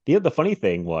thing. The funny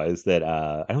thing was that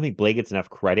I don't think Blade gets enough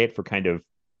credit for kind of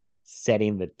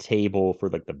setting the table for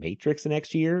like the Matrix the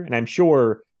next year. And I'm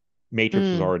sure Matrix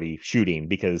was already shooting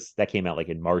because that came out like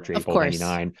in March or April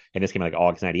 99, and this came out like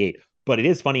August 98. But it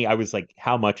is funny. I was like,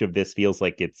 how much of this feels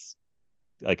like it's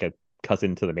like a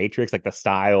cousin to the Matrix, like the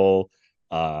style.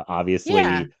 Obviously,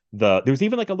 there was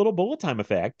even like a little bullet time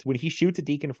effect when he shoots at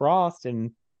Deacon Frost,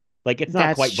 and Like it's not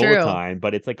That's quite bullet true. time,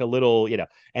 but it's like a little,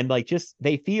 and like just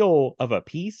they feel of a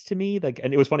piece to me. Like,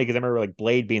 and it was funny because I remember like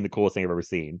Blade being the coolest thing I've ever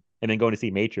seen, and then going to see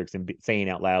Matrix and saying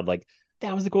out loud like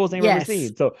that was the coolest thing I've ever Yes,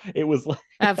 seen. So it was like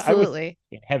I was absolutely.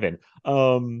 in heaven.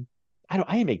 I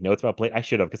didn't make notes about Blade. I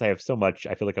should have because I have so much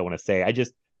I feel like I want to say.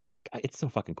 It's so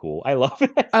fucking cool. I love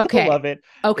it. I still Okay. love it.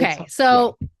 Okay.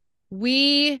 So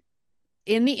we,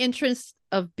 in the interest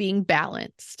of being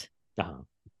balanced, Uh-huh.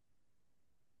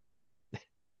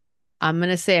 I'm going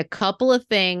to say a couple of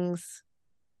things.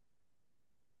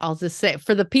 I'll just say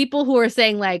for the people who are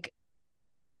saying like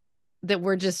that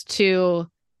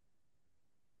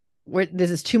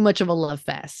this is too much of a love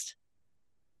fest.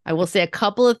 I will say a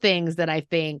couple of things that I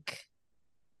think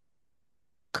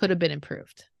could have been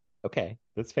improved. Okay,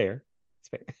 that's fair. That's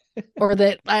fair. Or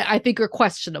that I think are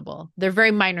questionable. They're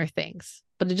very minor things.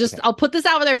 But I'll put this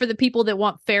out there for the people that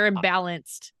want fair and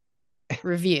balanced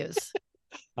reviews.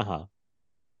 Uh-huh.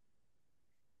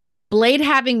 Blade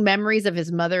having memories of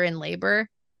his mother in labor,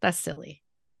 that's silly.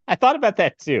 I thought about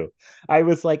that too. I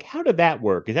was like, how did that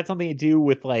work? Is that something to do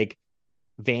with like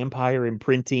vampire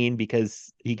imprinting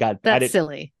because he got That's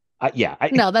silly.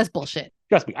 No, that's bullshit.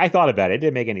 Trust me, I thought about it. It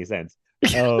didn't make any sense.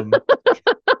 So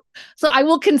I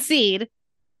will concede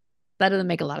that doesn't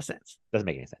make a lot of sense. Doesn't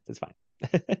make any sense. It's fine.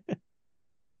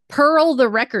 Pearl the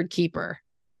record keeper.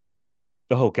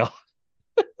 Oh god.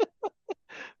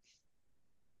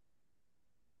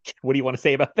 What do you want to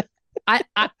say about that?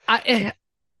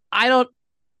 I don't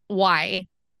why.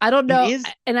 I don't know.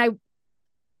 And I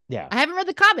haven't read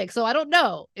the comic, so I don't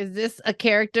know. Is this a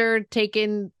character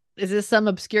taken? Is this some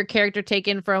obscure character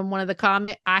taken from one of the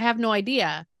comics? I have no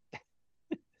idea.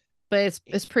 But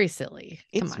it's pretty silly.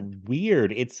 Come on.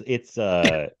 Weird. It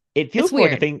feels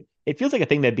like a thing. It feels like a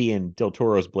thing that'd be in Del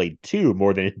Toro's Blade 2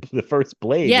 more than the first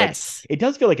Blade. Yes. Like, it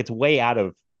does feel like it's way out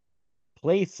of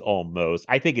place almost.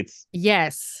 I think it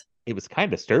was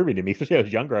kind of disturbing to me, especially when I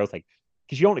was younger. I was like,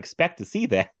 because you don't expect to see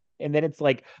that. And then it's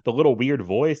like the little weird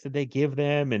voice that they give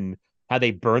them and how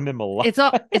they burn them alive.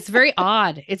 It's very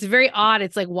odd. It's very odd.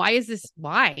 It's like, why is this?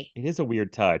 Why? It is a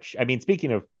weird touch. I mean,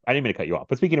 speaking of, I didn't mean to cut you off,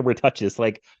 but speaking of weird touches,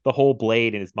 like the whole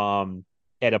Blade and his mom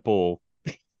Oedipal,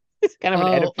 it's kind of an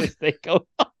Oedipus thing going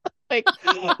on.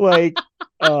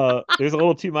 There's a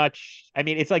little too much. I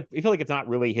mean, it's like I feel like it's not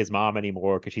really his mom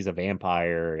anymore because she's a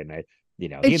vampire, and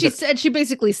and she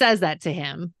basically says that to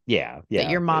him. Yeah. That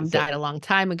your mom died a long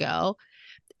time ago.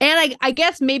 And I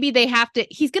guess maybe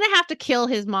he's going to have to kill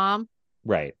his mom.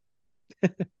 Right.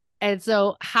 And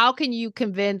so how can you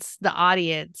convince the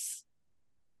audience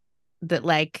that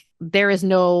like there is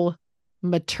no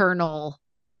maternal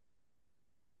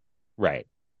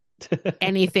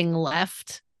anything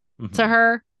left to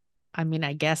her? I mean,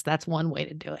 I guess that's one way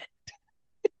to do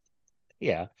it.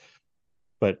 Yeah.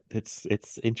 But it's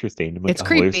interesting. Like, it's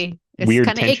creepy. It's weird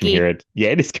kind of tension icky. here. Yeah,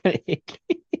 it is kind of icky.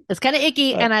 It's kind of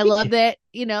icky, and I love that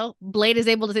Blade is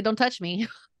able to say, "Don't touch me."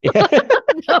 Yeah.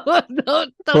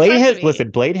 don't Blade touch me.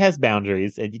 Listen, Blade has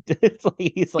boundaries, and it's like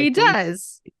he's like he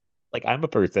does. Like I'm a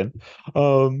person.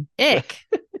 Ick.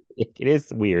 It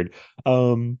is weird.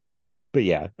 But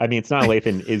yeah, I mean, it's not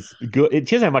Lathan is good. She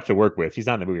doesn't have much to work with. She's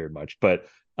not in the movie very much, but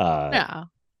no.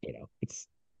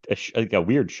 It's like a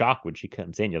weird shock when she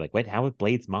comes in. You're like, wait, how is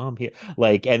Blade's mom here?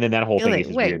 Like, and then that whole thing is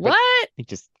just weird. What? He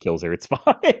just kills her. It's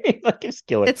fine. Like, just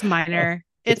kill her. It's minor.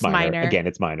 It's minor. Again,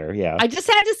 it's minor. Yeah. I just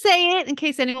had to say it in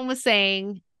case anyone was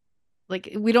saying,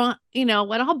 like, we don't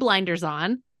have blinders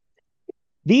on.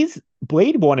 These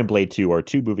Blade 1 and Blade 2 are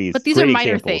two movies. But these are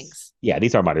minor things. Yeah,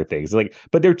 these are minor things. Like,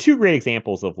 but they're two great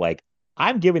examples of like,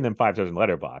 I'm giving them 5 stars in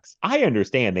Letterboxd. I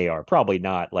understand they are probably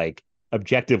not like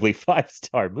objectively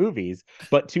 5-star movies,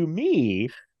 but to me,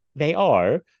 they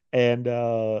are. And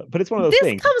but it's one of those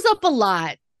things. This comes up a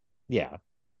lot. Yeah.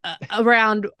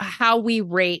 Around how we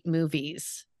rate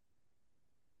movies.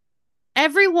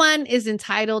 Everyone is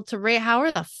entitled to rate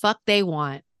however the fuck they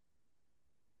want.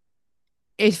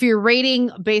 If you're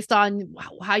rating based on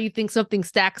how you think something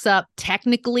stacks up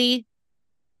technically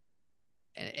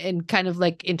and kind of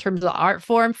like in terms of the art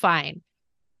form, fine.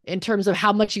 In terms of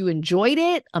how much you enjoyed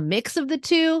it, a mix of the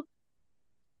two.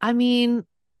 I mean,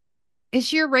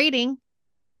 it's your rating.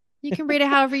 You can rate it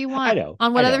however you want. I know.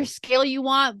 On whatever scale you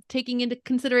want, taking into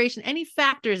consideration any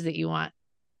factors that you want.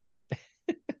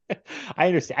 I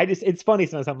understand. It's funny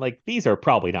sometimes I'm like, these are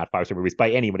probably not 5-star movies by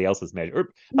anybody else's measure. Or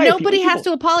nobody has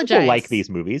to apologize. People like these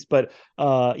movies, but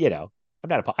I'm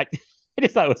not I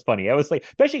just thought it was funny. I was like,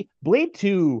 especially Blade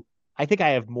 2, I think I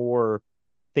have more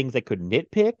things I could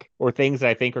nitpick or things that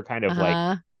I think are kind of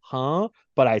like,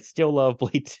 but I still love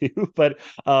Blade 2. But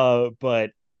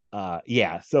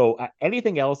yeah. So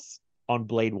anything else on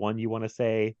Blade 1 you want to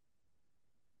say?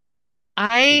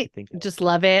 I think of? just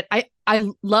love it. I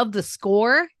love the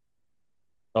score.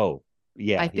 Oh,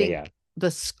 yeah. I think yeah.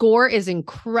 the score is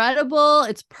incredible.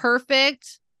 It's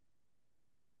perfect.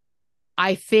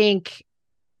 I think,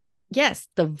 yes,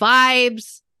 the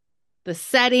vibes, the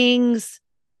settings,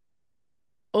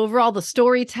 overall, the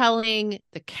storytelling,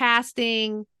 the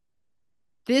casting.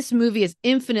 This movie is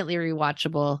infinitely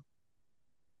rewatchable.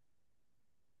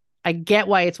 I get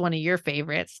why it's one of your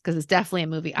favorites because it's definitely a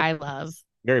movie I love.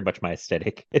 Very much my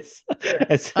aesthetic. It's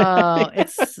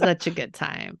it's such a good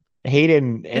time.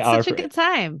 Hayden. It's such a good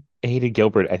time. Hayden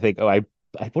Gilbert. I think. Oh, I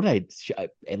what did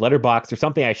Letterboxd or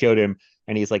something? I showed him,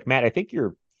 and he's like, Matt, I think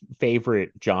your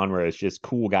favorite genre is just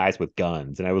cool guys with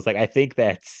guns, and I was like, I think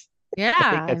that's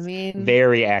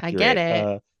very accurate. I get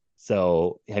it.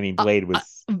 So I mean, Blade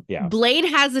was Blade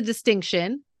has a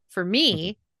distinction for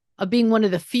me of being one of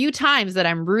the few times that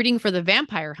I'm rooting for the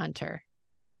vampire hunter.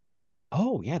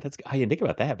 Oh yeah, I didn't think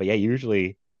about that, but yeah,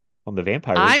 usually on the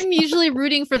vampires, I'm usually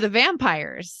rooting for the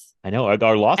vampires. I know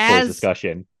our Lost Boys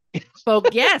discussion.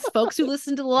 Folks who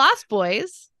listen to the Lost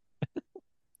Boys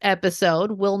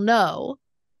episode will know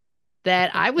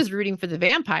that I was rooting for the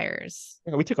vampires.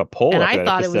 Yeah, we took a poll, and I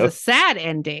thought it was a sad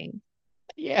ending.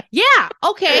 Yeah.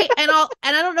 Okay. And I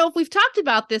don't know if we've talked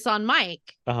about this on mic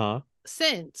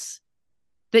since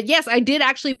that. Yes, I did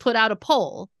actually put out a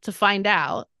poll to find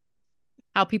out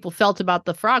how people felt about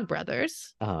the Frog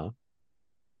Brothers.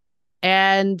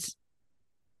 And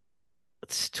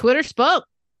Twitter spoke.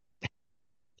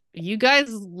 You guys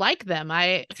like them.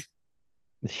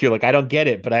 You're like, I don't get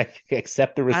it, but I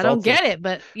accept the results. I don't get it,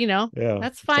 but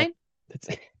that's fine.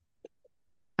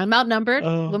 I'm outnumbered.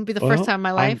 Wouldn't be the first time in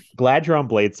my life. I'm glad you're on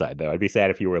Blade's side, though. I'd be sad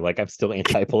if you were like, I'm still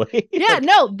anti-Blade. Yeah,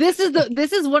 no, this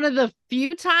is one of the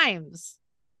few times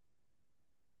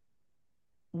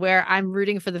where I'm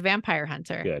rooting for the vampire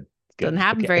hunter. Good. Doesn't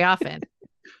happen very often.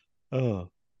 Oh,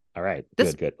 all right.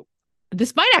 Good.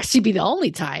 This might actually be the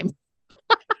only time.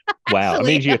 Wow. I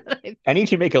need you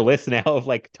to make a list now of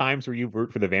like times where you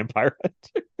root for the vampire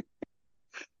hunter.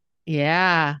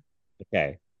 Yeah.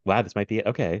 Okay. Wow, this might be it.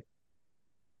 Okay.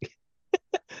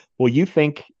 Well, you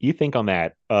think on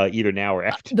that either now or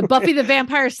after the Buffy the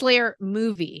Vampire Slayer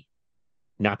movie.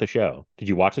 Not the show. Did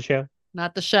you watch the show?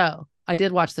 Not the show. I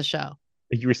did watch the show.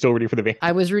 You were still rooting for the vampires?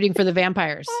 I was rooting for the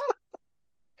vampires.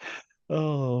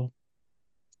 Oh.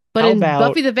 But in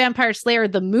Buffy the Vampire Slayer,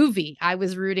 the movie, I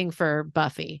was rooting for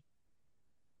Buffy.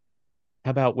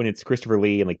 How about when it's Christopher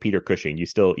Lee and like Peter Cushing? You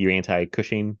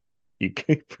anti-Cushing?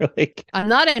 I'm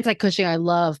not anti-Cushing. I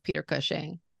love Peter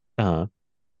Cushing.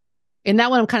 In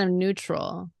that one, I'm kind of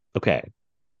neutral. Okay.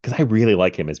 Because I really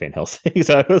like him as Van Helsing.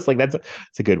 So I was like, it's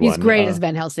a good one. He's great as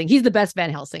Van Helsing. He's the best Van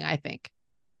Helsing, I think.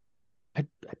 I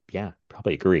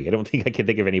probably agree. I don't think I can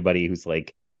think of anybody who's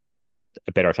like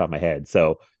better off the top of my head.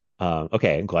 So,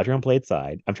 okay, I'm glad you're on Blade's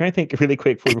side. I'm trying to think really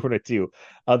quick before we move on to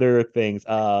other things.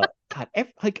 God,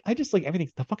 I just like everything.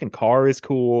 The fucking car is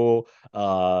cool.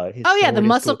 The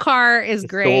muscle car is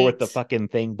great. Store with the fucking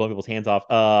thing blowing people's hands off.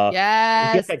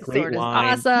 Yes, that great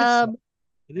line. Is awesome.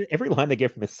 Every line they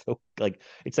give him is so like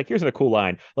it's like here's a cool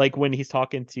line. Like when he's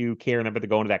talking to Karen about to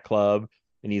go into that club.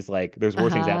 And he's like, "There's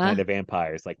worse things out there than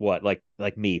vampires." Like what? Like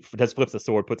me. Does flips the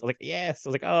sword. Puts. I was like, yes. I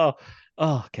was like,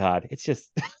 oh God. It's just,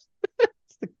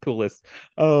 it's the coolest.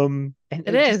 And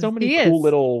there's just so many cool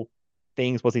little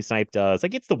things Wesley Snipes does.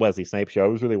 Like it's the Wesley Snipes show. I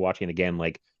was really watching it again.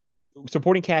 Like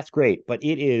supporting cast, great, but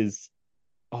it is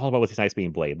all about Wesley Snipes being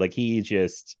Blade. Like he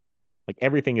just, like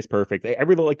everything is perfect. The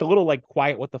little like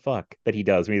quiet what the fuck that he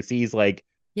does when he sees like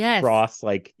Frost,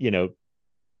 like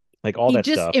like all that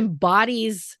stuff.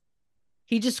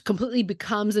 He just completely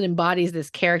becomes and embodies this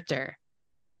character.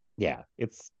 Yeah,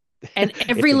 and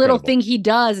every little thing he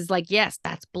does is like, yes,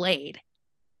 that's Blade.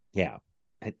 Yeah,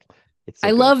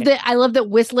 I love that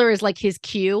Whistler is like his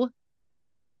cue.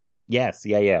 Yes,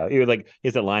 yeah. It was like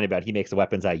his line about he makes the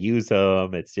weapons, I use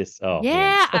them. It's just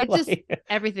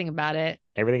everything about it.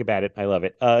 Everything about it, I love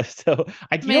it. So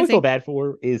I feel bad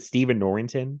for is Stephen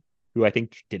Norrington, who I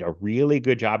think did a really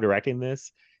good job directing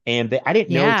this. And I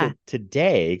didn't know until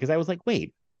today because I was like,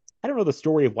 wait, I don't know the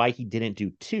story of why he didn't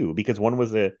do 2 because 1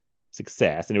 was a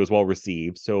success and it was well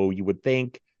received. So you would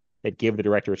think that give the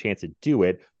director a chance to do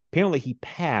it. Apparently he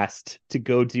passed to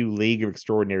go do League of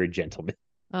Extraordinary Gentlemen,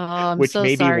 which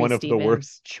may be one of the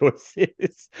worst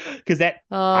choices because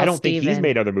I don't think he's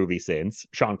made other movies since.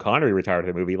 Sean Connery retired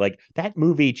from the movie. Like that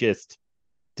movie just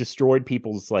destroyed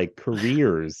people's like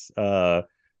careers.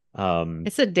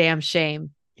 It's a damn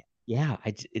shame. Yeah,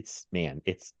 it's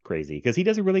crazy because he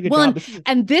does a really good job.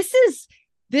 This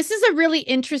is a really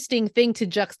interesting thing to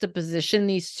juxtaposition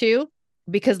these two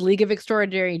because League of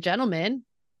Extraordinary Gentlemen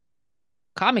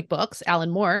comic books, Alan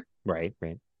Moore. Right.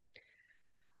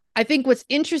 I think what's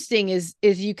interesting is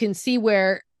you can see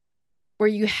where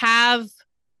you have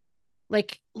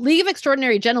like League of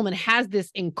Extraordinary Gentlemen has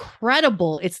this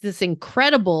incredible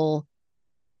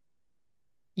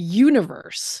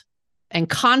universe and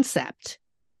concept.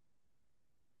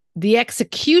 The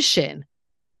execution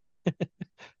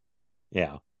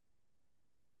Yeah.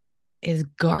 is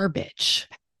garbage.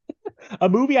 A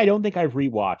movie I don't think I've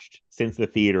rewatched since the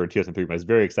theater in 2003, but I was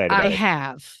very excited about it.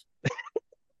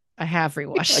 I have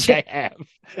rewatched Like it. I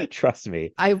have. Trust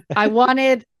me. I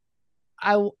wanted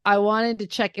to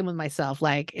check in with myself.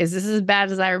 Like, is this as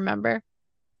bad as I remember?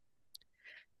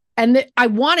 And I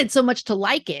wanted so much to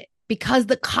like it because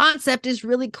the concept is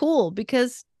really cool,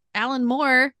 because Alan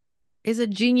Moore is a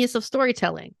genius of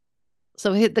storytelling.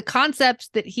 So the concepts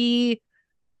that he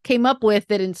came up with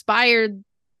that inspired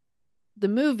the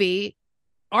movie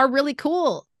are really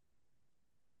cool.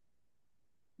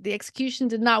 The execution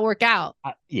did not work out.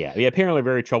 Apparently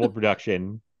very troubled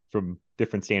production from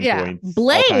different standpoints. Yeah.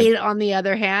 Blade, on the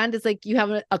other hand, is like you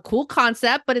have a cool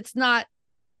concept, but it's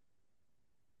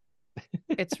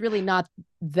really not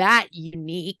that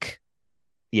unique.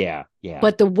 Yeah.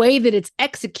 But the way that it's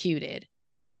executed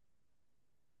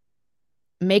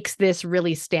makes this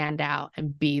really stand out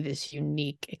and be this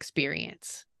unique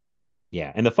experience.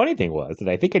 Yeah. And the funny thing was that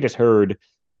I think I just heard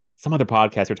some other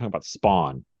podcast were talking about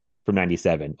Spawn from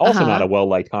 97. Also not a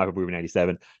well-liked comic book movie in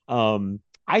 97.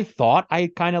 I thought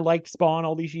I kind of liked Spawn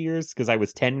all these years because I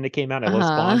was 10 when it came out. I love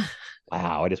Spawn.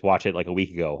 Wow, I just watched it like a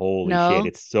week ago. Holy shit,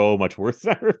 it's so much worse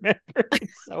than I remember.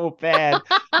 It's so bad.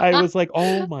 I was like,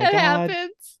 oh my God.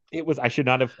 Happens. It was, I should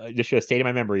not have, just should have stayed in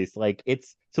my memories. Like,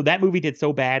 so that movie did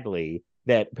so badly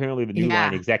that apparently the New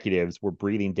Line executives were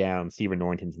breathing down Stephen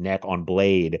Norrington's neck on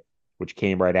Blade, which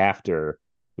came right after,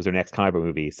 was their next comic book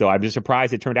movie. So I'm just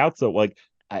surprised it turned out so, like,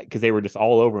 because they were just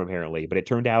all over him apparently, but it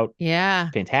turned out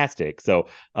fantastic. So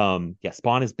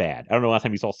Spawn is bad. I don't know the last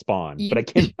time you saw Spawn, but I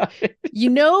can't. You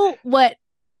know what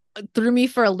threw me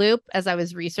for a loop as I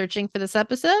was researching for this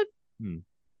episode?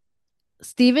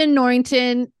 Stephen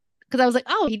Norrington, because I was like,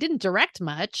 oh, he didn't direct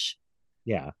much.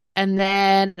 Yeah. And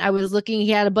then I was looking,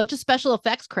 he had a bunch of special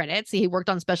effects credits. He worked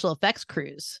on special effects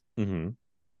crews.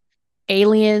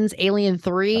 Aliens, Alien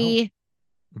 3.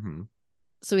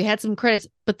 So he had some credits,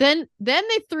 but then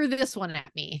they threw this one at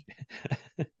me.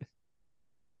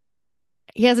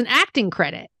 He has an acting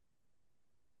credit.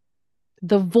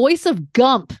 The voice of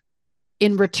Gump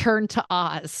in Return to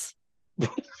Oz.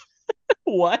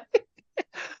 What?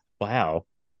 Wow.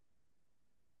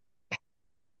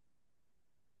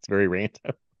 It's very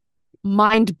random.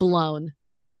 Mind blown.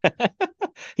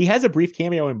 He has a brief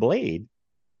cameo in Blade.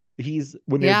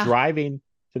 When they're driving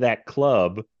to that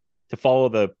club to follow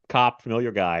the cop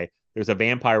familiar guy, there's a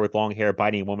vampire with long hair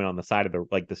biting a woman on the side of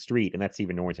the street, and that's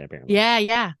Stephen Norrington apparently.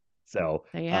 Yeah. So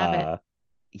there you have it.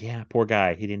 Yeah, poor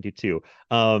guy. He didn't do two.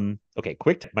 Okay,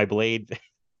 my Blade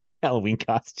Halloween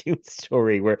costume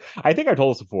story, where I think I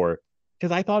told this before,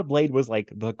 because I thought Blade was like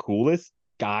the coolest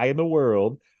guy in the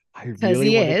world. Because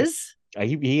he is.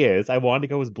 He is. I wanted to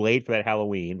go as Blade for that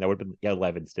Halloween. That would have been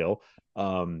 11 still.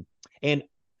 And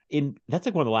that's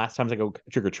like one of the last times I go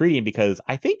trick-or-treating, because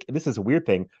I think this is a weird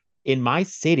thing. In my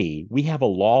city, we have a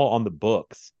law on the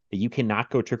books that you cannot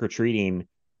go trick-or-treating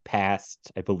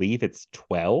past, I believe it's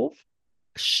 12.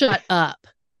 Shut up.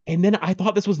 And then I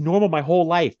thought this was normal my whole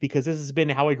life, because this has been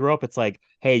how I grew up. It's like,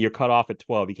 hey, you're cut off at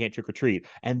 12. You can't trick-or-treat.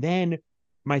 And then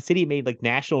my city made like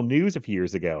national news a few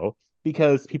years ago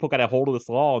because people got a hold of this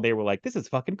law and they were like, this is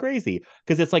fucking crazy.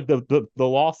 Because it's like the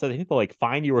law says people like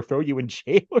fine you or throw you in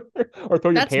jail or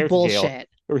throw your parents in jail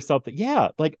or something. Yeah.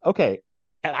 Like, okay.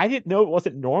 And I didn't know it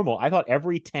wasn't normal. I thought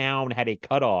every town had a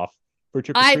cutoff for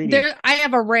trick-or-treating. I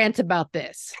have a rant about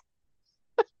this.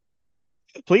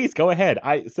 Please go ahead.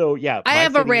 I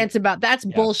have a rant about that's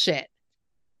bullshit.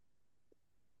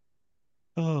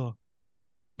 Oh,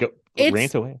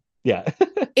 rant away. Yeah.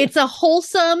 It's a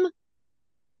wholesome,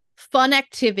 fun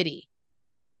activity.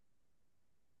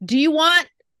 Do you want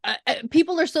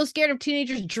people are so scared of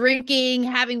teenagers drinking,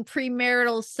 having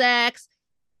premarital sex.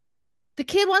 The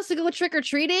kid wants to go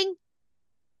trick-or-treating.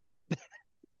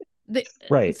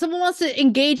 Right. Someone wants to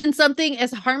engage in something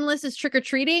as harmless as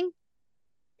trick-or-treating.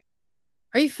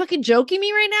 Are you fucking joking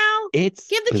me right now? It's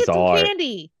give the bizarre. Kids some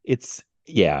candy. It's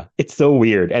so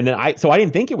weird. And then I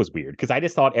didn't think it was weird, because I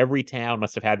just thought every town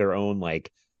must have had their own, like,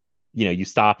 you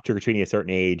stop trick-or-treating at a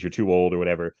certain age, you're too old or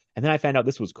whatever. And then I found out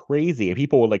this was crazy, and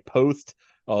people would like post,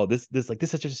 oh, this is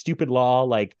such a stupid law.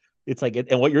 Like, It's like,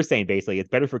 and what you're saying basically, it's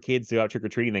better for kids to go out trick or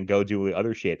treating than go do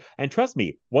other shit. And trust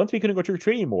me, once we couldn't go trick or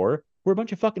treating anymore, we're a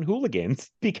bunch of fucking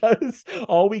hooligans because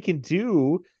all we can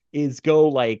do is go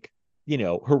like,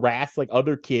 harass like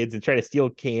other kids and try to steal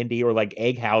candy or like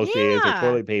egg houses or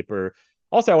toilet paper.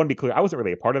 Also, I want to be clear, I wasn't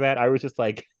really a part of that. I was just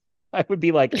like, I would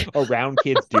be like around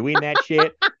kids doing that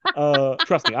shit.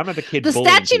 Trust me, I'm not the kid. The bullying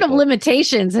statute people. of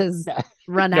limitations has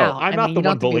run No, out. I'm not the you don't one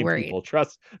have to be bullying worried. people.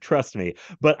 Trust me.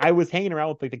 But I was hanging around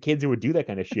with like the kids who would do that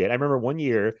kind of shit. I remember one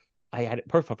year I had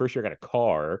my first year I got a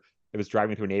car. I was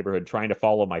driving through a neighborhood trying to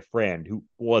follow my friend who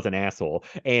was an asshole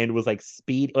and was like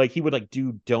like he would like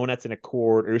do donuts in a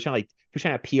court, or he was trying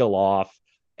to peel off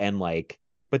and like,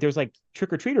 but there's like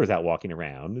trick-or-treaters out walking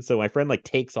around. So my friend like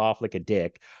takes off like a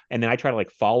dick, and then I try to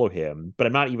like follow him, but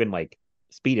I'm not even like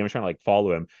speeding. I'm trying to like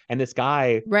follow him. And this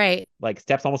guy Right. like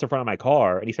steps almost in front of my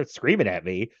car and he starts screaming at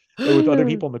me with other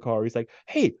people in the car. He's like,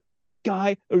 "Hey,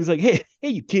 guy." It was like, hey,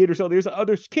 you kid, or so. There's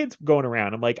other kids going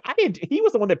around. I'm like, he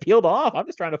was the one that peeled off. I'm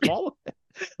just trying to follow him.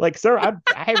 Like, sir, I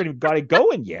haven't even got it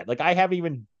going yet. Like, I haven't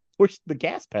even pushed the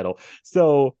gas pedal.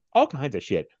 So all kinds of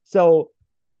shit. So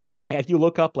if you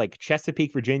look up like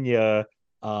Chesapeake, Virginia,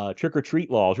 trick or treat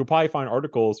laws, you'll probably find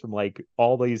articles from like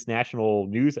all these national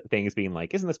news things being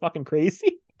like, isn't this fucking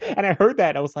crazy? And I heard that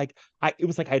and I was like, it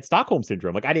was like I had Stockholm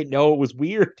syndrome. Like I didn't know it was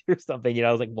weird or something.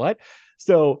 I was like, what?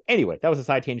 So anyway, that was a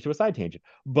side tangent to a side tangent.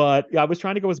 But yeah, I was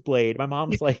trying to go as Blade. My mom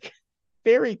was like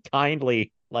very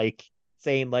kindly like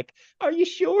saying like, are you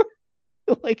sure?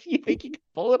 Like, you think you can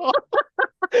pull it off?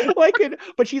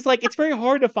 But she's like, it's very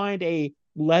hard to find a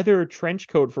leather trench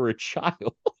coat for a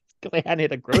child because I hadn't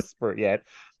hit a growth spurt yet.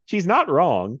 She's not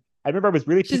wrong. I remember I was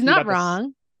really. She's not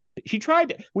wrong. She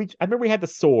tried. I remember we had the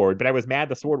sword, but I was mad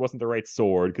the sword wasn't the right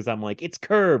sword because I'm like, it's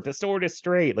curved. The sword is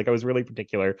straight. Like I was really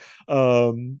particular. I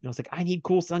was like, I need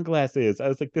cool sunglasses. I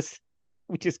was like, this.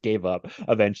 We just gave up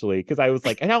eventually because I was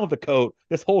like, I don't have the coat.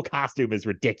 This whole costume is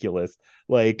ridiculous.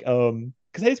 Like,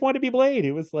 because I just wanted to be Blade.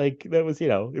 It was like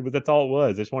that's all it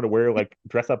was. I just wanted to wear like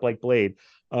dress up like Blade.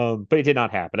 But it did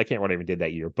not happen. I can't remember what I even did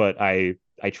that year, but I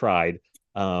tried.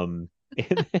 And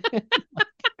then,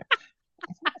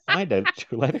 find a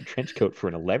leather trench coat for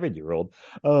an 11-year-old.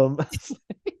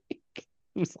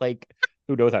 Who's like,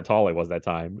 who knows how tall I was that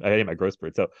time? I had my growth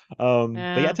spurt. So, but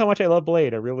yeah, that's how much I love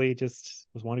Blade. I really just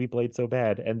was want to be Blade so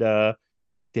bad, and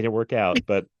didn't work out.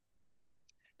 But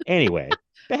anyway,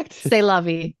 back to say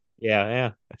lovey.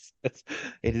 Yeah.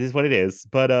 It is what it is.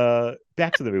 But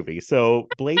back to the movie. So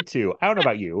Blade 2, I don't know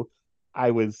about you.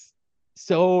 I was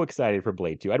so excited for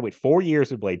Blade 2. I had to wait 4 years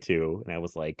for Blade 2, and I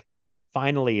was like,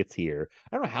 finally it's here.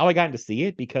 I don't know how I got to see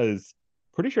it because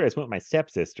pretty sure I just went with my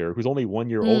stepsister, who's only 1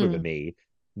 year older than me.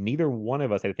 Neither one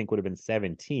of us, I think, would have been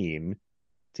 17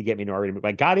 to get me to already.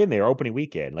 I got in there opening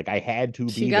weekend. Like I had to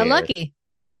be there. She got lucky.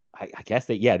 I guess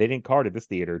they didn't card at this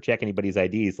theater, check anybody's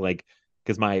IDs, like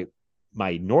because my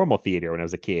normal theater when I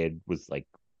was a kid was like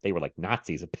they were like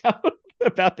Nazis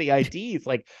about the IDs.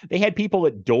 Like they had people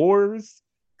at doors.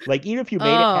 Like even if you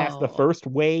made it past the first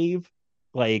wave,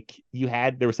 like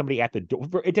there was somebody at the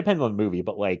door. It depends on the movie,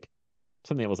 but like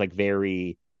something that was like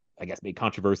very, I guess, maybe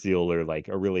controversial or like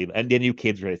a really, and then new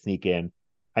kids were to sneak in.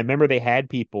 I remember they had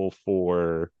people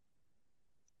for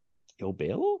Kill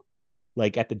Bill,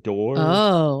 like at the door.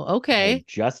 Oh, okay.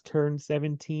 Just turned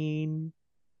 17.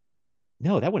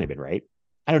 No, that wouldn't have been right.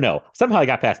 I don't know. Somehow I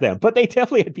got past them, but they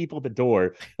definitely had people at the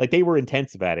door. Like they were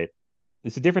intense about it.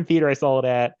 It's a different theater I saw it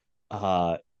at.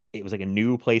 It was like a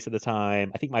new place at the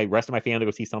time. I think my rest of my family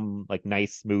go see some like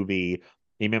nice movie.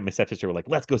 Me and my stepsister were like,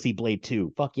 let's go see Blade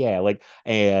 2. Fuck yeah. Like,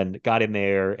 and got in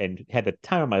there and had the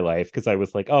time of my life because I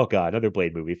was like, oh God, another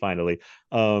Blade movie, finally.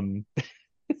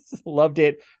 Loved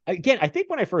it. Again, I think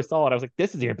when I first saw it, I was like,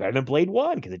 this is even better than Blade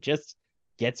 1 because it just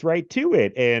gets right to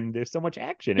it and there's so much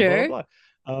action and blah,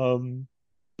 blah, blah.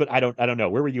 But I don't know.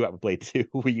 Where were you at with Blade 2?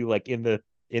 Were you like in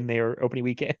their opening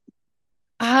weekend?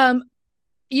 I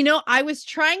was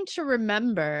trying to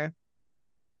remember.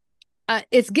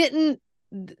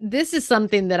 This is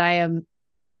something that I am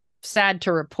sad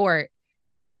to report.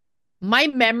 My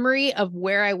memory of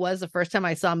where I was the first time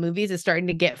I saw movies is starting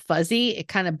to get fuzzy. It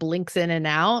kind of blinks in and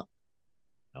out.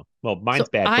 Oh, well, mine's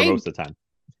bad for most of the time.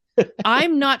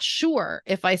 I'm not sure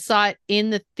if I saw it in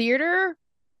the theater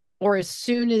or as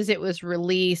soon as it was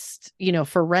released,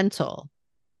 for rental.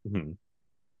 Mm-hmm.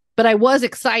 But I was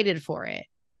excited for it.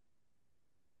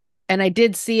 And I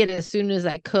did see it as soon as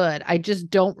I could. I just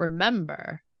don't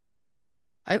remember.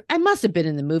 I must have been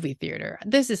in the movie theater.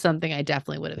 This is something I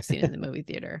definitely would have seen in the movie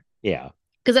theater. Yeah.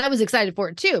 Because I was excited for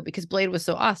it too, because Blade was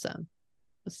so awesome.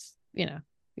 You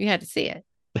had to see it.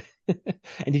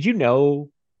 And did you know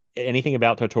anything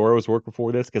about Totoro's work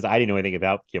before this? Because I didn't know anything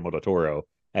about Guillermo del Toro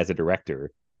as a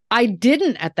director. I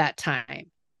didn't at that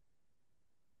time.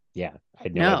 Yeah, I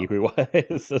had no No. idea who he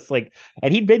was. It's like,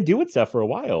 and he'd been doing stuff for a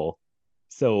while.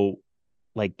 So,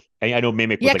 like, I know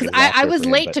Mimic was Yeah, like a because I disaster was for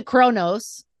him, late but to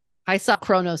Kronos. I saw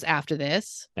Kronos after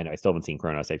this. I know I still haven't seen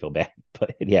Kronos. I feel bad,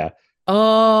 but yeah,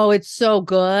 Oh, it's so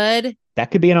good.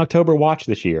 that could be an October watch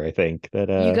this year. I think that.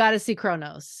 You got to see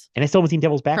Kronos. And I still haven't seen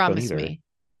Devil's Backbone Promise either. me.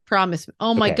 Promise me.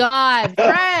 Oh my Okay. God,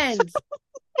 friends.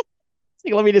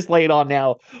 Let me just lay it on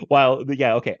now. While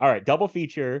yeah, okay, all right, double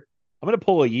feature. I'm gonna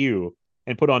pull a U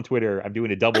and put on Twitter. I'm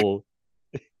doing a double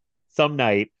some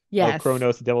night of Yes.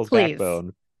 Kronos and Devil's Please.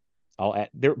 Backbone.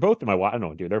 They're both in my watch. I don't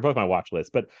know, dude. They're both my watch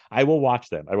list, but I will watch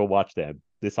them. I will watch them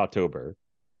this October.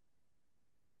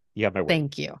 You have my word.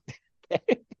 Thank you.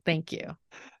 Thank you.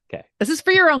 Okay. This is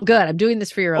for your own good. I'm doing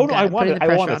this for your own good. I I'm putting want the I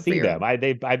pressure want to on for see your them. own. I've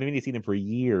been meaning to see them for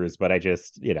years, but I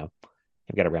just have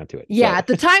got around to it. Yeah, So. at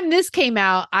the time this came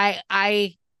out,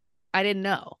 I didn't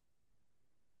know.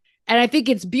 And I think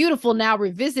it's beautiful now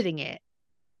revisiting it.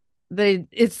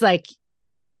 It's like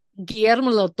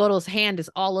Guillermo del Toro's hand is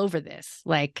all over this.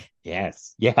 Like,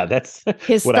 yes, yeah, that's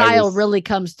his what style really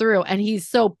comes through, and he's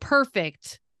so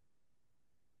perfect.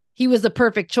 He was the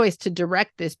perfect choice to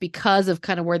direct this because of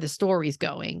kind of where the story's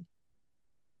going.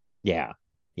 Yeah,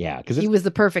 because he was the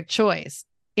perfect choice.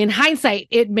 In hindsight,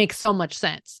 it makes so much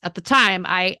sense. At the time,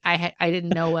 I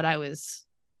didn't know what I was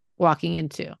walking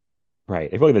into. Right.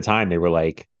 I feel like at the time they were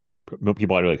like,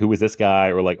 people were like, "Who was this guy?"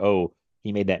 Or like, "Oh,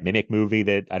 he made that Mimic movie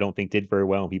that I don't think did very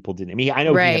well." And people didn't. I mean, I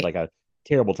know he had like a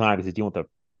terrible time because he's dealing with the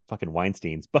fucking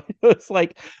Weinsteins, but it's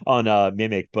like on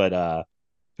Mimic.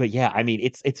 But yeah, I mean,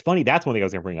 it's funny. That's one thing I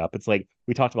was gonna bring up. It's like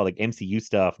we talked about like MCU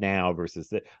stuff now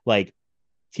versus like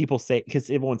people say, because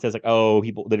everyone says like, oh,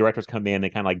 the directors come in, they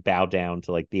kind of like bow down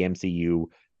to like the MCU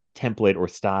template or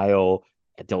style.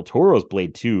 Del Toro's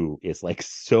Blade 2 is like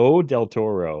so Del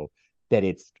Toro that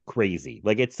it's crazy.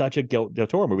 Like it's such a Del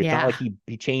Toro movie. It's not like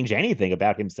he changed anything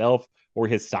about himself or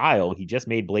his style. He just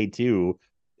made Blade 2,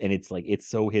 and it's like it's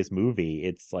so his movie.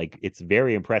 It's like it's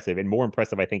very impressive, and more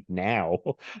impressive I think now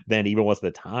than even was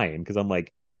the time, because I'm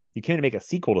like, you can't make a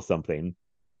sequel to something.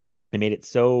 They made it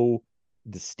so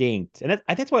distinct, and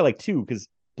that's why I like 2, because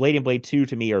Blade and Blade 2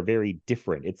 to me are very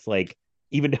different. It's like,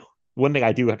 even one thing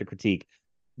I do have to critique,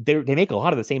 they make a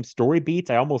lot of the same story beats.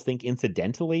 I almost think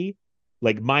incidentally,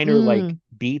 like minor like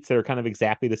beats that are kind of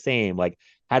exactly the same. Like,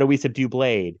 how do we subdue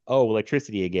Blade? Oh,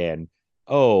 electricity again.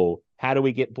 Oh, how do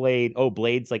we get Blade? Oh,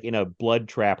 Blade's like in a blood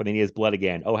trap and then he has blood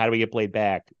again. Oh, how do we get Blade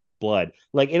back? Blood.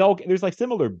 Like it all. There's like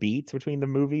similar beats between the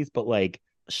movies, but like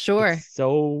sure. It's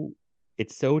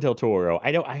so Del Toro.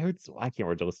 I can't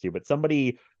remember what to, but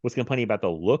somebody was complaining about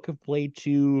the look of Blade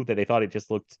 2, that they thought it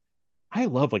just looked. I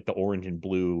love like the orange and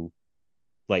blue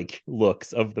like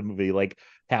looks of the movie, like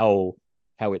how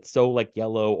it's so like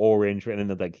yellow, orange, and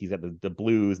then like he's got the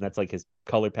blues, and that's like his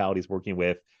color palette he's working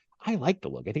with. I like the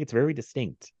look. I think it's very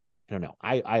distinct. I don't know.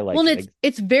 I like it.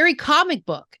 It's very comic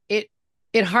book. It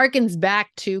harkens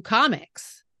back to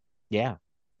comics. Yeah.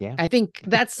 I think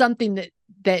that's something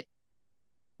that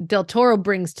Del Toro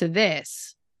brings to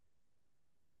this.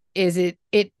 Is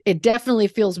it definitely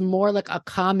feels more like a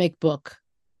comic book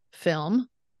film.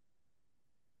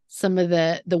 Some of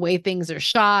the way things are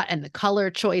shot and the color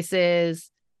choices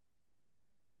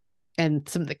and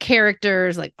some of the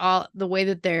characters, like all the way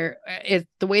that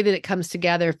the way that it comes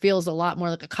together feels a lot more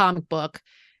like a comic book.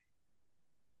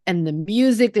 And the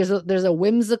music, there's a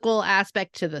whimsical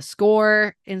aspect to the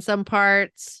score in some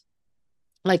parts.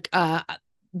 Like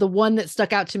the one that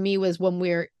stuck out to me was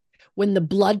when the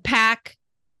blood pack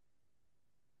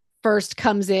first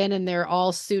comes in and they're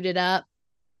all suited up.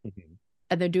 Mm-hmm.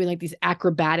 And they're doing like these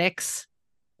acrobatics.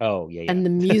 Oh, yeah. And the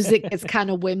music is kind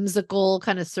of whimsical,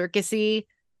 kind of circusy.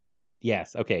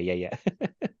 Yes. Okay. Yeah.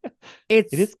 It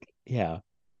is. Yeah.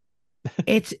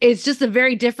 it's just a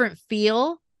very different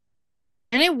feel,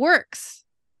 and it works.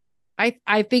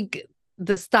 I think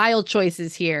the style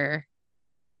choices here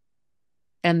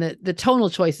and the tonal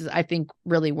choices, I think,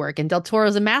 really work. And Del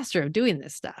Toro's a master of doing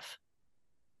this stuff.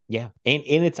 Yeah, and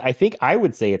it's, I think I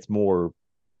would say it's more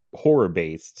horror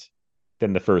based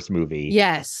than the first movie.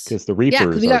 Yes, because the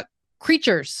Reapers got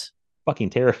creatures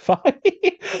fucking terrifying,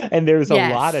 and there's a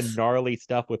lot of gnarly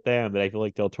stuff with them that I feel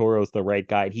like Del Toro's the right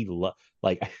guy. He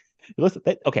like listen.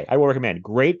 Okay, I will recommend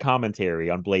great commentary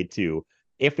on Blade 2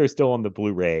 if they're still on the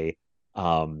Blu-ray.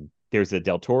 There's a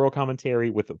Del Toro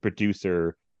commentary with a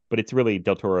producer, but it's really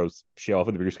Del Toro's show.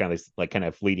 Often the producer kind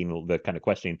of leading the kind of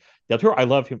questioning. Del Toro, I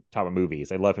love him talking about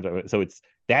movies. I love him. So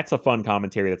that's a fun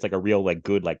commentary. That's like a real like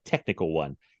good like technical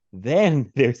one.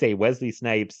 Then there's a Wesley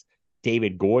Snipes,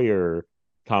 David Goyer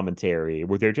commentary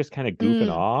where they're just kind of goofing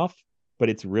off, but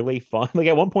it's really fun. Like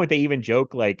at one point they even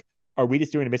joke like, are we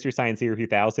just doing a Mystery Science Theater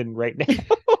 3000 right now?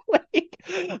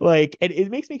 And it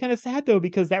makes me kind of sad though,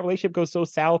 because that relationship goes so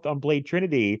south on Blade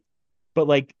Trinity, but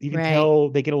like you can tell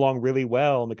they get along really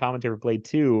well in the commentary for Blade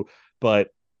 2, but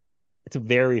it's a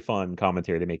very fun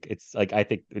commentary they make. It's like, I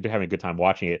think they're having a good time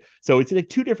watching it. So it's like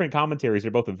two different commentaries.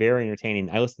 They're both very entertaining.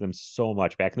 I listened to them so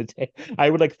much back in the day. I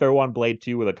would like throw on Blade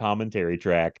 2 with a commentary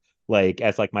track, like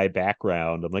as like my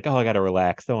background. I'm like, oh, I gotta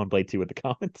relax. Throw on Blade 2 with the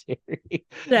commentary.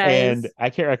 And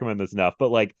I can't recommend this enough. But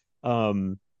like,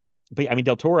 but I mean,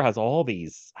 Del Toro has all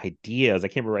these ideas. I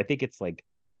can't remember. I think it's like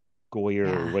Goyer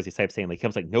or Wesley Snipes saying like, he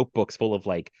comes like notebooks full of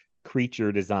like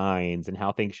creature designs and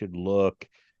how things should look.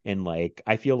 And like,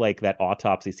 I feel like that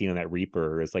autopsy scene on that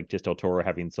Reaper is like just Del Toro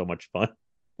having so much fun.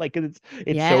 Like it's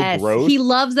so gross. He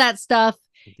loves that stuff,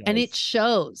 and it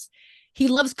shows. He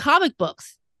loves comic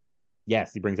books.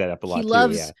 Yes, he brings that up a lot too. He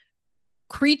loves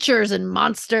creatures and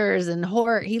monsters and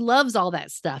horror. He loves all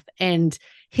that stuff, and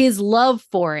his love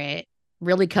for it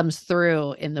really comes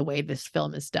through in the way this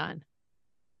film is done.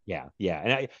 Yeah.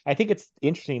 And I think it's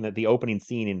interesting that the opening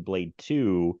scene in Blade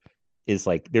 2 is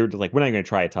like, they're like, we're not going to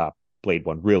try a top Blade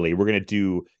 1, really. We're going to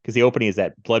do, because the opening is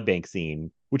that blood bank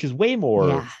scene, which is way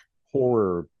more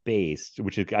horror based,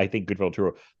 which is, I think, good for Del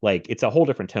Toro. Like, it's a whole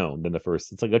different tone than the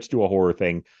first. It's like, let's do a horror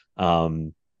thing.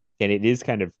 And it is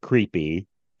kind of creepy,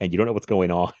 and you don't know what's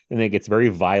going on. And then it gets very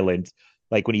violent.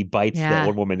 Like when he bites that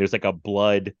one woman, there's like a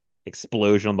blood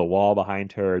explosion on the wall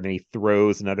behind her, and then he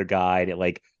throws another guy, and it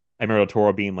like, I remember Del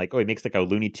Toro being like, oh, he makes like a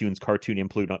Looney Tunes cartoon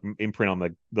imprint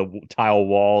on the tile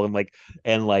wall, and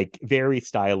like very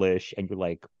stylish, and you're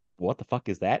like, what the fuck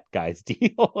is that guy's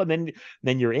deal? And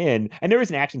then you're in, and there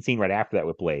is an action scene right after that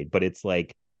with Blade, but it's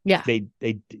like, they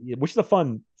which is a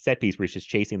fun set piece where he's just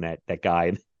chasing that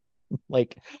guy,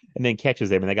 like, and then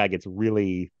catches him, and that guy gets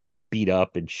really beat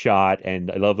up and shot. And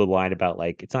I love the line about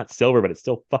like, it's not silver, but it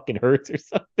still fucking hurts or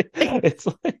something. It's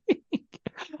like,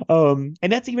 and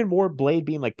that's even more Blade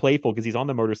being like playful, because he's on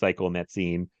the motorcycle in that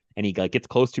scene, and he like gets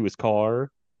close to his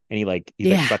car, and he's like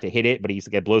about to hit it, but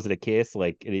he's like blows it a kiss,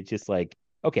 like, and it's just like,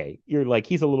 okay, you're like,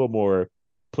 he's a little more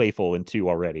playful in 2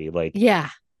 already, like,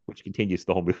 which continues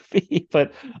the whole movie.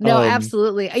 But no,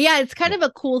 absolutely, it's kind of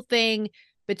a cool thing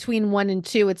between 1 and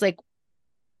 2. It's like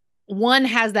 1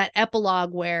 has that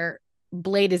epilogue where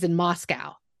Blade is in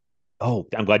Moscow. Oh,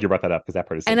 I'm glad you brought that up, because that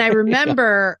part is. And I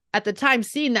remember at the time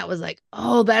seeing that, was like,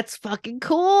 oh, that's fucking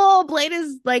cool. Blade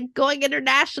is like going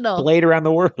international. Blade around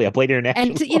the world. Yeah, Blade international.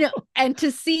 And to, and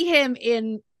to see him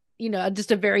in,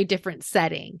 just a very different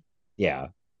setting. Yeah.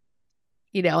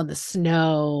 On the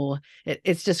snow.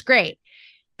 It's just great.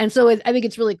 And so I think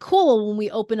it's really cool when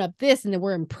we open up this and then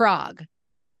we're in Prague.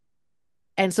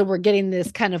 And so we're getting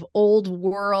this kind of old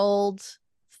world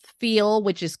feel,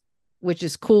 which is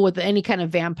cool with any kind of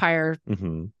vampire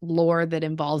lore that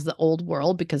involves the old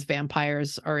world, because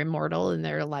vampires are immortal and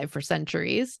they're alive for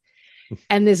centuries.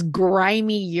 And this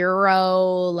grimy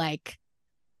Euro, like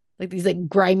these like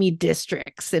grimy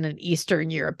districts in an Eastern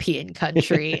European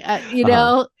country,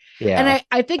 know? Yeah. And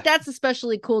I think that's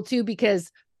especially cool too,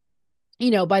 because,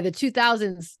 by the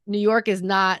 2000s, New York is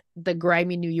not the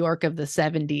grimy New York of the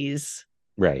 70s.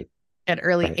 Right. And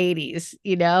early 80s,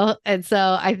 and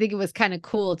so I think it was kind of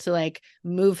cool to like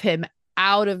move him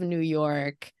out of New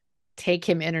York, take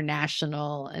him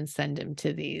international, and send him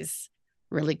to these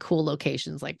really cool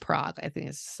locations like Prague. I think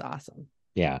it's awesome.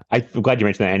 Yeah, I'm glad you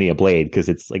mentioned that ending of Blade, because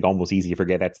it's like almost easy to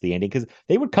forget that's the ending, because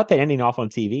they would cut that ending off on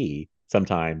TV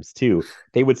sometimes too.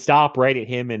 They would stop right at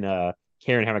him and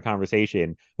Karen having a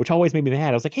conversation, which always made me mad.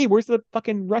 I was like, hey, where's the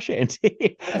fucking Russia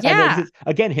ending? And then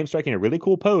again, him striking a really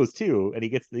cool pose too, and he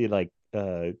gets the like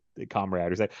the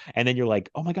comrade or something, and then you're like,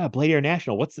 oh my god, Blade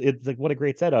International, it's like, what a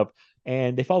great setup.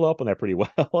 And they follow up on that pretty well.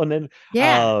 And then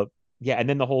and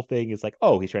then the whole thing is like,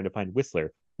 oh, he's trying to find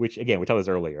Whistler, which again, we told us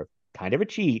earlier, kind of a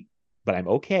cheat, but I'm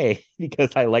okay, because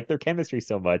I like their chemistry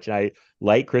so much, and I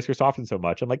like Chris Christopherson so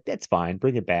much. I'm like, that's fine,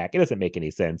 bring it back. It doesn't make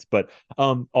any sense. But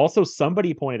also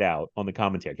somebody pointed out on the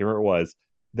commentary, I can't remember what it was,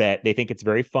 that they think it's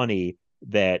very funny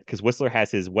that, because Whistler has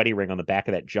his wedding ring on the back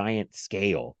of that giant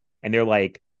scale, and they're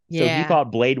like, so you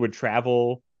thought Blade would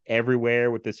travel everywhere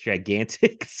with this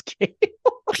gigantic scale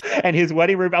and his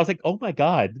wedding ring? I was like, oh my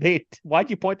god, why'd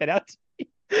you point that out to me?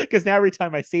 Because now every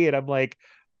time I see it, I was like,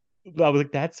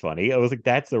 that's funny. I was like,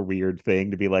 that's a weird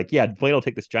thing to be like, yeah, Blade will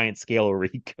take this giant scale where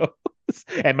he goes,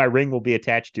 and my ring will be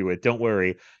attached to it. Don't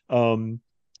worry.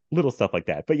 Little stuff like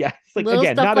that. But yeah, it's like,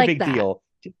 again, not a big deal.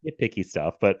 Just nitpicky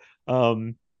stuff. But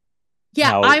I'm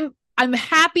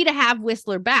happy to have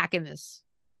Whistler back in this,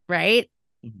 right?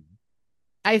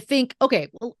 I think, okay.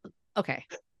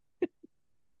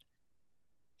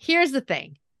 Here's the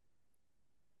thing.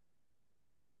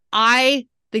 I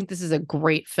think this is a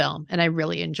great film and I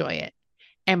really enjoy it.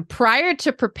 And prior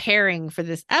to preparing for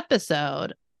this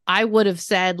episode, I would have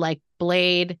said like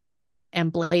Blade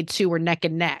and Blade 2 were neck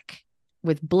and neck,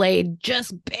 with Blade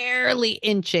just barely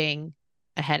inching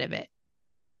ahead of it.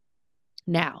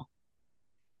 Now,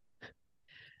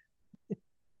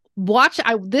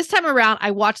 this time around,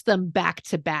 I watched them back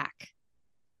to back.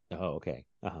 Oh, okay.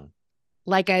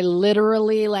 Like I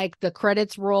literally, like the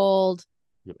credits rolled.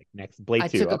 You're like, next Blade 2. I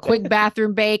took a quick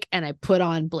bathroom break and I put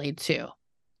on Blade 2.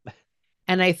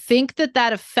 And I think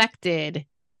that affected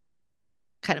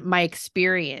kind of my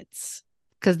experience,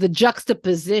 because the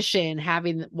juxtaposition,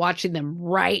 watching them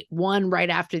one right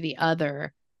after the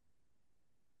other,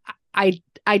 I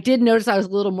did notice I was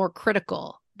a little more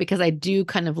critical, because I do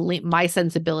kind of my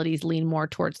sensibilities lean more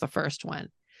towards the first one.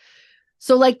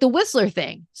 So like the Whistler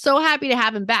thing, so happy to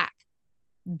have him back.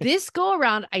 This go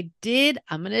around, I'm going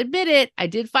to admit it, I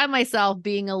did find myself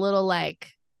being a little like,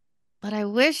 but I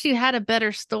wish you had a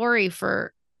better story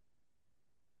for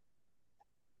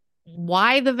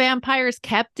why the vampires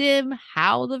kept him,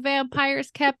 how the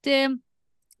vampires kept him.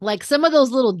 Like some of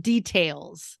those little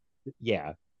details.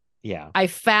 Yeah. I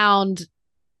found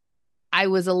I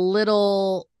was a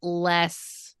little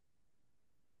less.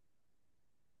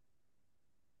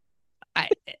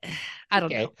 I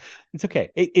don't know. It's okay.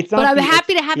 It's not. But I'm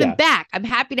happy to have him back. I'm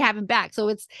happy to have him back. So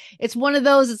it's one of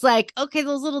those. It's like, okay,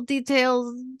 those little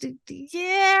details.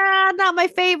 Yeah, not my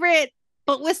favorite.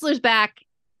 But Whistler's back,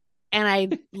 and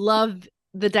I love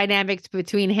the dynamics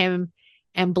between him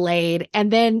and Blade.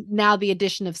 And then now the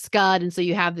addition of Scud, and so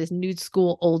you have this new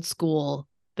school, old school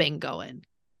thing going.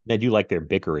 I do like their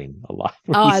bickering a lot.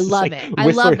 Oh, I love it. I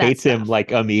Whistler love that hates stuff. him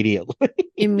like immediately.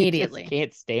 Immediately.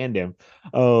 Can't stand him.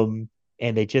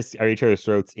 And they just are each other's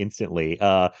throats instantly.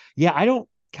 I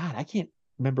can't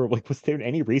remember. Like, was there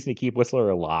any reason to keep Whistler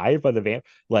alive by the vamp?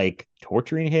 Like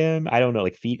torturing him? I don't know.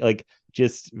 Like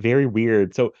just very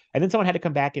weird. So, and then someone had to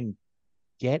come back and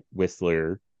get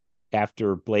Whistler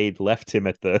after Blade left him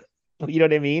at the. You know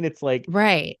what I mean? It's like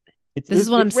right. This is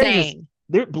what I'm saying.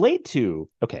 Blade 2.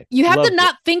 Okay. You have to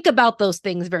not think about those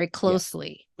things very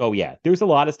closely. Yeah. Oh yeah. There's a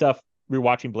lot of stuff.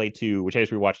 Rewatching Blade 2, which I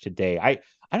just rewatched today.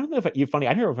 I don't know if you're funny.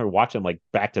 I don't know if I watched them like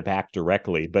back to back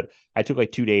directly, but I took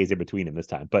like 2 days in between them this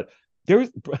time. But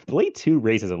Blade 2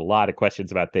 raises a lot of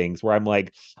questions about things where I'm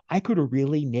like, I could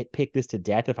really nitpick this to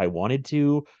death if I wanted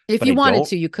to. If you wanted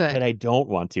to, you could. But I don't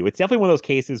want to. It's definitely one of those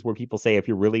cases where people say if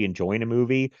you're really enjoying a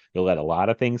movie, you'll let a lot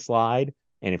of things slide.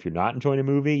 And if you're not enjoying a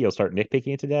movie, you'll start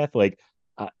nitpicking it to death. Like,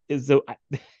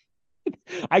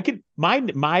 I could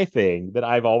my thing that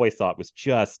I've always thought was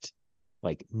just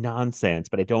like nonsense,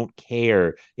 but I don't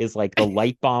care, is like the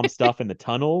light bomb stuff in the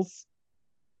tunnels,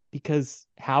 because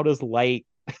how does light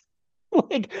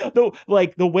the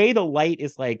way the light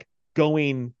is like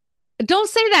going. Don't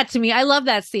say that to me. I love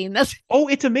that scene.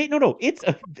 It's amazing. No,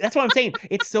 that's what I'm saying.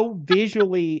 It's so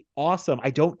visually awesome.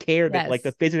 I don't care that like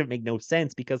the physics make no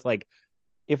sense, because like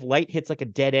if light hits like a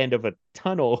dead end of a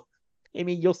tunnel, I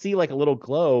mean, you'll see like a little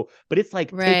glow, but it's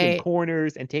like taking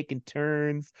corners and taking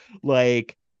turns.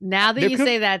 Like, now that you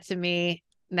say that to me,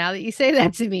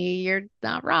 you're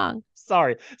not wrong.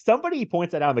 Sorry. Somebody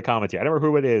points that out in the commentary. I don't know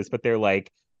who it is, but they're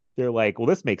like, well,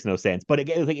 this makes no sense. But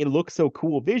again, like, it looks so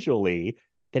cool visually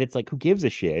that it's like, who gives a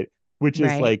shit? Which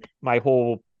is like my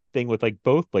whole thing with like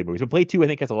both Blade movies. But Blade 2, I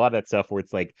think, has a lot of that stuff where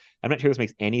it's like, I'm not sure this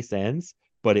makes any sense,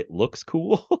 but it looks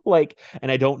cool. Like,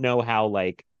 and I don't know how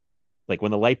like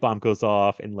when the light bomb goes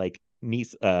off and like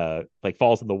Nice like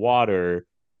falls in the water,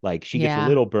 like she gets a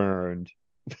little burned.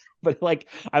 But like,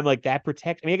 I'm like, that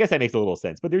protects. I mean, I guess that makes a little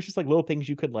sense, but there's just like little things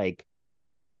you could like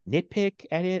nitpick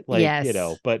at it, like, you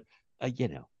know, but you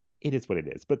know, it is what it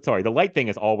is. But sorry, the light thing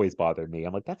has always bothered me.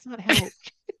 I'm like, that's not how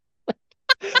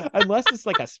unless it's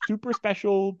like a super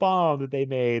special bomb that they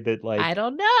made that like, I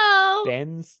don't know,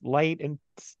 bends light, and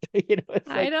you know, it's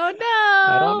like, I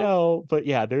don't know, but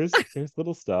yeah, there's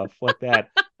little stuff like that.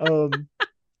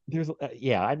 There's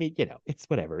I mean, you know, it's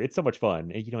whatever, it's so much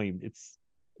fun, and you don't even, it's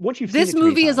once you've seen this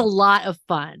movie is a lot of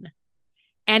fun,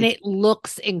 and it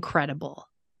looks incredible.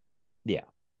 Yeah.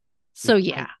 So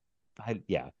there's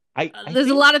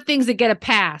a lot of things that get a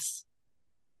pass.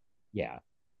 Yeah.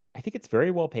 I think it's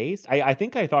very well paced. I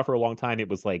think I thought for a long time it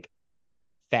was like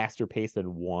faster paced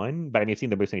than one, but I mean, I've seen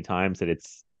the movie so many times that it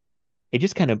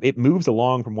just kind of, it moves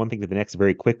along from one thing to the next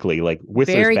very quickly. Like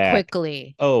Whistler's very back.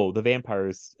 Quickly. Oh, the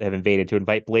vampires have invaded to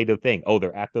invite Blade to the thing. Oh,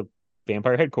 they're at the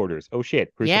vampire headquarters. Oh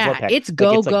shit. It's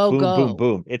go, like, go, boom, go. Boom,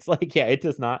 boom. It's like, it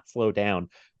does not slow down.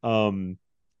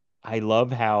 I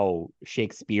love how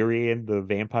Shakespearean the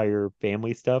vampire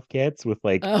family stuff gets with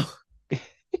like,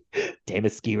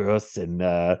 Damaskiros and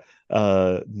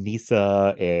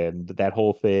Nisa and that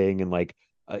whole thing and like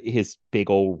his big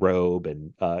old robe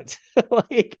and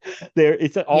like there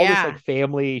it's all this like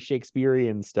family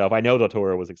Shakespearean stuff. I know Del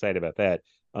Toro was excited about that.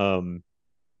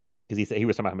 Because he said he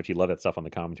was talking about how much he loved that stuff on the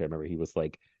commentary. I remember he was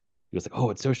like, oh,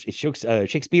 it's so it's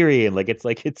Shakespearean,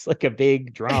 it's like a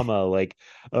big drama, like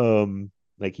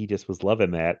he just was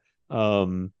loving that.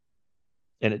 And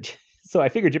it, so I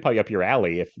figured you're probably up your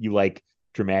alley if you like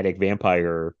dramatic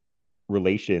vampire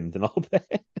relations and all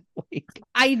that. Like,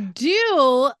 I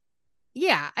do.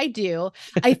 Yeah, I do.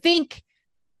 I think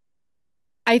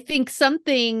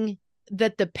something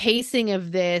that the pacing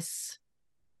of this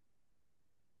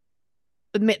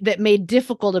that made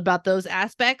difficult about those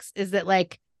aspects is that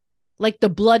like the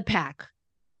blood pack,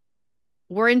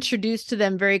 we're introduced to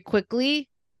them very quickly,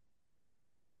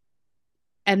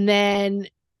 and then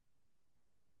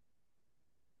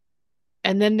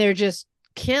they're just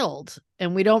killed,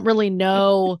 and we don't really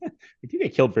know. I think they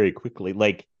killed very quickly.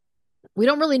 Like, we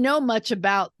don't really know much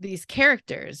about these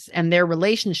characters and their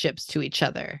relationships to each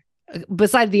other,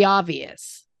 besides the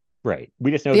obvious. Right. We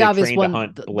just know the they obvious trained one, to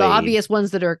hunt the Blade. obvious ones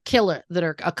that are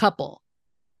a couple.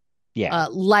 Yeah.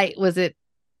 Lighthammer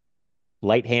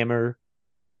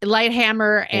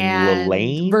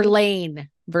and Verlaine.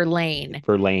 Verlaine.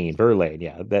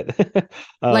 Yeah. That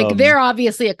like they're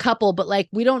obviously a couple, but like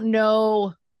we don't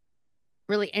know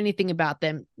really anything about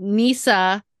them.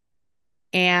 Nisa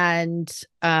and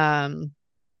her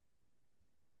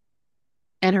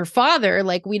father,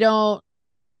 like we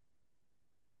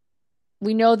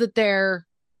know that they're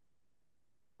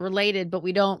related, but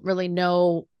we don't really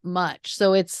know much.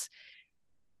 So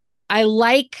I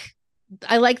like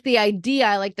the idea,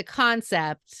 I like the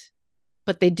concept,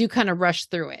 but they do kind of rush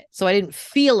through it. So I didn't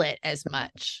feel it as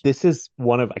much. This is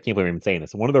I can't believe I'm saying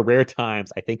this. One of the rare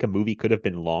times I think a movie could have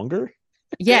been longer.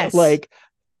 Yes. Like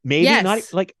maybe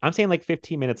not like I'm saying like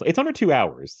 15 minutes. It's under 2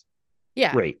 hours.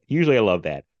 Yeah. Great. Usually I love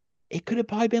that. It could have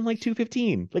probably been like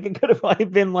 2:15. Like it could have probably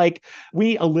been like we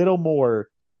need a little more,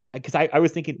 because I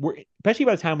was thinking especially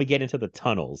by the time we get into the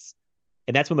tunnels,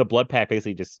 and that's when the blood pack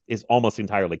basically just is almost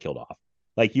entirely killed off.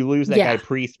 Like you lose that guy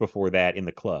Priest before that in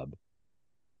the club.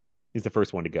 He's the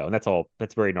first one to go, and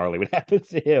that's very gnarly what happens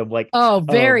to him. Like, oh,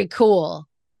 very cool.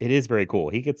 It is very cool.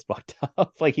 He gets fucked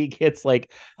up. Like he gets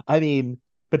like, I mean,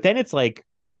 but then it's like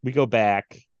we go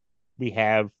back, they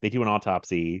do an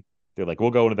autopsy. They're like,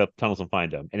 we'll go into the tunnels and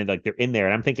find them, and then like they're in there,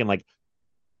 and I'm thinking like,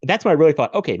 that's when I really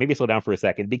thought, okay, maybe slow down for a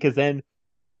second, because then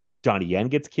Donnie Yen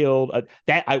gets killed.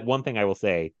 One thing I will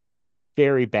say,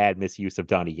 very bad misuse of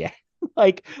Donnie Yen.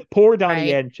 Like poor Donnie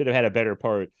Yen should have had a better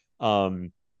part.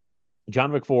 John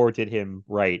McFord did him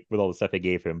right with all the stuff they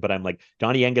gave him, but I'm like,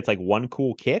 Donnie Yen gets like one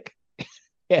cool kick,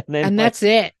 and that's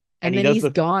it. And then he's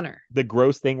goner. The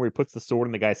gross thing where he puts the sword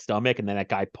in the guy's stomach, and then that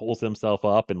guy pulls himself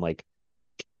up and like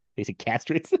basically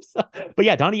castrates himself. But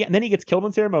yeah, Donnie Yen, and then he gets killed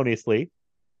unceremoniously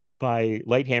by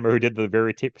Lighthammer, who did the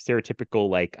very stereotypical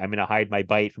like, I'm gonna hide my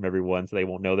bite from everyone so they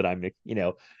won't know that I'm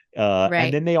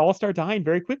and then they all start dying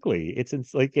very quickly. It's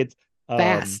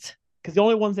fast, because the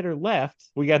only ones that are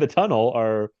left, we got the tunnel,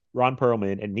 are Ron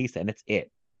Perlman and Nisa, and that's it.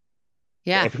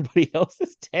 Yeah, everybody else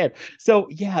is dead. So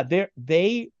yeah, again,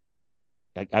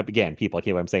 people, I can't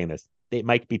believe I'm saying this. They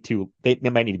might be they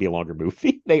might need to be a longer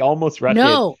movie. They almost rushed it.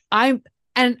 No,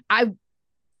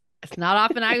 it's not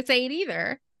often I would say it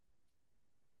either.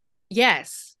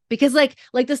 Yes, because like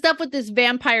the stuff with this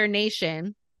Vampire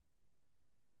Nation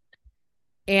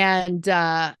and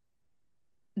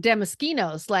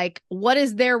Damaskinos, like what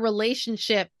is their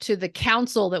relationship to the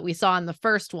council that we saw in the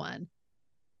first one?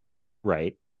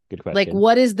 Right. Good question. Like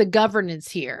what is the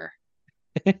governance here?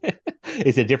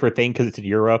 Is it a different thing because it's in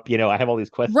Europe? I have all these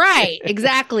questions. Right.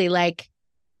 Exactly. Like,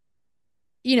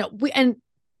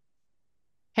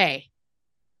 hey,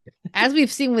 as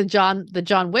we've seen with the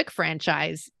John Wick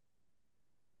franchise,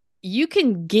 you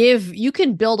can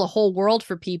build a whole world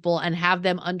for people and have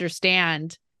them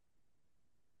understand.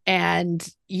 And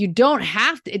you don't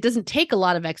have to, it doesn't take a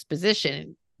lot of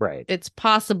exposition. Right. It's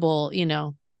possible,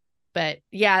 but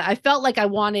yeah, I felt like I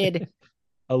wanted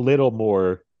a little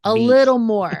more.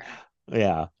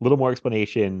 Yeah. A little more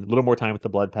explanation, a little more time with the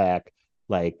blood pack.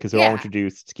 Like, because they're all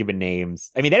introduced, given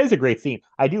names. I mean, that is a great scene.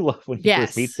 I do love when he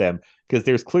first meets them, because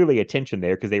there's clearly a tension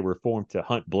there, because they were formed to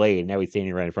hunt Blade, and now he's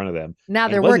standing right in front of them. Now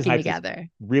they're working together.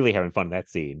 Really having fun in that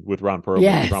scene with Ron Perlman.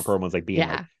 Yes. Ron Perlman's like being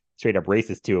like straight up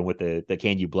racist to him with the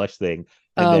can you blush thing.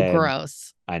 And then,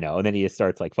 gross. I know. And then he just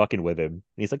starts like fucking with him. And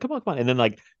he's like, come on. And then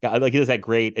like he does that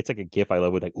great, it's like a gif I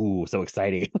love with like, ooh, so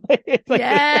exciting. It's like,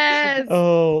 yes.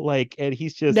 And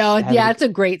he's just it's a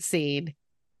great scene.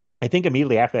 I think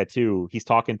immediately after that too, he's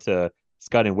talking to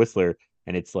Scud and Whistler,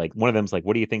 and it's like one of them's like,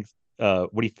 what do you think they're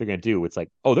gonna do? It's like,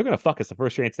 oh, they're gonna fuck us the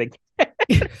first chance they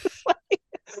get.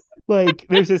 Like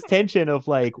there's this tension of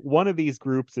like one of these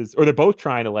groups is, or they're both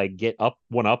trying to like get up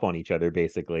one up on each other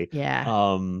basically.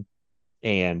 Yeah.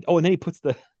 And then he puts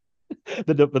the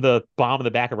bomb in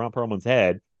the back of Ron Perlman's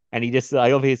head, and he just,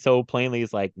 I love he's so plainly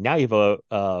he's like, now you have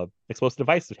a explosive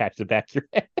device attached to the back of your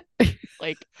head.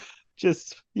 Like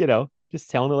just just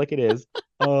telling it like it is.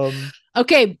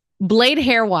 Okay, Blade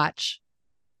hair watch.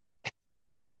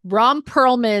 Ron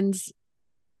Perlman's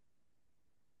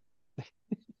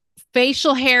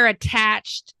facial hair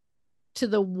attached to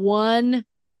the one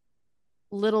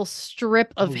little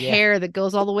strip of hair that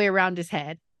goes all the way around his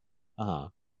head.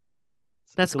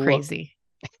 That's crazy.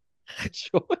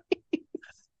 Choice.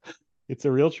 It's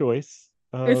a real choice.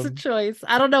 It's a choice.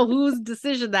 I don't know whose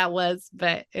decision that was,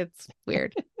 but it's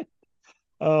weird.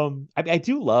 I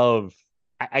do love.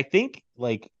 I think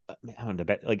like I don't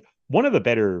know, like one of the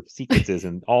better sequences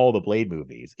in all the Blade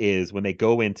movies is when they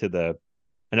go into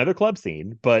another club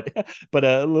scene, but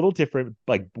a little different,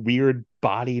 like weird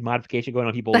body modification going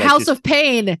on. People the like House of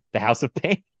Pain. The House of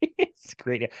Pain. It's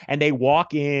great, and they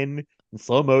walk in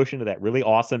slow motion to that really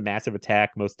awesome Massive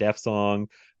Attack Most Def song,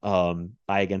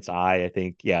 Eye Against Eye. I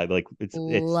think, yeah, like it's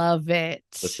love it.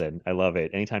 Listen, I love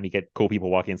it. Anytime you get cool people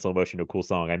walking in slow motion to a cool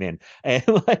song, I'm in. And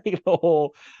like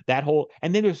that whole,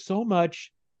 and then there's so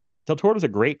much. Del Toro does a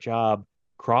great job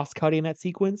cross-cutting that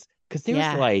sequence because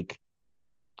there's like,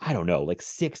 I don't know, like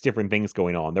 6 different things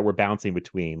going on that we're bouncing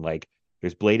between. Like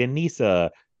there's Blade and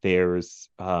Nisa, there's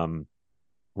Ron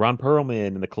Perlman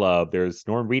in the club, there's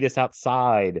Norm Reedus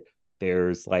outside,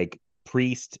 there's like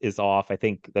Priest is off. I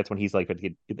think that's when he's like,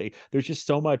 there's just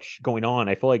so much going on.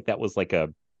 I feel like that was like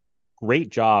a great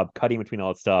job cutting between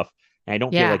all that stuff. And I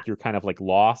don't feel like you're kind of like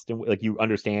lost and like you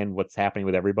understand what's happening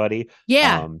with everybody.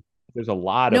 Yeah. There's a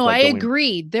lot of. No, I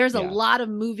agree. There's a lot of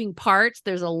moving parts.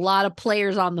 There's a lot of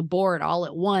players on the board all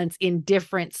at once in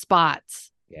different spots.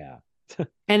 Yeah.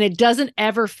 And it doesn't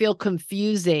ever feel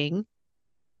confusing.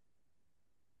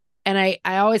 And I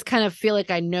always kind of feel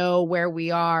like I know where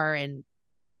we are and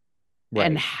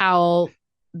how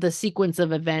the sequence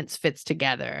of events fits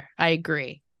together. I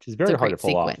agree. Which is very hard to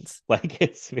pull off. Like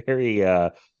it's very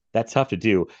that's tough to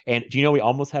do. And do you know we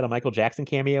almost had a Michael Jackson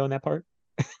cameo in that part?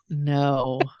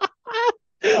 No.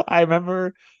 I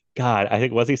remember, God, I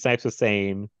think Wesley Snipes was saying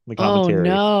in the commentary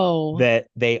that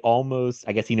they almost,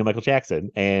 I guess he knew Michael Jackson,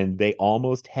 and they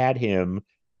almost had him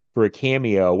for a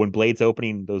cameo when Blade's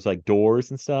opening those like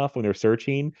doors and stuff when they're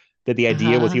searching, that the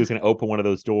idea was he was going to open one of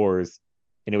those doors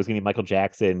and it was going to be Michael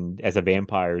Jackson as a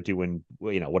vampire doing,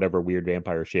 whatever weird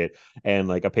vampire shit. And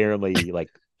like, apparently, like,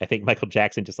 I think Michael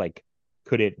Jackson just like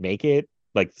couldn't make it,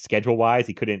 like schedule wise,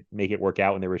 he couldn't make it work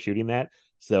out when they were shooting that.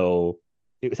 So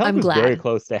it sounds very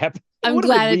close to happen. I'm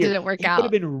glad it didn't work out. It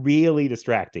would have been really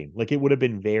distracting. Like it would have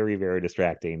been very, very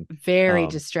distracting. Very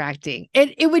distracting.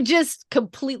 It would just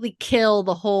completely kill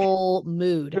the whole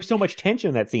mood. There's so much tension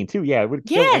in that scene too. Yeah, it would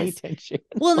kill any tension.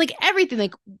 Well, like everything,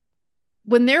 like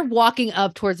when they're walking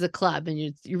up towards the club and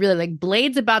you're really like,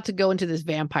 Blade's about to go into this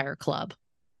vampire club.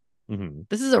 Mm-hmm.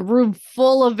 This is a room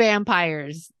full of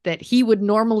vampires that he would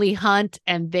normally hunt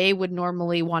and they would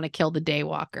normally want to kill the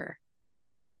Daywalker.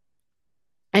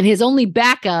 And his only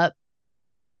backup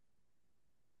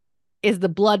is the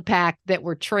blood pack that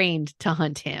were trained to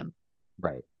hunt him.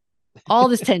 Right. All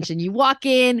this tension. You walk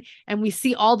in and we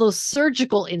see all those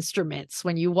surgical instruments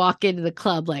when you walk into the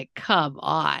club, like, come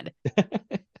on.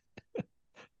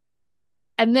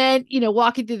 And then,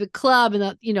 walking through the club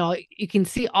and, you can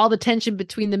see all the tension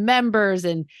between the members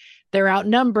and they're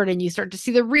outnumbered and you start to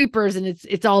see the Reapers and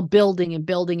it's all building and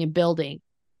building and building.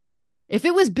 If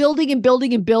it was building and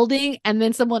building and building and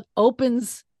then someone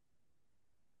opens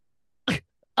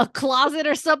a closet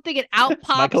or something and out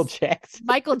pops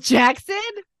Michael Jackson?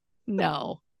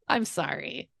 No, I'm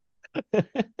sorry.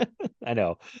 I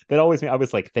know. That always, I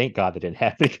was like, thank God that didn't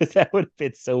happen because that would have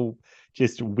been so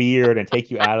just weird and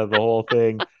take you out of the whole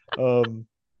thing. I mean,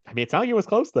 it sounded like it was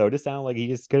close though. It just sounded like he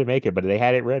just couldn't make it, but they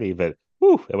had it ready. But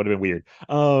whew, that would have been weird.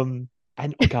 And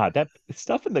oh God, that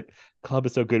stuff in the club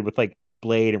is so good with like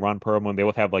Blade and Ron Perlman. They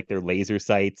both have like their laser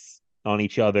sights on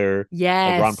each other.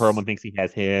 Yes. Like Ron Perlman thinks he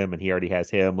has him and he already has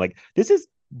him. Like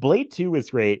Blade 2 is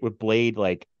great with Blade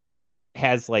like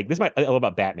has like this might I love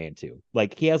about Batman too.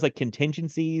 Like he has like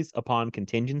contingencies upon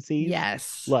contingencies.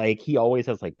 Yes. Like he always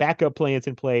has like backup plans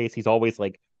in place. He's always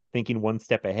like thinking one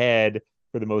step ahead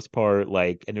for the most part.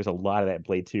 Like, and there's a lot of that in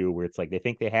Blade 2 where it's like they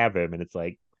think they have him and it's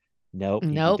like, nope.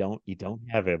 You don't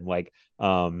have him. Like,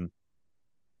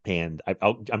 and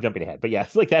I'm jumping ahead, but yeah,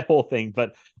 it's like that whole thing.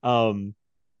 But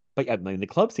but I mean, the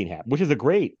club scene happened, which is a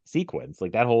great sequence.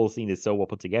 Like that whole scene is so well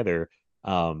put together.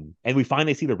 And we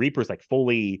finally see the Reapers like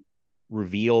fully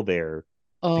reveal their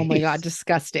Oh my God, face.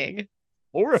 disgusting.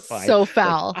 Horrifying. So Like,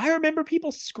 foul. I remember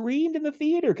people screamed in the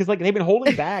theater because like they've been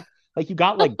holding back. Like you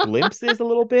got like glimpses a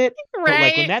little bit, but like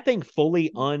when Right. that thing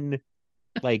fully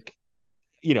like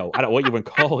I don't know what you would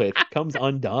call it, comes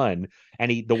undone,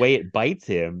 and the way it bites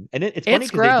him, and it's funny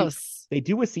It's because gross. they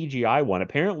do a CGI one.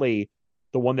 Apparently,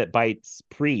 the one that bites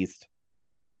Priest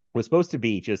was supposed to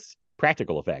be just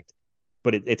practical effect,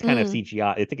 but it's kind of Mm.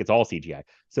 CGI. I think it's all CGI.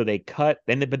 So they cut,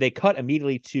 but they cut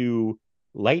immediately to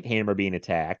Lighthammer being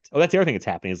attacked. Oh, that's the other thing that's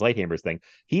happening is Lighthammer's thing.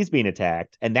 He's being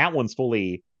attacked, and that one's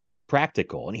fully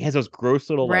practical, and he has those gross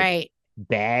little like Right.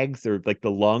 bags or like the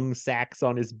lung sacs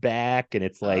on his back, and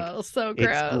it's like Oh, so it's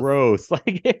gross. gross.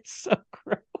 Like it's so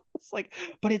gross. Like,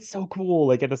 but it's so cool.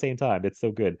 Like at the same time, it's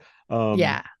so good.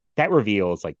 Yeah. That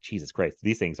reveal is like Jesus Christ.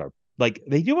 These things are like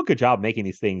they do a good job making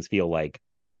these things feel like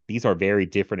these are very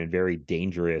different and very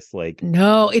dangerous. Like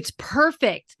No, it's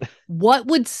perfect. What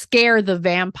would scare the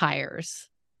vampires?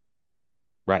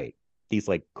 right, these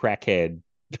like crackhead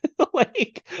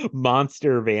like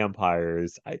monster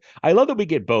vampires. I love that we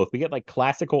get both. We get like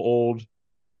classical old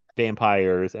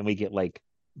vampires, and we get like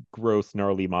gross,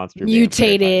 gnarly monster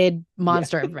Mutated vampires.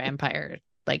 monster Yeah. vampire,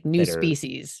 like new That are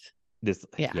species. this.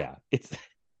 Yeah. Yeah, it's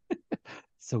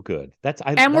so good.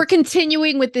 And we're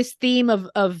continuing with this theme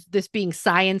of this being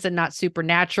science and not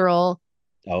supernatural.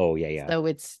 Oh yeah. So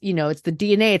it's, it's the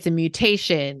DNA, it's a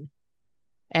mutation.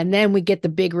 And then we get the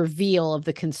big reveal of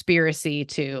the conspiracy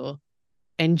to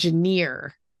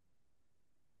engineer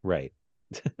Right.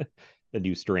 The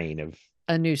new strain of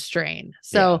a new strain.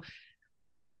 So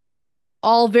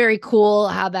all very cool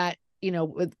how that,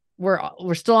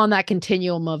 we're still on that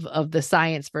continuum of the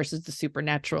science versus the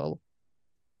supernatural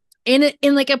in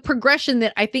like a progression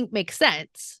that I think makes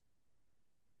sense.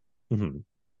 mm-hmm.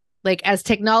 Like as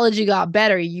technology got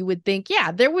better, you would think,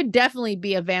 yeah, there would definitely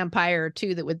be a vampire or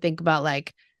two that would think about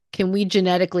like, can we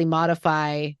genetically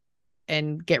modify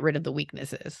and get rid of the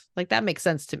weaknesses? Like that makes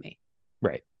sense to me.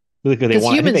 Right.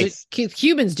 Because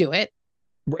humans do it.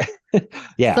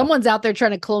 Yeah. Someone's out there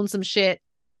trying to clone some shit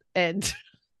and,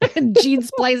 and gene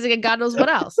splicing and God knows what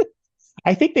else.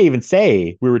 I think they even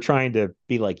say we were trying to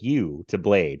be like you to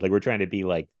Blade. Like we're trying to be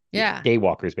like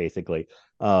daywalkers, basically.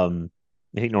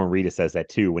 I think Norman Reedus says that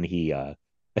too when he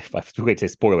if I wait to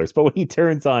say spoilers, but when he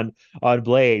turns on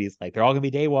Blade, he's like, they're all gonna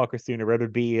be daywalkers soon. I'd rather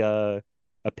be a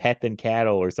pet than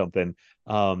cattle or something.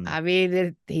 I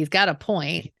mean, he's got a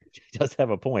point. He does have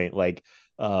a point. Like,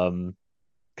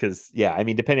 because I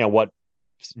mean, depending on what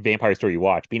vampire story you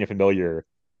watch, being a familiar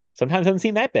sometimes doesn't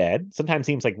seem that bad. Sometimes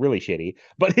seems like really shitty,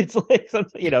 but it's like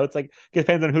it's like it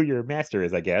depends on who your master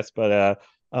is, I guess. But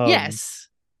yes.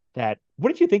 What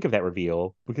did you think of that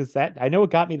reveal? Because I know it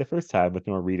got me the first time with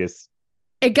Norman Reedus.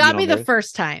 It got me the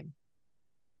first time.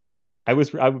 I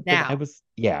was Now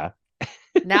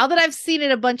that I've seen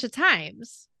it a bunch of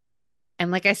times,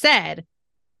 and like I said,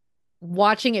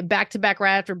 watching it back to back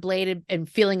right after Blade and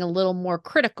feeling a little more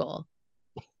critical.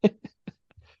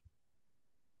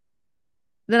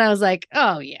 Then I was like,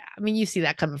 oh yeah. I mean, you see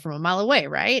that coming from a mile away,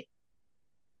 right?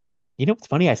 You know what's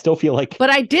funny? I still feel like but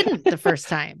I didn't the first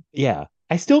time. Yeah.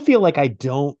 I still feel like I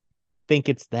don't think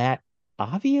it's that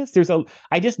obvious.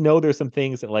 I just know there's some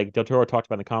things that like Del Toro talked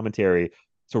about in the commentary.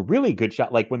 It's a really good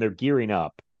shot. Like when they're gearing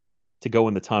up to go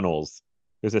in the tunnels,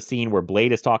 there's a scene where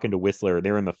Blade is talking to Whistler.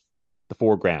 They're in the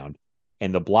foreground,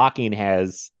 and the blocking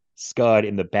has Scud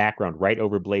in the background right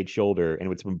over Blade's shoulder.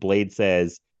 And it's when Blade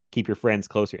says, keep your friends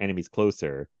close, your enemies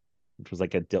closer, which was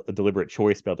like a deliberate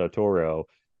choice by Del Toro.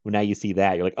 Well, now you see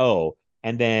that, you're like, oh.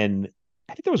 And then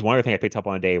I think there was one other thing I picked up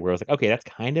on a day where I was like, okay, that's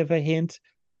kind of a hint,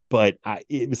 but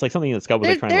it was like something that Scott was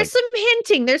like trying to. There's some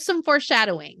hinting, there's some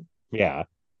foreshadowing. Yeah,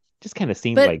 just kind of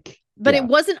seemed like. But it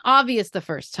wasn't obvious the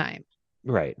first time.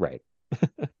 Right.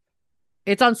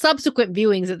 It's on subsequent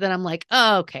viewings that then I'm like,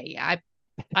 oh, okay, yeah,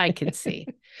 I can see.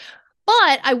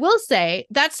 But I will say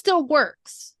that still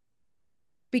works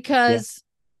because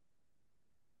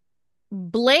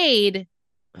Blade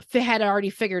had already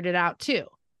figured it out too.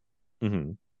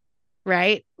 Mm-hmm.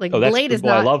 Right? Like Blade is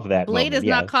not. I love that. Blade is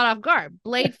not caught off guard.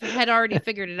 Blade had already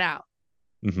figured it out.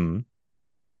 Mm-hmm.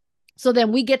 So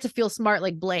then we get to feel smart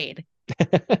like Blade.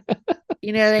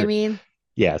 You know what I mean?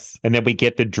 Yes. And then we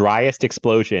get the driest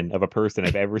explosion of a person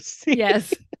I've ever seen.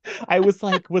 Yes. I was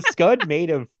like, was Scud made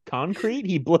of concrete?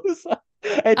 He blows up.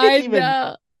 I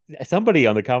know. Somebody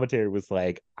on the commentary was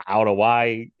like, I don't know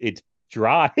why it's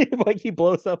dry. Like he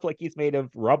blows up like he's made of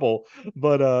rubble.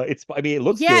 But it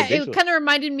looks good. It kind of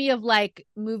reminded me of like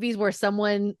movies where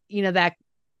someone, that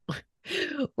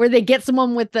where they get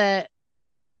someone with the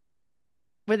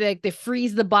where they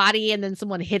freeze the body and then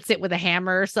someone hits it with a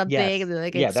hammer or something Yes. and then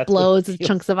like Yeah, that's what it explodes as feels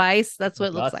chunks of ice. That's what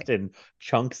it looks dust like. and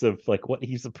chunks of like what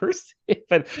he's a person.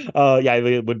 But yeah, I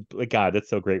mean, it would like God, that's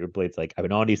so great with Blade's like, I've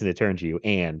been on these to turn to you,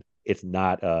 and it's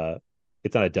not a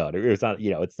dud, or it's not,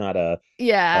 it's not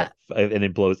Yeah, and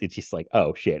then blows, it's just like,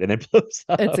 oh shit, and then blows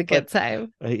up. it's a good But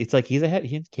time. it's like he's ahead,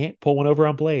 he can't pull one over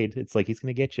on Blade. It's like he's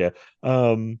gonna get you.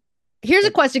 Here's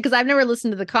a question because I've never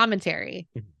listened to the commentary.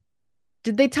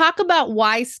 Did they talk about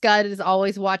why Scud is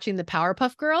always watching the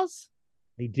Powerpuff Girls?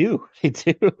 They do.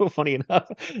 Funny enough,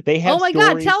 they have Oh my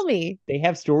God, tell me. They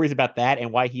have stories about that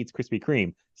and why he eats Krispy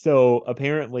Kreme. So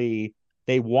apparently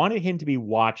they wanted him to be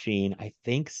watching, I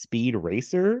think, Speed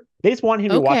Racer. They just wanted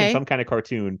him to be watching Okay. some kind of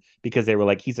cartoon because they were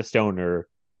like, he's a stoner,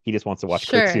 he just wants to watch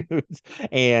Sure. cartoons.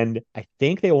 And I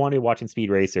think they wanted watching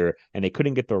Speed Racer and they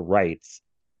couldn't get the rights.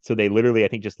 So they literally, I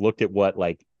think, just looked at what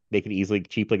like they could easily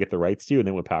cheaply get the rights to, and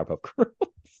then went Powerpuff Girls.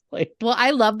 Like, Well,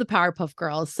 I love the Powerpuff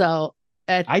Girls, so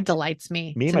it delights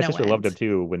me. me and to my no sister loved end. them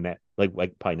too when that like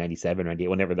probably 97, 98,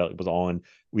 whenever that was on.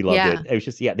 We loved Yeah. it. It was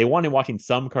just, yeah, they wanted watching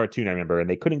some cartoon, I remember, and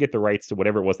they couldn't get the rights to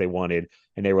whatever it was they wanted,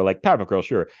 and they were like, Powerpuff Girl,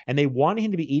 sure. And they wanted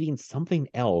him to be eating something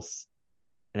else,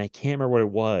 and I can't remember what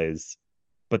it was,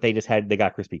 but they got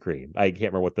Krispy Kreme. I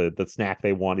can't remember what the snack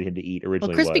they wanted him to eat Well,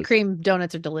 originally Krispy was. Kreme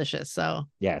donuts are delicious, so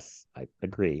Yes, I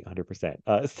agree 100%.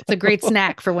 it's a great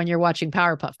snack for when you're watching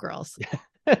Powerpuff Girls.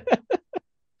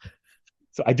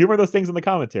 So I do remember those things in the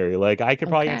commentary. Like I could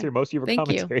probably Okay. answer most of your Thank you.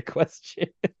 commentary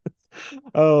questions.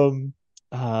 Trying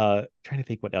to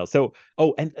think what else. So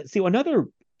and see another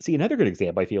good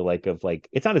example I feel like of like,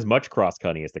 it's not as much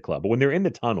cross-cutting as the club, but when they're in the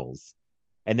tunnels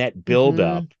and that build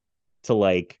up to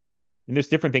like, and there's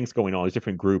different things going on, there's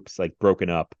different groups like broken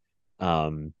up,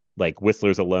 like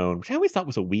Whistler's alone, which I always thought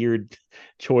was a weird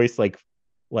choice, like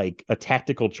a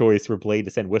tactical choice for Blade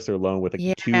to send Whistler alone with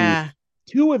like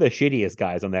two of the shittiest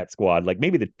guys on that squad, like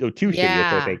maybe the two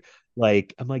shittiest, I think.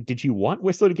 Like, I'm like, did you want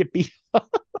Whistler to get beat up?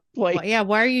 Like, well, yeah,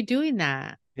 why are you doing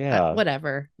that? yeah,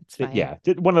 whatever, it's fine. yeah,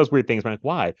 one of those weird things. I'm like,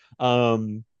 why?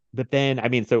 But then I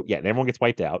mean, so yeah, everyone gets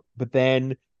wiped out. But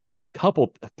then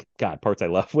parts I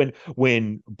love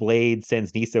when Blade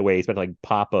sends Nisa away, he's about to like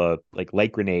pop a like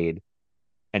light grenade,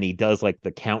 and he does like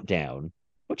the countdown.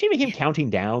 Which even him counting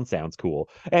down sounds cool.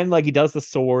 And like he does the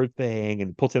sword thing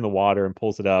and puts it in the water and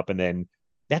pulls it up. And then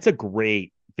that's a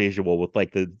great visual with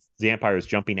like the vampires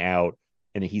jumping out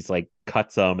and he's like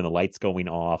cuts them and the lights going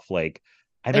off. Like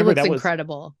I remember that was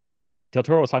incredible. Del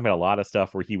Toro was talking about a lot of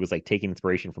stuff where he was like taking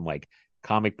inspiration from like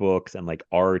comic books and like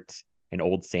art and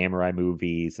old samurai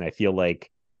movies. And I feel like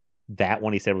that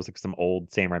one he said was like some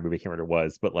old samurai movie. I can't remember what it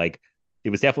was, but like it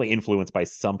was definitely influenced by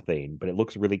something, but it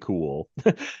looks really cool.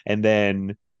 And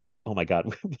then, oh my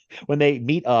God, when they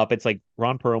meet up, it's like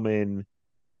Ron Perlman,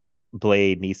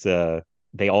 Blade, Nisa,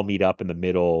 they all meet up in the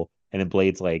middle. And then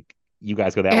Blade's like, you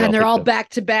guys go that way. And they're all back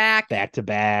to back. Back to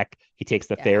back. He takes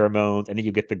the pheromones, and then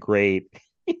you get the great,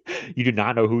 you do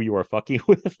not know who you are fucking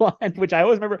with line, which I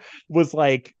always remember was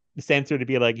like censored to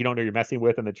be like, you don't know you're messing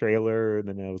with in the trailer. And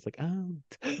then I was like,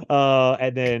 oh.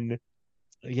 And then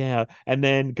yeah, and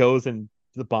then goes and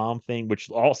the bomb thing, which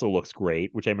also looks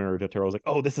great, which I remember Del Toro was like,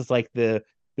 oh, this is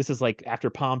like after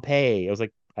Pompeii. I was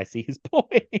like, I see his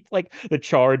point. Like the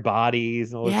charred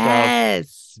bodies and all this stuff.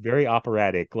 It's very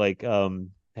operatic, like how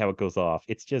it goes off.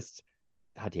 It's just,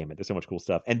 God damn it, there's so much cool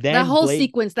stuff. And then that whole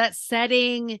sequence, that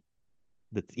setting,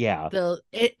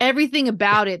 everything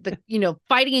about it, the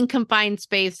fighting in confined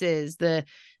spaces, the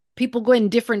people going in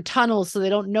different tunnels so they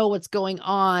don't know what's going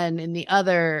on in the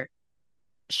other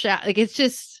shot. Like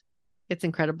it's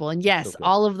incredible. And yes,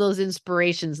 all of those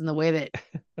inspirations and the way that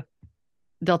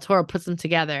Del Toro puts them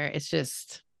together, it's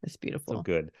beautiful. So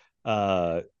good.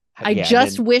 I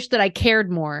just wish that I cared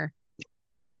more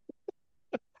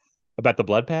about the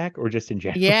blood pack or just in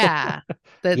general. Yeah.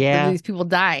 That these people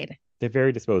died. They're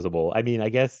very disposable. I mean, I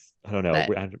guess, I don't know.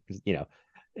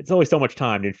 It's always so much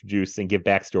time to introduce and give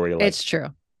backstory. Like it's true.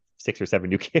 6 or 7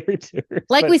 new characters.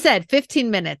 Like we said, 15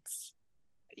 minutes.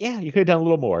 Yeah, you could have done a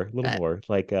little more.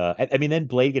 Like, I mean, then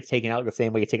Blade gets taken out the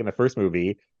same way he taken the first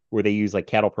movie, where they use like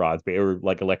cattle prods, or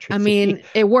like electricity. I mean,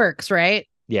 it works, right?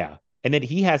 Yeah, and then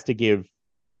he has to give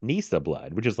Nisa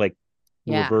blood, which is like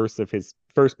the reverse of his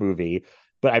first movie.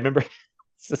 But I remember,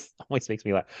 this always makes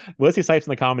me laugh. Wesley Snipes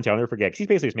in the commentary, I'll never forget, because he's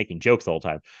basically just making jokes the whole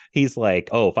time. He's like,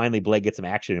 "Oh, finally, Blade gets some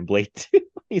action in Blade 2."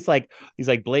 He's like,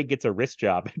 Blade gets a wrist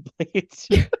job in Blade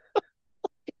 2.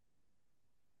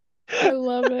 I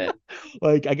love it.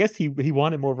 Like, I guess he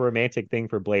wanted more of a romantic thing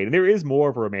for Blade, and there is more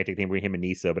of a romantic thing between him and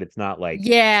Nisa, but it's not like,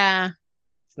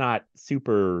 it's not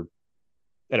super.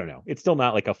 I don't know. It's still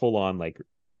not like a full on like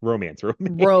romance,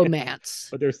 romance.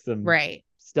 but there's some Right.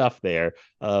 stuff there.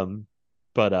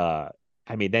 But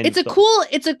I mean, then it's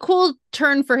a cool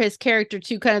turn for his character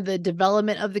too, kind of the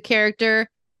development of the character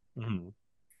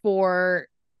for,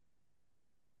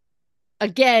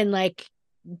 again, like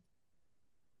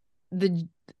the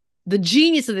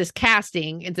genius of this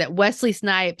casting is that Wesley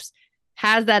Snipes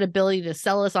has that ability to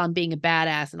sell us on being a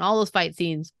badass in all those fight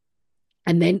scenes.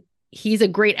 And then he's a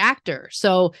great actor.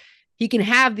 So he can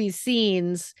have these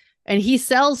scenes and he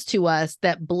sells to us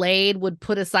that Blade would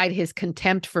put aside his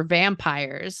contempt for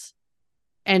vampires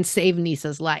and save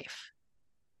Nisa's life.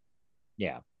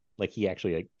 Yeah. Like he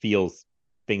actually like feels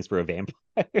things for a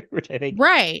vampire, which I think.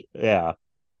 Right. Yeah.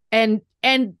 And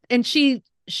she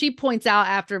points out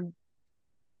after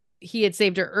he had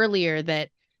saved her earlier that,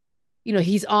 you know,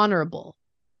 he's honorable.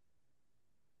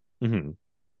 Mm-hmm.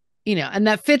 You know, and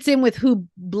that fits in with who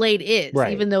Blade is,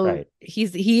 right, even though right.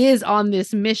 he is on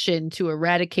this mission to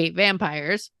eradicate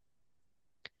vampires,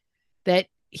 that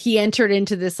he entered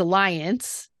into this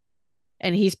alliance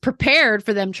and he's prepared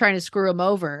for them trying to screw him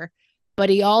over. But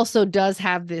he also does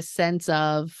have this sense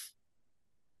of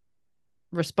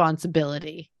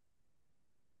responsibility.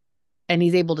 And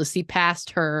he's able to see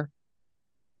past her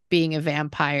being a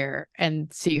vampire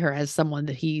and see her as someone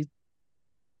that he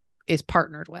is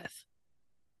partnered with.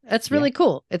 That's really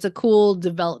cool. It's a cool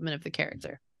development of the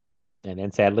character. And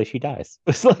then sadly she dies.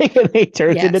 It's like he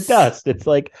turns into dust. It's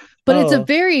like, but it's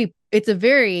a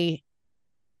very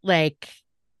like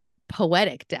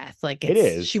poetic death. Like it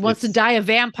is. She wants to die a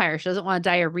vampire. She doesn't want to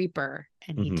die a reaper.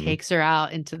 And he takes her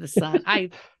out into the sun.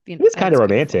 It's kind of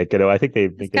romantic, you know. I think they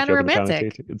make that joke in the romantic.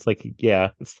 comics too. It's like,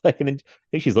 it's like, and then I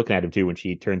think she's looking at him too when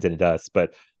she turns into dust.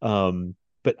 But you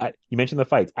mentioned the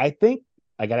fights. I think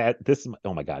I gotta add this.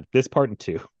 Oh my god, this part in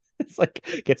 2, it's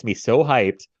like gets me so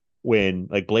hyped when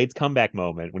like Blade's comeback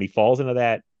moment when he falls into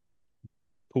that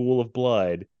pool of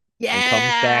blood and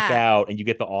comes back out, and you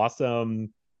get the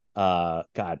awesome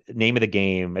name of the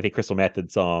game. I think Crystal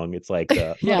Method song. It's like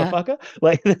motherfucker.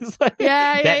 Like it's like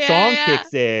that song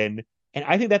kicks in. And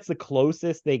I think that's the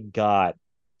closest they got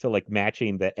to like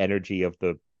matching the energy of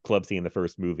the club scene in the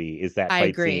first movie is that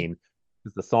fight scene.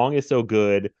 Because the song is so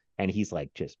good and he's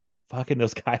like just fucking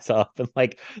those guys up and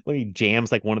like when he jams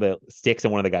like one of the sticks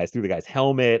and one of the guys through the guy's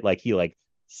helmet, like he like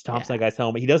stomps that guy's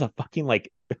helmet. He does a fucking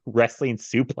like wrestling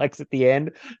suplex at the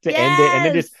end to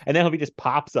end it, and then he just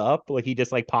pops up, like he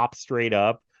just like pops straight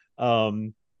up.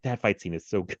 That fight scene is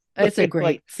so good. It's a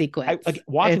great sequence.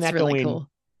 Watching it's that really going, cool.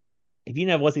 If you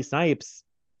didn't have Wesley Snipes,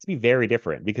 it's be very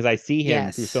different because I see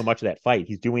him through so much of that fight.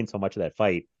 He's doing so much of that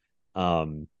fight.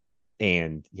 And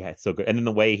it's so good. And then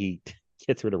the way he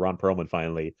gets rid of Ron Perlman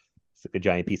finally, it's like a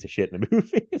giant piece of shit in the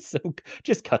movie. It's so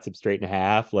just cuts him straight in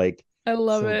half. Like I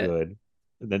love it. Good.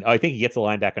 And then I think he gets a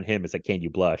line back on him. It's like, can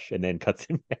you blush? And then cuts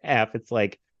him in half. It's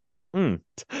like,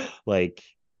 like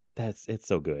it's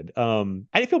so good. I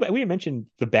didn't feel bad. We mentioned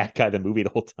the bad guy of the movie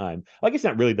the whole time. Like it's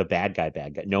not really the bad guy.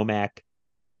 Nomak,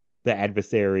 the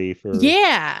adversary for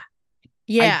I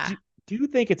do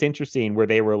think it's interesting where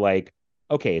they were like,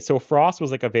 okay, so Frost was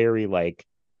like a very like,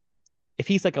 if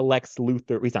he's like a Lex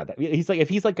Luthor, he's not that. He's like, if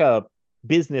he's like a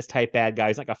business type bad guy,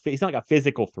 he's not like a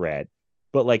physical threat.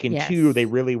 But like in 2, they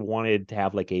really wanted to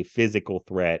have like a physical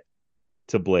threat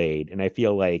to Blade, and I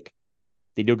feel like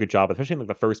they do a good job, especially in like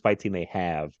the first fight scene they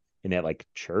have in that like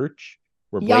church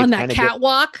where Blade's on that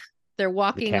catwalk. They're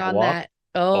walking on that.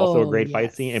 Also a great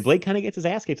fight scene. And Blade kind of gets his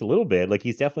ass kicked a little bit. Like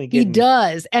he's definitely getting... He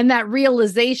does. And that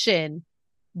realization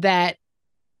that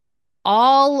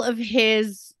all of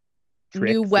his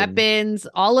new weapons,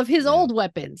 all of his old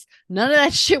weapons, none of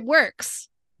that shit works.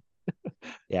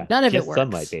 None of it works.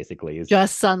 Sunlight basically is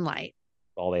just sunlight.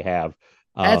 All they have.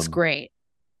 That's great.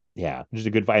 Yeah, just a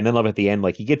good fight. And then love at the end,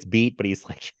 like he gets beat, but he's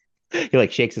like he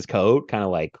like shakes his coat, kind of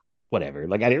like whatever.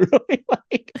 Like I didn't really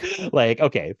like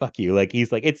okay, fuck you. Like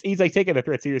he's like he's like taking the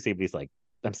threat seriously, but he's like,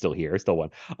 I'm still here, I still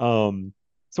won.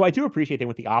 So I do appreciate them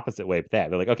with the opposite way with that.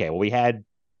 They're like, okay, well, we had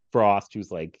Frost,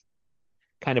 who's like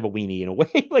kind of a weenie in a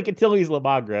way, like until he's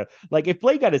Lamagra. Like if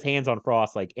Blade got his hands on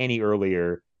Frost like any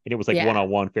earlier and it was like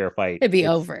one-on-one fair fight, it'd be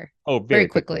over. Oh, very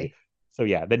quickly. So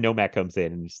yeah, then Nomak comes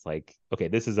in and just like, okay,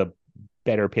 this is a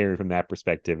better pairing from that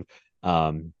perspective.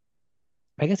 I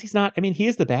guess he's not. I mean, he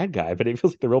is the bad guy, but it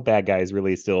feels like the real bad guy is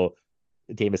really still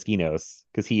Dave Moschino's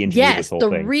because he engineered this whole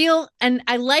thing. Real, and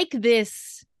I like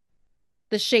this,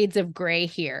 the shades of gray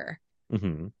here,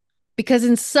 because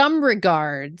in some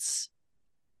regards,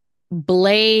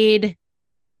 Blade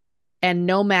and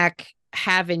Nomak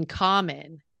have in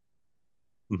common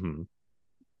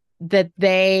that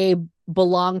they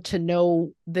belong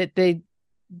to that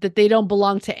they don't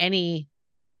belong to any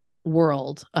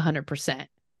world 100%.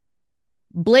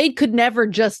 Blade could never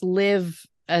just live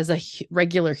as a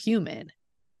regular human.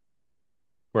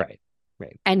 Right.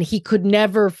 And he could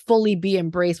never fully be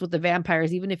embraced with the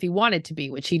vampires, even if he wanted to be,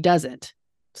 which he doesn't.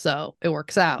 So it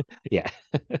works out. Yeah.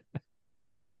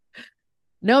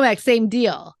 Nomak, same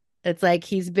deal. It's like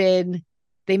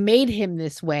they made him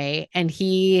this way, and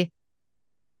he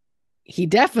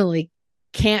definitely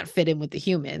can't fit in with the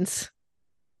humans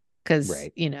because,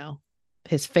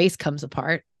 his face comes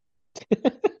apart.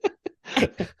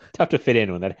 Tough to fit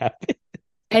in when that happens.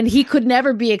 And he could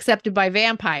never be accepted by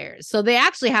vampires. So they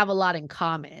actually have a lot in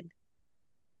common.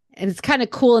 And it's kind of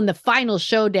cool in the final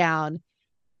showdown.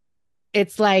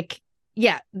 It's like,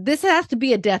 yeah, this has to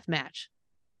be a death match.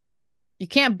 You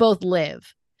can't both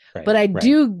live. Right, but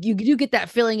you do get that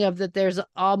feeling of that there's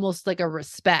almost like a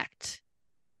respect,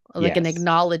 like an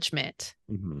acknowledgement,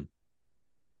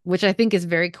 which I think is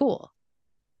very cool.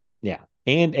 Yeah.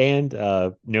 And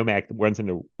Nomak runs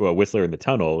into Whistler in the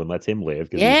tunnel and lets him live.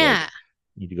 Yeah.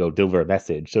 Need to go deliver a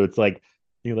message. So it's like,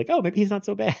 you're like, oh, maybe he's not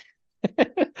so bad.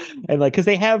 And like, because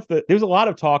there's a lot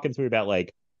of talk in this movie about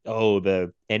like, oh, my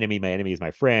enemy is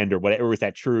my friend, or whatever. Or is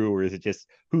that true? Or is it just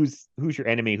who's your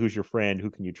enemy? Who's your friend? Who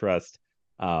can you trust?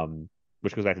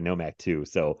 Which goes back to Nomak too.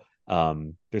 So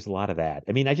there's a lot of that.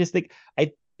 I mean, I just think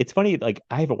it's funny, like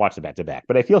I haven't watched them back to back,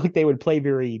 but I feel like they would play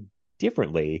very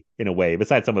differently in a way,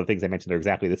 besides some of the things I mentioned are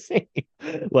exactly the same.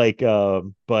 Like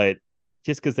but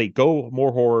just because they go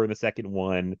more horror in the second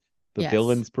one, the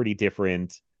villain's pretty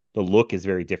different, the look is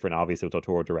very different, obviously, with Del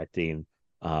Toro directing.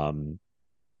 I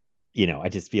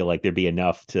just feel like there'd be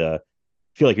enough to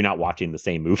feel like you're not watching the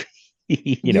same movie.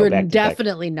 You're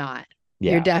definitely not.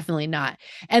 Yeah. You're definitely not.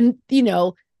 And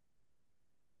the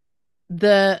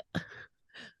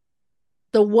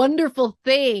wonderful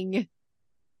thing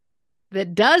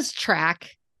that does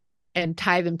track and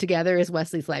tie them together is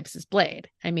Wesley Snipes' Blade.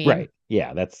 I mean, right.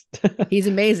 Yeah, that's he's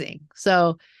amazing.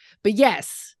 So, but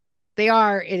yes, they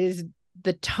are. It is,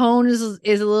 the tone is a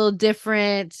little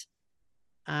different.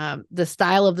 The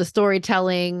style of the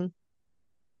storytelling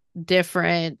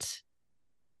different.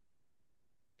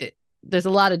 There's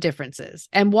a lot of differences,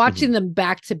 and watching them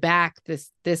back to back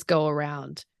this go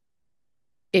around,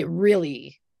 it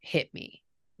really hit me.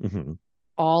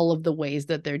 All of the ways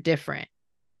that they're different.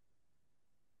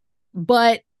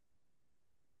 But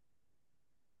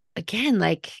again,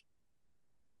 like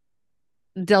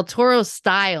Del Toro's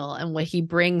style and what he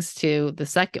brings to the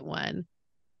second one,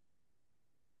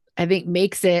 I think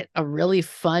makes it a really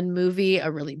fun movie, a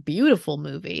really beautiful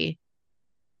movie.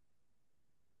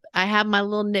 I have my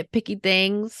little nitpicky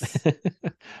things,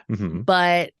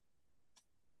 but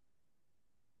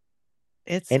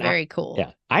it's very cool.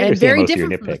 Yeah, I understand very most different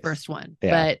of your from the nitpicks. first one,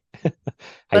 Yeah.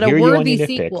 but a worthy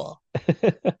sequel.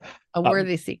 A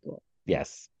worthy sequel.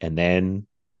 Yes, and then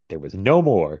there was no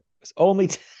more. It was only.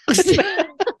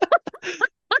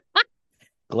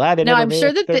 Glad it. No, I'm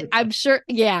sure that I'm sure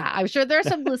there are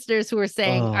some listeners who are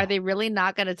saying, "Are they really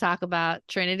not going to talk about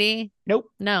Trinity?" Nope.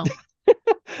 No.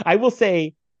 I will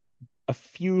say a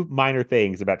few minor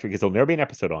things about Trinity because there'll never be an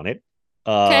episode on it.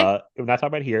 Okay. We're not talking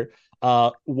about it here.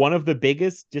 One of the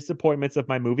biggest disappointments of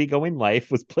my movie going life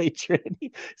was Blade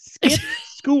Trinity. Skipped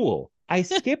school. I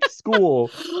skipped school.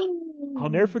 I'll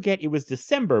never forget. It was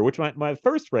December, which my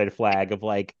first red flag of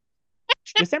like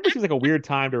December seems like a weird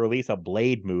time to release a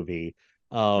Blade movie.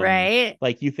 Right.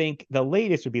 Like you think the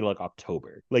latest would be like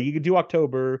October. Like you could do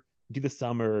October, do the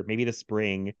summer, maybe the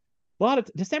spring. A lot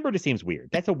of December just seems weird.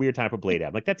 That's a weird time for Blade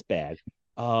out. Like that's bad.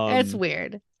 It's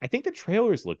weird. I think the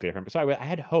trailers look different. So I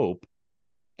had hope.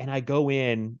 And I go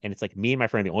in and it's like me and my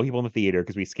friend, the only people in the theater,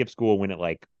 because we skipped school, went at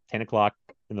like 10 o'clock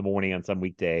in the morning on some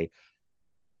weekday.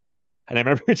 And I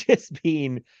remember just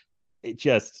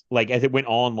like as it went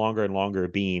on longer and longer,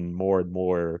 being more and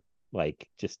more like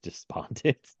just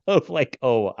despondent of like,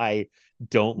 oh, I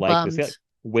don't like this. Like,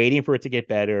 waiting for it to get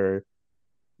better.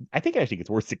 I think it actually gets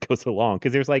worse as it goes along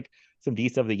because there's like some D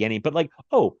stuff at the beginning, but like,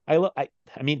 oh, I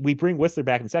mean, we bring Whistler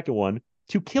back in the second one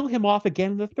to kill him off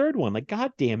again in the third one. Like,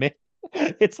 God damn it.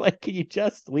 It's like, can you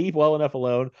just leave well enough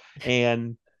alone?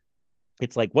 And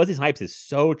it's like Wesley Snipes is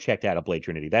so checked out of Blade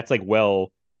Trinity. That's like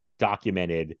well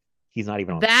documented. He's not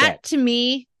even on that set. To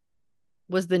me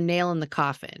was the nail in the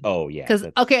coffin. Oh yeah. Because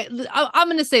okay, I'm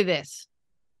gonna say this.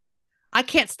 I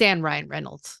can't stand Ryan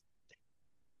Reynolds.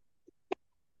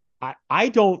 I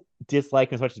don't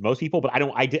dislike him as much as most people, but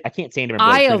I can't stand him in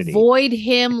Blade Trinity. Avoid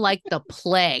him like the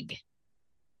plague.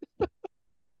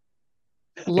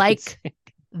 Like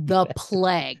the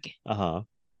plague.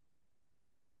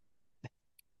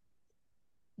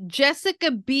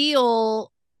 Jessica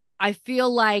Biel, I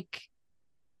feel like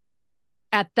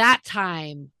at that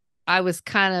time I was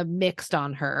kind of mixed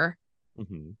on her.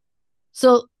 Mm-hmm.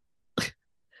 So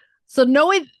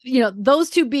knowing, those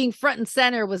two being front and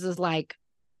center was just like,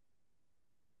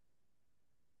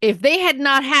 if they had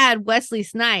not had Wesley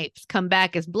Snipes come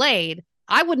back as Blade,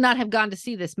 I would not have gone to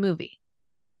see this movie.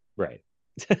 Right.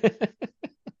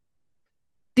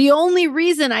 The only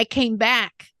reason I came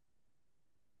back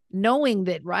knowing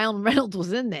that Ryan Reynolds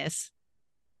was in this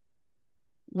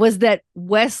was that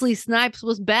Wesley Snipes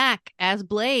was back as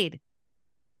Blade.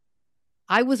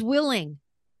 I was willing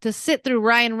to sit through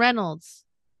Ryan Reynolds.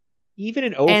 Even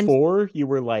in 2004, you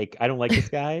were like, I don't like this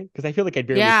guy? Because I feel like I'd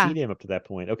barely seen him up to that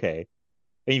point. Okay.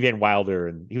 And Van Wilder,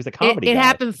 and he was a comedy guy. It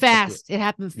happened fast. It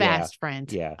happened fast,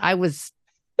 friend. Yeah. I was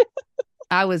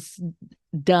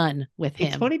done with him.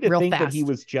 It's funny to think that he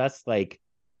was just like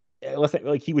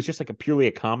he was just like purely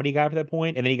a comedy guy for that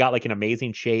point, and then he got like an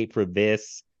amazing shape for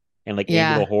this and like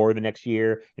Amityville Horror the next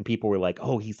year, and people were like,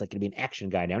 oh, he's like gonna be an action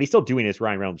guy now, and he's still doing his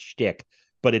Ryan Reynolds shtick,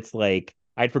 but it's like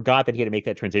I'd forgot that he had to make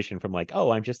that transition from like,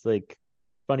 oh, I'm just like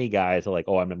funny guy to like,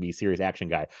 oh, I'm gonna be a serious action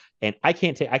guy, and I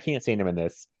can't stand him in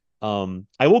this.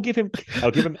 I will give him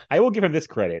this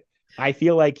credit. I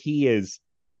feel like he is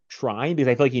trying, because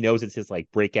I feel like he knows it's his like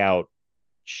breakout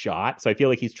shot. So I feel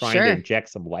like he's trying to inject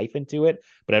some life into it,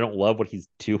 but I don't love what he's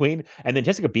doing. And then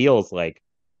Jessica Biel's like,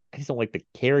 I just don't like the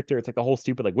character. It's like the whole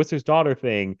stupid like Whistler's daughter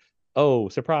thing. Oh,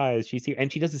 surprise, she's here.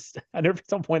 And she does this. I never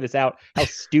some point this out how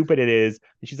stupid it is.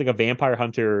 She's like a vampire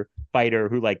hunter fighter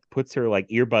who like puts her like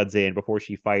earbuds in before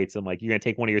she fights. I'm like, you're gonna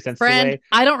take one of your senses away.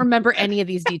 I don't remember any of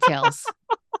these details.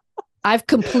 I've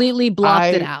completely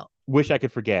blocked it out. Wish I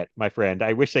could forget, my friend.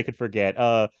 I wish I could forget.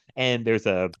 And there's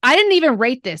I didn't even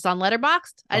rate this on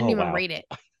Letterboxd. I didn't even rate it.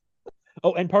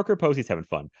 Oh, and Parker Posey's having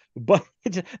fun. But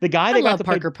the guy that got to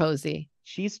Parker Posey.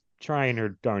 She's trying her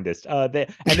darndest.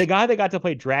 The guy that got to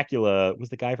play Dracula was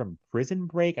the guy from Prison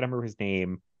Break. I don't remember his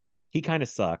name. He kind of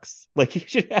sucks. Like, he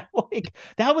should have like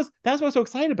that was what I was so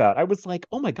excited about. I was like,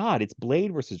 oh my god, it's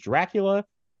Blade versus Dracula.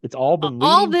 It's all been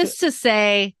all this to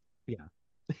say. Yeah.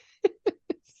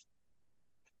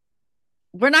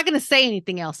 We're not going to say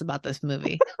anything else about this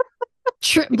movie.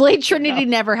 Blade Trinity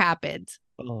never happened.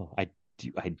 Oh, I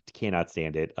cannot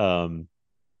stand it.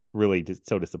 Really just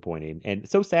so disappointing and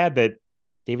so sad that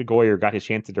David Goyer got his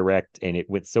chance to direct and it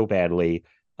went so badly.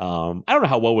 I don't know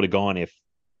how well would have gone if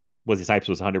Wesley Snipes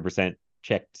was 100%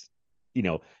 checked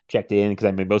in, because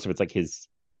I mean most of it's like his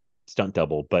stunt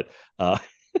double, but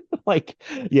like,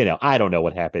 I don't know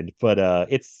what happened, but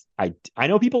I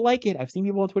know people like it. I've seen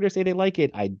people on Twitter say they like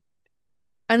it.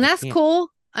 And that's cool.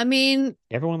 I mean,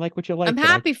 everyone like what you like. I'm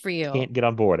happy for you. Can't get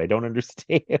on board. I don't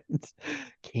understand.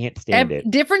 Can't stand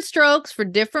it. Different strokes for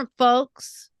different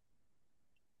folks.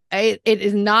 It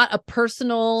is not a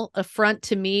personal affront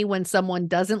to me when someone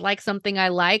doesn't like something I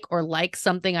like or likes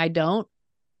something I don't,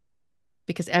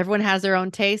 because everyone has their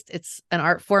own taste. It's an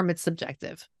art form. It's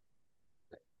subjective.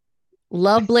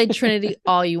 Love Blade Trinity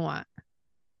all you want.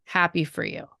 Happy for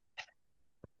you.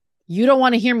 You don't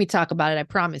want to hear me talk about it. I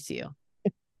promise you.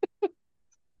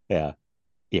 Yeah.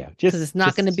 Because it's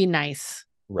not going to be nice.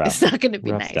 Rough, it's not going to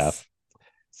be nice. Stuff.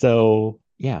 So,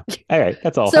 yeah. All right.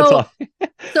 That's all.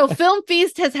 So Film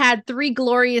Feast has had 3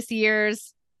 glorious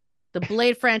years. The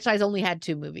Blade franchise only had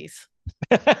 2 movies.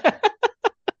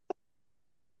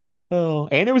 Oh,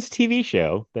 and there was a TV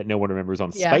show that no one remembers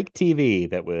on Spike TV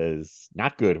that was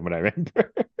not good from what I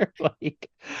remember.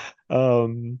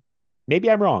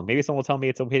 Maybe I'm wrong. Maybe someone will tell me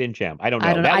it's a hidden gem. I don't know.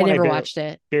 I never watched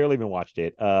it. Barely even watched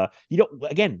it.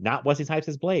 Again, not Wesley Snipes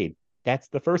as Blade. That's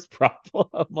the first problem.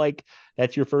 Like,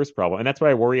 that's your first problem. And that's what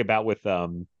I worry about with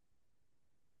the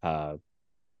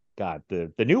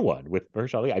new one with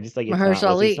Mahershala Ali. I just like Mahershala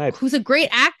Ali, who's a great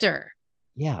actor.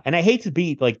 Yeah. And I hate to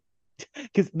be like,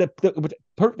 because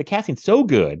the casting's so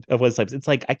good of Wesley Snipes. It's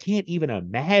like, I can't even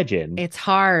imagine. It's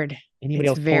hard. Anybody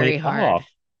else very pulling it hard. Off.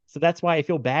 So that's why I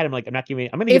feel bad. I'm like, I'm going to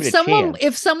give it a chance.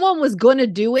 If someone was going to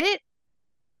do it,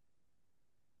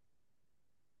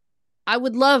 I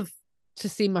would love to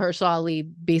see Mahershala Ali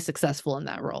be successful in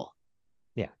that role.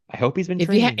 Yeah. I hope he's been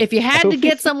trained. If you had to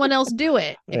get someone else do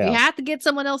it, if you had to get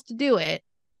someone else to do it,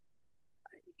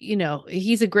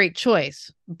 he's a great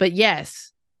choice. But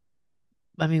yes,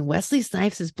 I mean, Wesley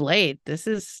Snipes is Blade.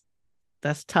 That's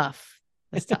tough.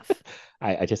 That's tough.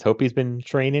 I just hope he's been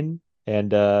training.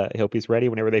 And I hope he's ready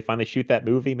whenever they finally shoot that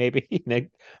movie. Maybe the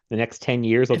next 10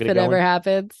 years, if it ever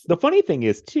happens. The funny thing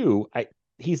is, too,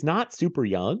 he's not super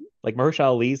young. Like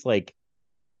Mahershala Ali's, like,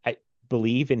 I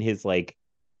believe in his like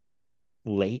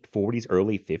late 40s,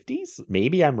 early 50s.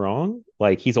 Maybe I'm wrong.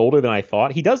 Like, he's older than I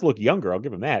thought. He does look younger. I'll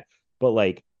give him that. But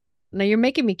like, now you're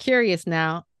making me curious.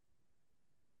 Now,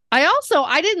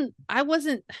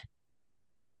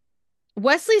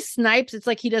 Wesley Snipes, it's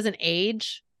like he doesn't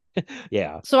age.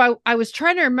 Yeah. So I was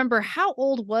trying to remember, how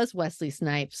old was Wesley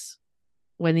Snipes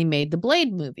when he made the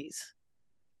Blade movies?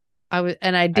 I don't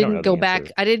know didn't go the back.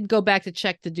 answer. I didn't go back to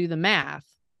check to do the math.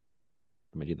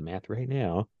 I'm gonna do the math right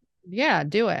now. Yeah,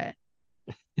 do it.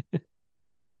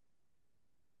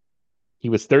 He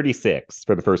was 36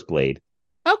 for the first Blade.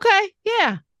 Okay,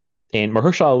 yeah. And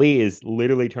Mahershala Ali is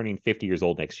literally turning 50 years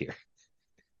old next year.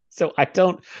 So I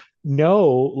don't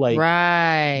know, like,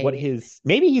 Right. what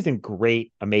maybe he's in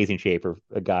great, amazing shape for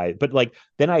a guy. But like,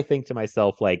 then I think to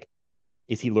myself, like,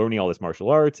 is he learning all this martial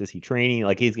arts? Is he training?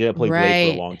 Like, he's gonna play Blade for a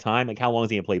Right. long time. Like, how long is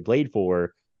he gonna play Blade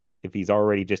for if he's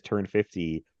already just turned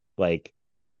 50? Like,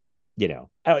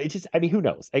 it's just, I mean, who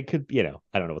knows? It could,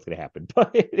 I don't know what's gonna happen,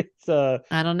 but it's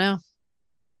I don't know.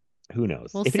 who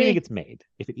knows We'll if it even see.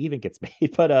 gets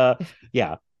made, but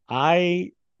yeah,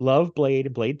 I love Blade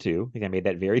and Blade 2. I think I made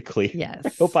that very clear. Yes. I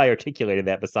hope I articulated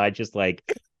that, besides just like,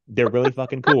 they're really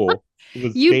fucking cool. It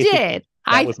was You did.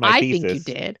 That was my I thesis think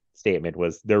you did. statement,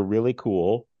 was they're really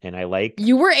cool, and I like.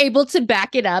 You were able to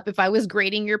back it up. If I was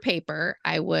grading your paper,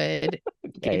 I would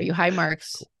give Okay. you high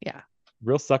marks. Cool. Yeah.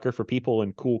 Real sucker for people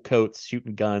in cool coats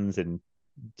shooting guns and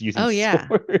using Oh, yeah.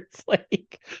 swords.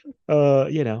 Like,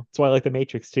 that's why I like The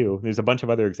Matrix too. There's a bunch of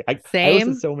other I Same.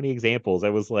 listed so many examples. I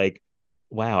was like,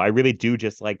 wow, I really do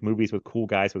just like movies with cool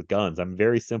guys with guns. I'm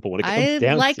very simple when it comes I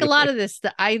down like to a lot it. of this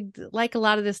stuff. I like a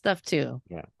lot of this stuff too.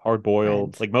 Yeah, hard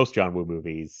boiled, Friends. like most John Woo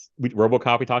movies.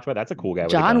 RoboCop we talked about. That's a cool guy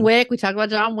with a John gun. Wick. We talked about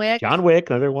John Wick. John Wick,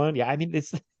 another one. Yeah, I mean,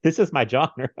 this is my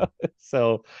genre.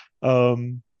 So,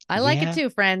 I like it too,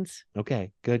 friends.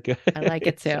 Okay, good. I like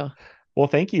it too. Well,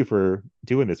 thank you for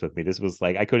doing this with me. This was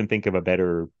like, I couldn't think of a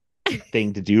better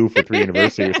thing to do for 3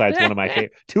 anniversary besides two of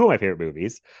my favorite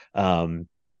movies.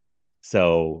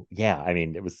 So yeah, I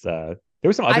mean, it was there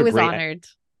was some other I was great, honored.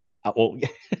 Well,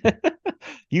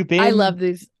 you've been. I love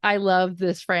these. I love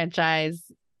this franchise.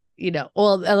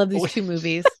 Well, I love these 2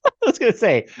 movies. I was gonna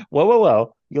say,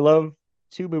 whoa. You love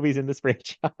 2 movies in this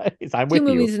franchise. I'm 2 with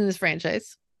movies you. in this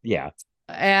franchise. Yeah.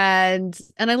 And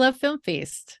I love Film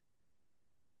Feast.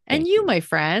 And Thank you, you. my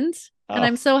friend. And Oh.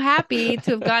 I'm so happy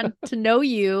to have gotten to know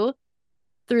you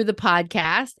through the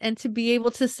podcast and to be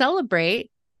able to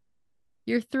celebrate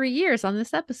your 3 years on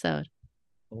this episode.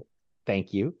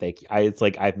 Thank you. It's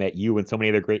like I've met you and so many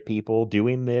other great people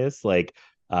doing this. Like,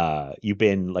 you've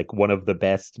been like one of the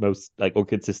best, most like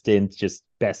consistent, just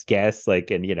best guests.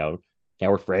 Like, and now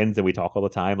we're friends and we talk all the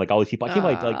time. Like all these people, I feel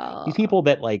like these people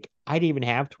that like I didn't even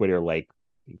have Twitter like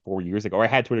 4 years ago, or I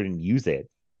had Twitter and didn't use it,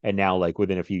 and now like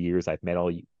within a few years I've met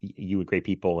all you and great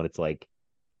people, and it's like,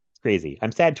 it's crazy.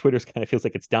 I'm sad Twitter's kind of feels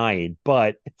like it's dying,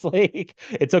 but it's like,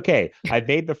 it's okay. I've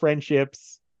made the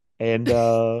friendships, and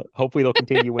hopefully they'll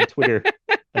continue when Twitter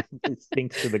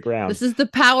sinks to the ground. This is the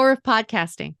power of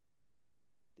podcasting.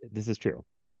 This is true.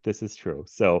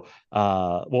 So,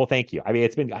 well, thank you. I mean, I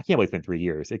can't believe it's been 3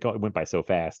 years. It went by so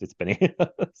fast.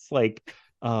 It's like,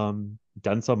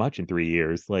 done so much in 3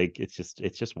 years. Like, it's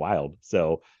just wild.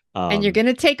 So, And you're going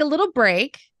to take a little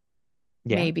break.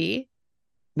 Yeah. Maybe.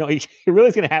 No, it really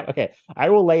is going to happen. Okay. I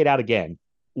will lay it out again.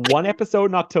 1 episode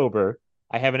in October.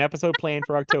 I have an episode planned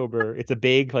for October. It's a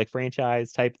big like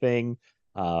franchise type thing.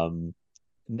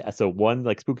 So 1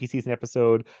 like spooky season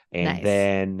episode, and Nice.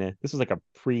 then this was like a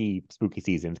pre-spooky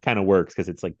season. It kind of works because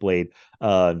it's like Blade,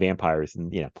 vampires,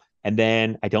 and and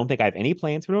then I don't think I have any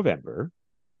plans for November,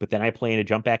 but then I plan to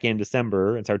jump back in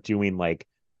December and start doing like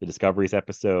the Discoveries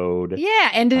episode.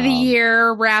 Yeah, end of the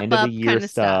year wrap end up of the year kind of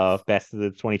stuff. Best of the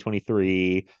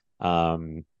 2023,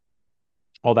 all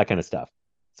that kind of stuff.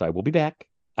 So I will be back.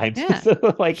 I'm just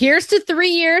like, here's to 3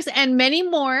 years and many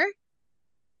more.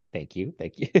 Thank you.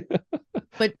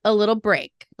 But a little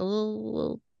break, a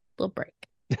little break.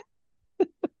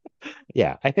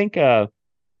 Yeah, I think I'm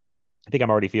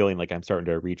already feeling like I'm starting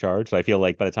to recharge. So I feel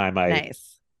like by the time I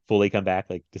fully come back,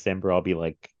 like December, I'll be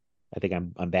like, I think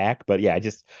I'm back. But yeah,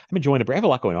 I'm enjoying the break. I have a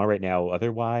lot going on right now.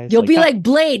 Otherwise, you'll be like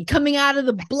Blade coming out of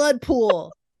the blood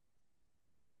pool,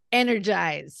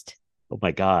 energized. Oh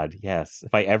my God, yes.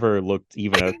 If I ever looked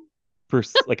even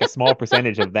like a small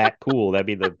percentage of that cool, that'd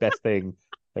be the best thing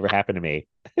that ever happened to me.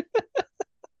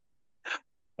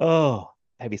 Oh,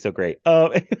 that'd be so great.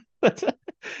 If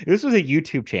this was a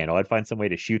YouTube channel, I'd find some way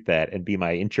to shoot that and be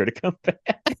my intro to come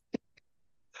back.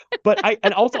 But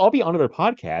I'll be on other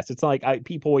podcasts. It's not like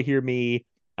people will hear me.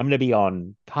 I'm going to be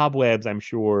on Cobwebs, I'm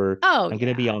sure. Oh, I'm going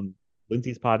to be on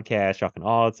Lindsay's podcast, Shock and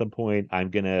Awe, at some point. I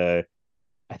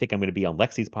think I'm going to be on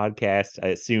Lexi's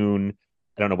podcast soon.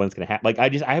 I don't know when it's going to happen. Like,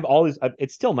 I have all these.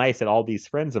 It's still nice that all these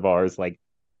friends of ours like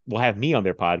will have me on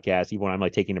their podcast, even when I'm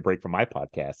like taking a break from my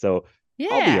podcast. So yeah,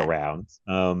 I'll be around.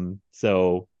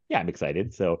 So yeah, I'm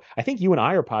excited. So I think you and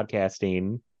I are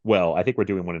podcasting. Well, I think we're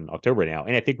doing one in October now,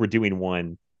 and I think we're doing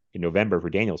one in November for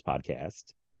Daniel's podcast.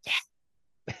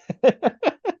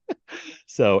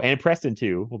 So, and Preston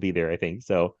too will be there, I think.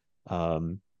 So, I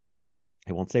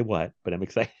won't say what, but I'm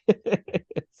excited.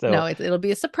 So, no, it'll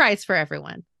be a surprise for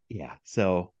everyone. yeah.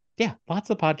 So, yeah, lots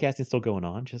of podcasting still going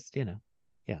on. Just,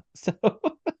 yeah. So,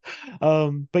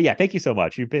 but yeah, thank you so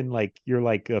much. You're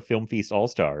like a Film Feast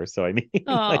all-star. So I mean,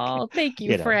 Oh, thank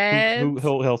you, Fred.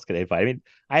 Who else could I invite? I mean,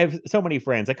 I have so many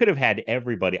friends. I could have had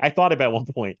everybody. I thought about at one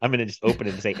point, I'm gonna just open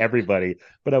it and say everybody,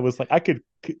 but I was like, I could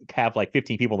have like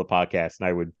 15 people on the podcast, and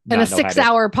I would And not a know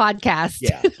 6-hour podcast.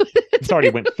 Yeah, it's already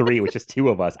went 3, which is 2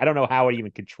 of us. I don't know how I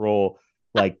even control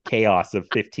like chaos of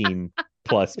 15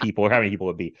 plus people, or how many people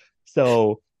it would be.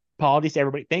 So apologies to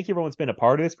everybody. Thank you, everyone's been a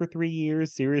part of this for 3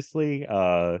 years. Seriously,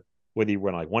 whether you were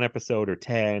on like 1 episode or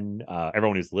 10,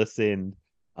 everyone who's listened,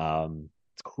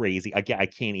 it's crazy. I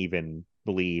can't even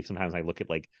believe. Sometimes I look at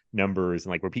like numbers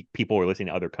and like where people are listening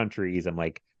to other countries. I'm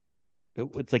like,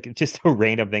 it's like just a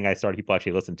random thing I started. People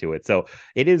actually listen to it, so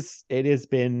it has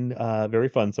been very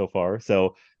fun so far.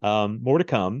 So more to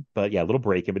come, but yeah, a little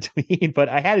break in between. But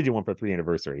I had to do one for 3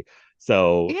 anniversary.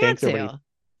 So thanks everybody.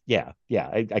 Yeah,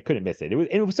 I couldn't miss it.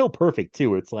 It was so perfect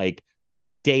too. It's like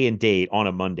day and date on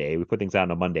a Monday. We put things out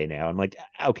on a Monday now. I'm like,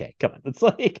 okay, come on. It's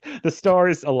like the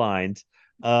stars aligned.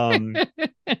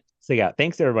 So yeah,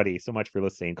 thanks everybody so much for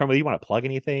listening. Carmelita, you want to plug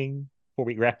anything before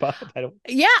we wrap up?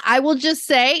 Yeah, I will just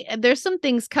say there's some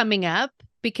things coming up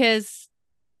because,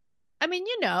 I mean,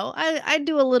 I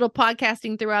do a little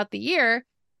podcasting throughout the year,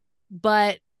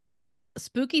 but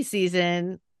spooky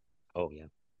season. Oh yeah.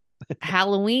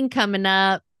 Halloween coming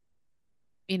up.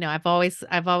 I've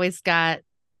always got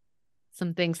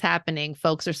some things happening.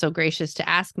 Folks are so gracious to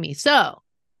ask me. So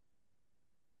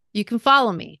you can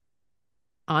follow me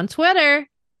on Twitter.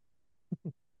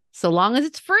 So long as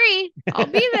it's free, I'll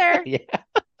be there. Yeah.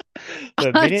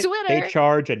 The minute they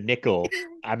charge a nickel,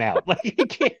 I'm out.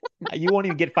 Like you won't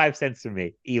even get 5 cents from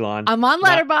me, Elon. I'm on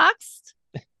Letterboxd.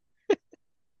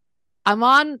 I'm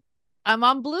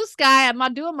on Blue Sky. I'm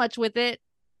not doing much with it.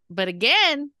 But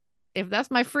again, if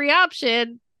that's my free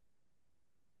option,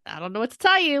 I don't know what to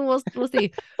tell you. We'll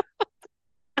see.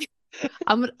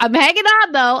 I'm hanging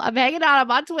on though.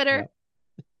 I'm on Twitter. Yep.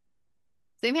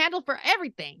 Same handle for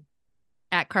everything.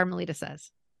 At Carmelita Says.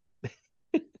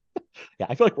 Yeah,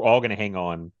 I feel like we're all going to hang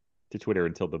on to Twitter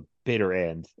until the bitter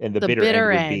end, and the bitter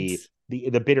end would be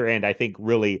the bitter end. I think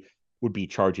really would be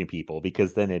charging people,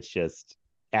 because then it's just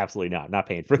absolutely not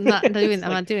paying for. I'm not doing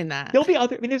that. There'll be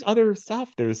other. I mean, there's other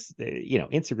stuff. There's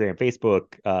Instagram,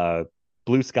 Facebook,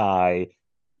 Blue Sky,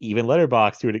 even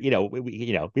Letterboxd.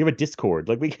 We have a Discord.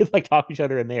 Like we could like talk to each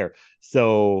other in there.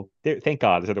 So thank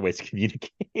God there's other ways to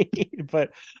communicate.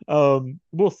 But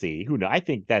we'll see. Who knows? I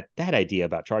think that idea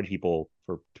about charging people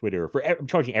for Twitter,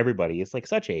 charging everybody, is like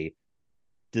such a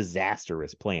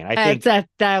disastrous plan. I think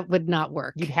that would not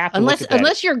work. You'd have to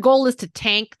unless your goal is to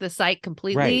tank the site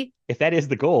completely. Right. If that is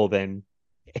the goal, then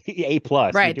A+.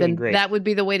 Right. Then great. That would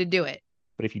be the way to do it.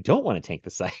 But if you don't want to tank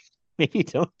the site, maybe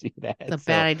don't do that. It's a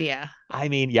bad idea. I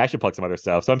mean, yeah, I should plug some other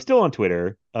stuff. So I'm still on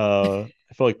Twitter. I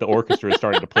feel like the orchestra is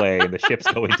starting to play and the ship's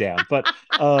going down. But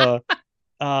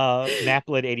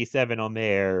Maplin 87 on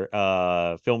there.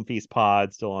 Film Feast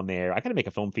Pod still on there. I gotta make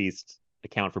a Film Feast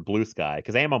account for Blue Sky,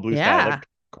 because I am on Blue Sky. Like,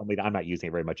 I'm not using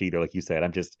it very much either. Like you said,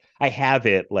 I have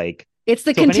it like. It's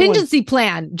the contingency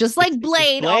plan, just like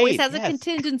Blade always has a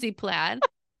contingency plan.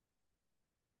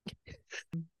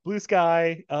 Blue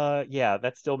Sky, yeah,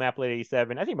 that's still Maplin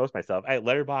 87. I think most of my stuff.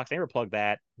 Letterboxd, I never plugged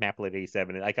that. Maplin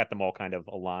 87, and I got them all kind of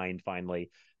aligned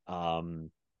finally.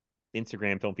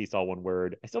 Instagram, Film Feast, all one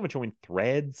word. I still haven't joined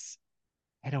Threads.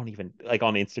 I don't even like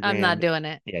on Instagram. I'm not doing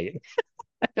it. Yeah.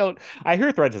 I don't. I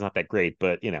hear Threads is not that great,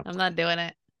 but I'm not doing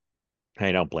it.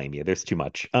 I don't blame you. There's too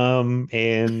much.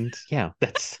 And yeah,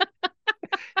 that's.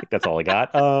 I think that's all I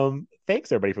got.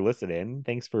 Thanks everybody for listening.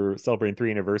 Thanks for celebrating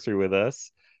 3 anniversary with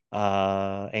us.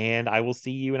 And I will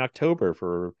see you in October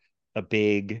for a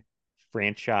big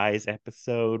franchise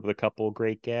episode with a couple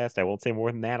great guests. I won't say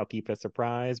more than that. I'll keep it a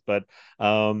surprise. But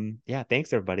yeah,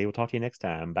 thanks everybody. We'll talk to you next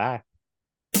time. Bye.